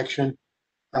Archeo section,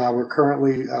 we're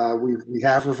currently, we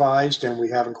have revised and we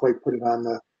haven't quite put it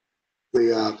on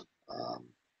the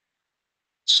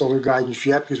solar guidance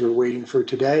yet because we're waiting for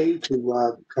today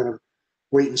to kind of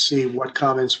wait and see what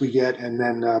comments we get and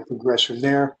then progress from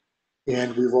there.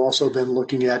 And we've also been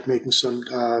looking at making some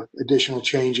additional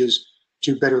changes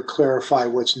to better clarify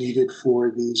what's needed for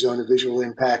the zone of visual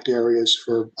impact areas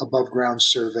for above ground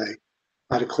survey,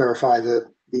 to clarify the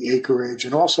acreage.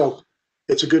 And also,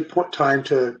 it's a good time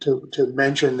to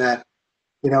mention that,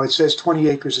 it says 20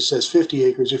 acres, it says 50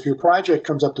 acres. If your project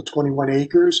comes up to 21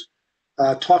 acres,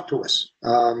 talk to us.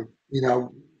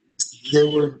 They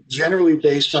were generally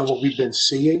based on what we've been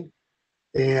seeing,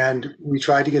 and we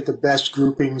tried to get the best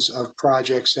groupings of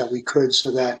projects that we could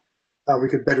so that we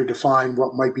could better define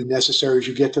what might be necessary as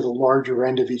you get to the larger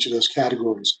end of each of those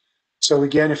categories. So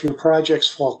again, if your projects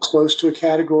fall close to a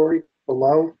category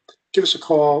below, give us a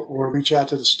call or reach out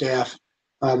to the staff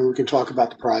and we can talk about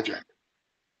the project.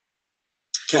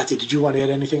 Kathy, did you want to add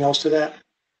anything else to that?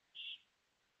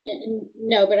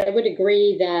 No, but I would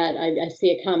agree that I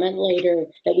see a comment later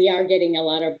that we are getting a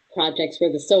lot of projects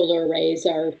where the solar arrays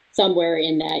are somewhere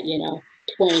in that,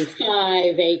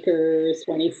 25 acres,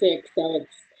 26. So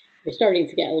we're starting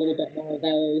to get a little bit more of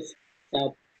those.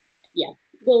 So yeah,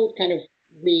 we'll kind of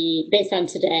based on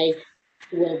today,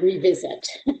 we'll revisit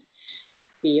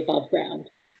the above ground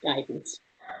guidance.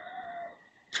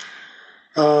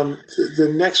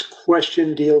 The next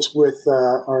question deals with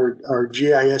our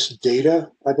GIS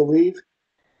data, I believe,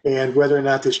 and whether or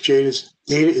not this data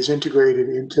is integrated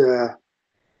into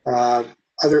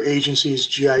other agencies'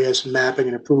 GIS mapping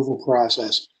and approval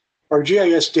process. Our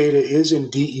GIS data is in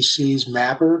DEC's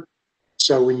mapper.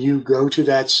 So when you go to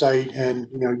that site and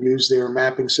use their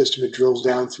mapping system, it drills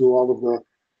down through all of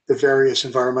the various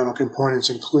environmental components,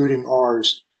 including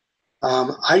ours.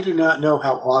 I do not know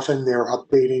how often they're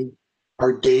updating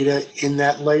our data in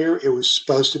that layer. It was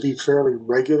supposed to be fairly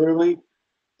regularly,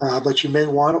 but you may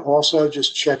want to also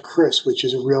just check CRIS, which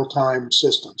is a real-time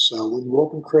system. So when you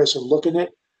open CRIS and look in it,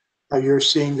 you're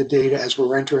seeing the data as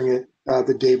we're entering it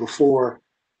the day before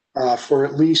for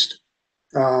at least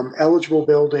eligible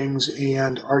buildings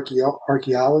and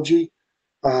archaeology.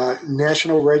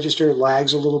 National Register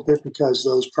lags a little bit because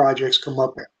those projects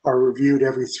are reviewed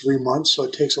every 3 months, so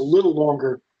it takes a little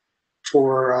longer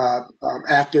for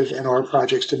active NR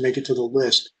projects to make it to the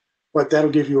list, but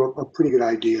that'll give you a pretty good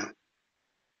idea.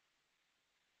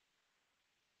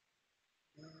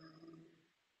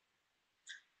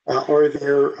 Are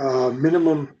there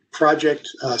minimum project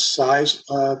size?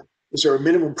 Is there a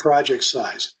minimum project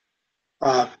size?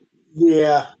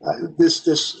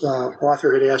 This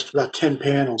author had asked about 10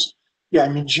 panels. Yeah, I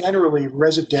mean, generally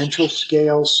residential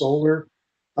scale solar,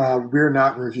 we're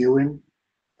not reviewing.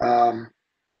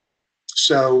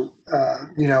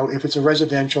 If it's a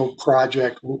residential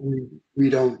project, we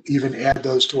don't even add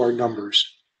those to our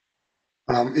numbers.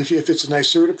 If it's a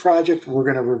NYSERDA project, we're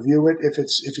going to review it if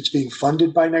it's being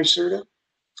funded by NYSERDA.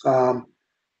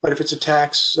 But if it's a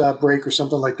tax break or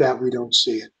something like that, we don't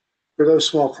see it. For those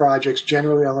small projects,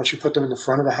 generally, unless you put them in the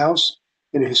front of the house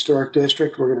in a historic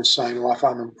district, we're going to sign off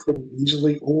on them pretty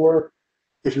easily. Or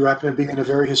if you happen to be in a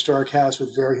very historic house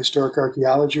with very historic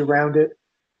archaeology around it,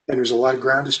 and there's a lot of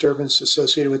ground disturbance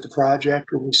associated with the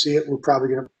project, when we see it, we're probably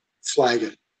going to flag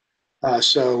it.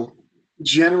 So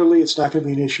generally, it's not going to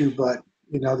be an issue, but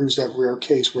there's that rare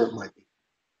case where it might be.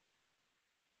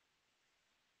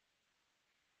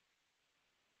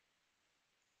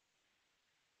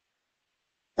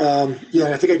 Yeah,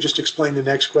 and I think I just explained the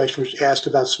next question, which asked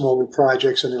about smaller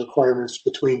projects and the requirements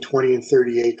between 20 and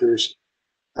 30 acres.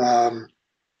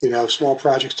 Small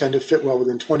projects tend to fit well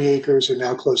within 20 acres and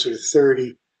now closer to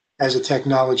 30 as the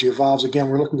technology evolves. Again,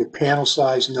 we're looking at panel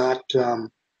size, not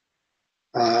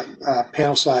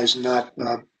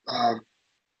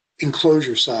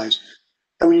enclosure size.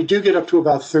 And when you do get up to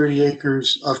about 30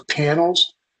 acres of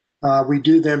panels, we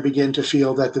do then begin to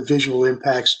feel that the visual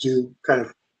impacts do kind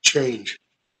of change.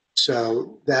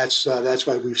 So that's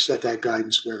why we've set that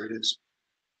guidance where it is.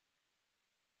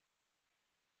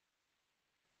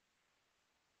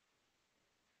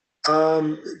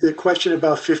 The question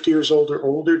about 50 years old or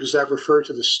older, does that refer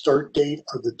to the start date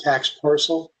of the tax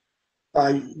parcel?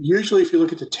 Usually, if you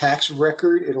look at the tax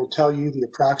record, it'll tell you the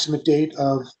approximate date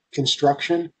of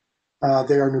construction.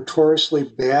 They are notoriously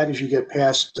bad as you get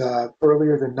past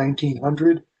earlier than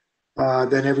 1900.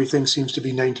 Then everything seems to be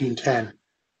 1910.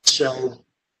 So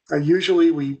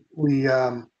usually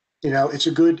it's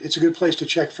a good place to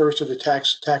check first of the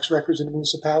tax records in the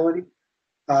municipality.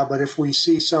 But if we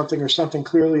see something or something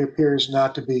clearly appears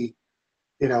not to be,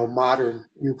 modern,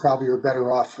 you probably are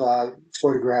better off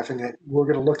photographing it. We're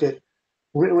going to look at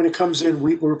when it comes in.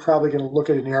 We're probably going to look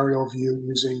at an aerial view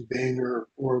using Bing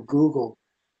or Google,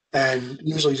 and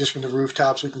usually just from the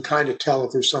rooftops, we can kind of tell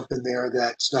if there's something there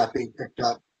that's not being picked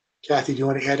up. Kathy, do you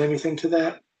want to add anything to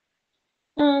that?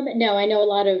 No, I know a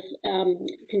lot of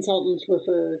consultants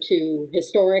refer to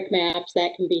historic maps.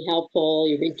 That can be helpful.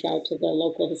 You reach out to the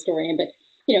local historian, but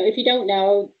if you don't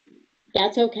know,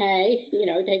 that's okay.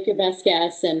 Take your best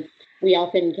guess, and we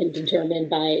often can determine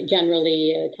by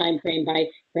generally a time frame by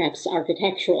perhaps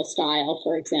architectural style,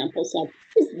 for example. So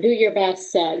just do your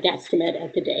best guesstimate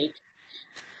at the date.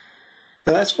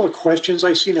 Now, that's all questions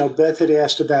I see now. Beth had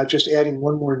asked about just adding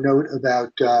one more note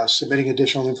about submitting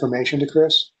additional information to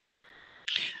Chris.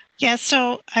 Yeah,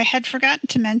 so I had forgotten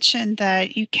to mention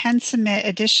that you can submit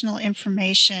additional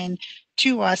information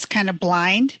to us kind of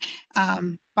blind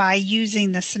by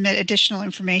using the submit additional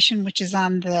information, which is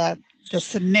on the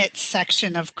submit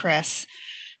section of Chris.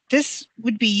 This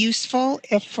would be useful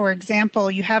if, for example,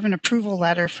 you have an approval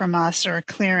letter from us or a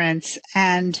clearance,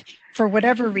 and for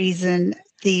whatever reason,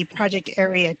 the project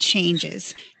area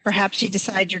changes. Perhaps you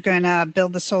decide you're going to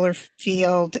build the solar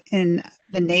field in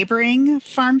the neighboring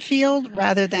farm field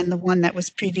rather than the one that was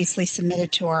previously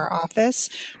submitted to our office,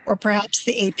 or perhaps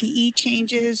the APE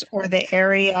changes or the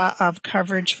area of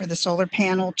coverage for the solar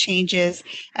panel changes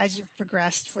as you've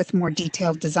progressed with more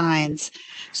detailed designs.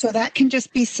 So that can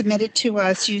just be submitted to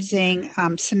us using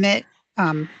submit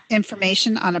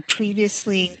information on a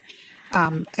previously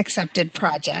accepted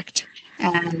project.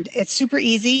 And it's super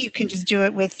easy. You can just do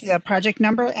it with the project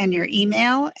number and your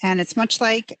email. And it's much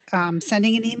like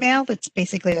sending an email. It's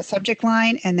basically a subject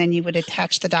line, and then you would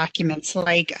attach the documents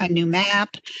like a new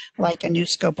map, like a new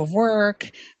scope of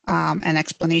work, an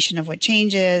explanation of what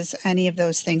changes. Any of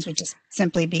those things would just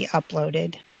simply be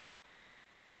uploaded.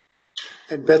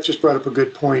 And Beth just brought up a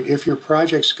good point. If your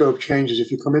project scope changes,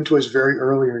 if you come into us very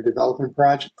early in your development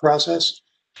project process,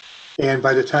 and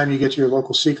by the time you get to your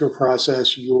local seeker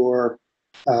process, your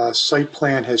site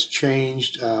plan has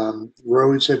changed,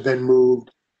 roads have been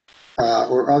moved,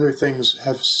 or other things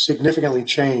have significantly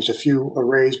changed. A few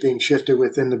arrays being shifted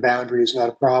within the boundary is not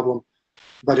a problem.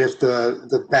 But if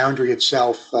the boundary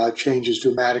itself changes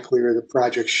dramatically or the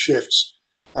project shifts,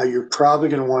 you're probably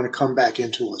going to want to come back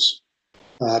into us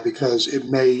because it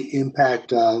may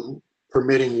impact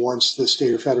permitting once the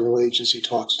state or federal agency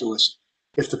talks to us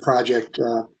if the project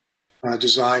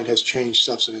design has changed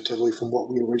substantively from what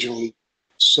we originally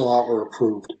saw or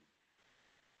approved.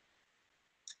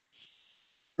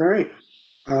 All right.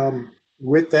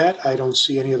 With that, I don't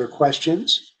see any other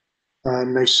questions.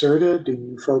 NYSERDA, do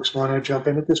you folks want to jump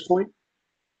in at this point?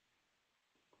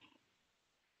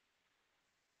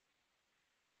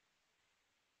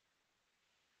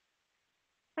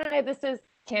 Hi, this is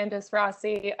Candace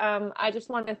Rossi. I just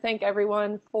want to thank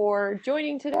everyone for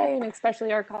joining today, and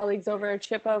especially our colleagues over at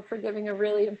SHPO for giving a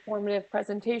really informative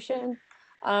presentation.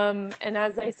 And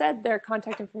as I said, their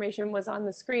contact information was on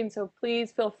the screen, so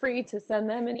please feel free to send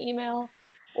them an email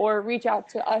or reach out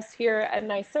to us here at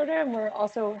NYSERDA, and we're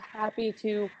also happy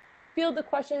to field the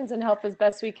questions and help as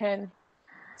best we can.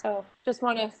 So just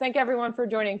want to thank everyone for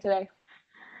joining today.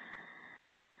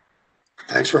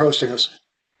 Thanks for hosting us.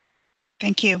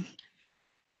 Thank you.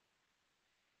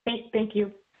 Thank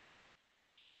you.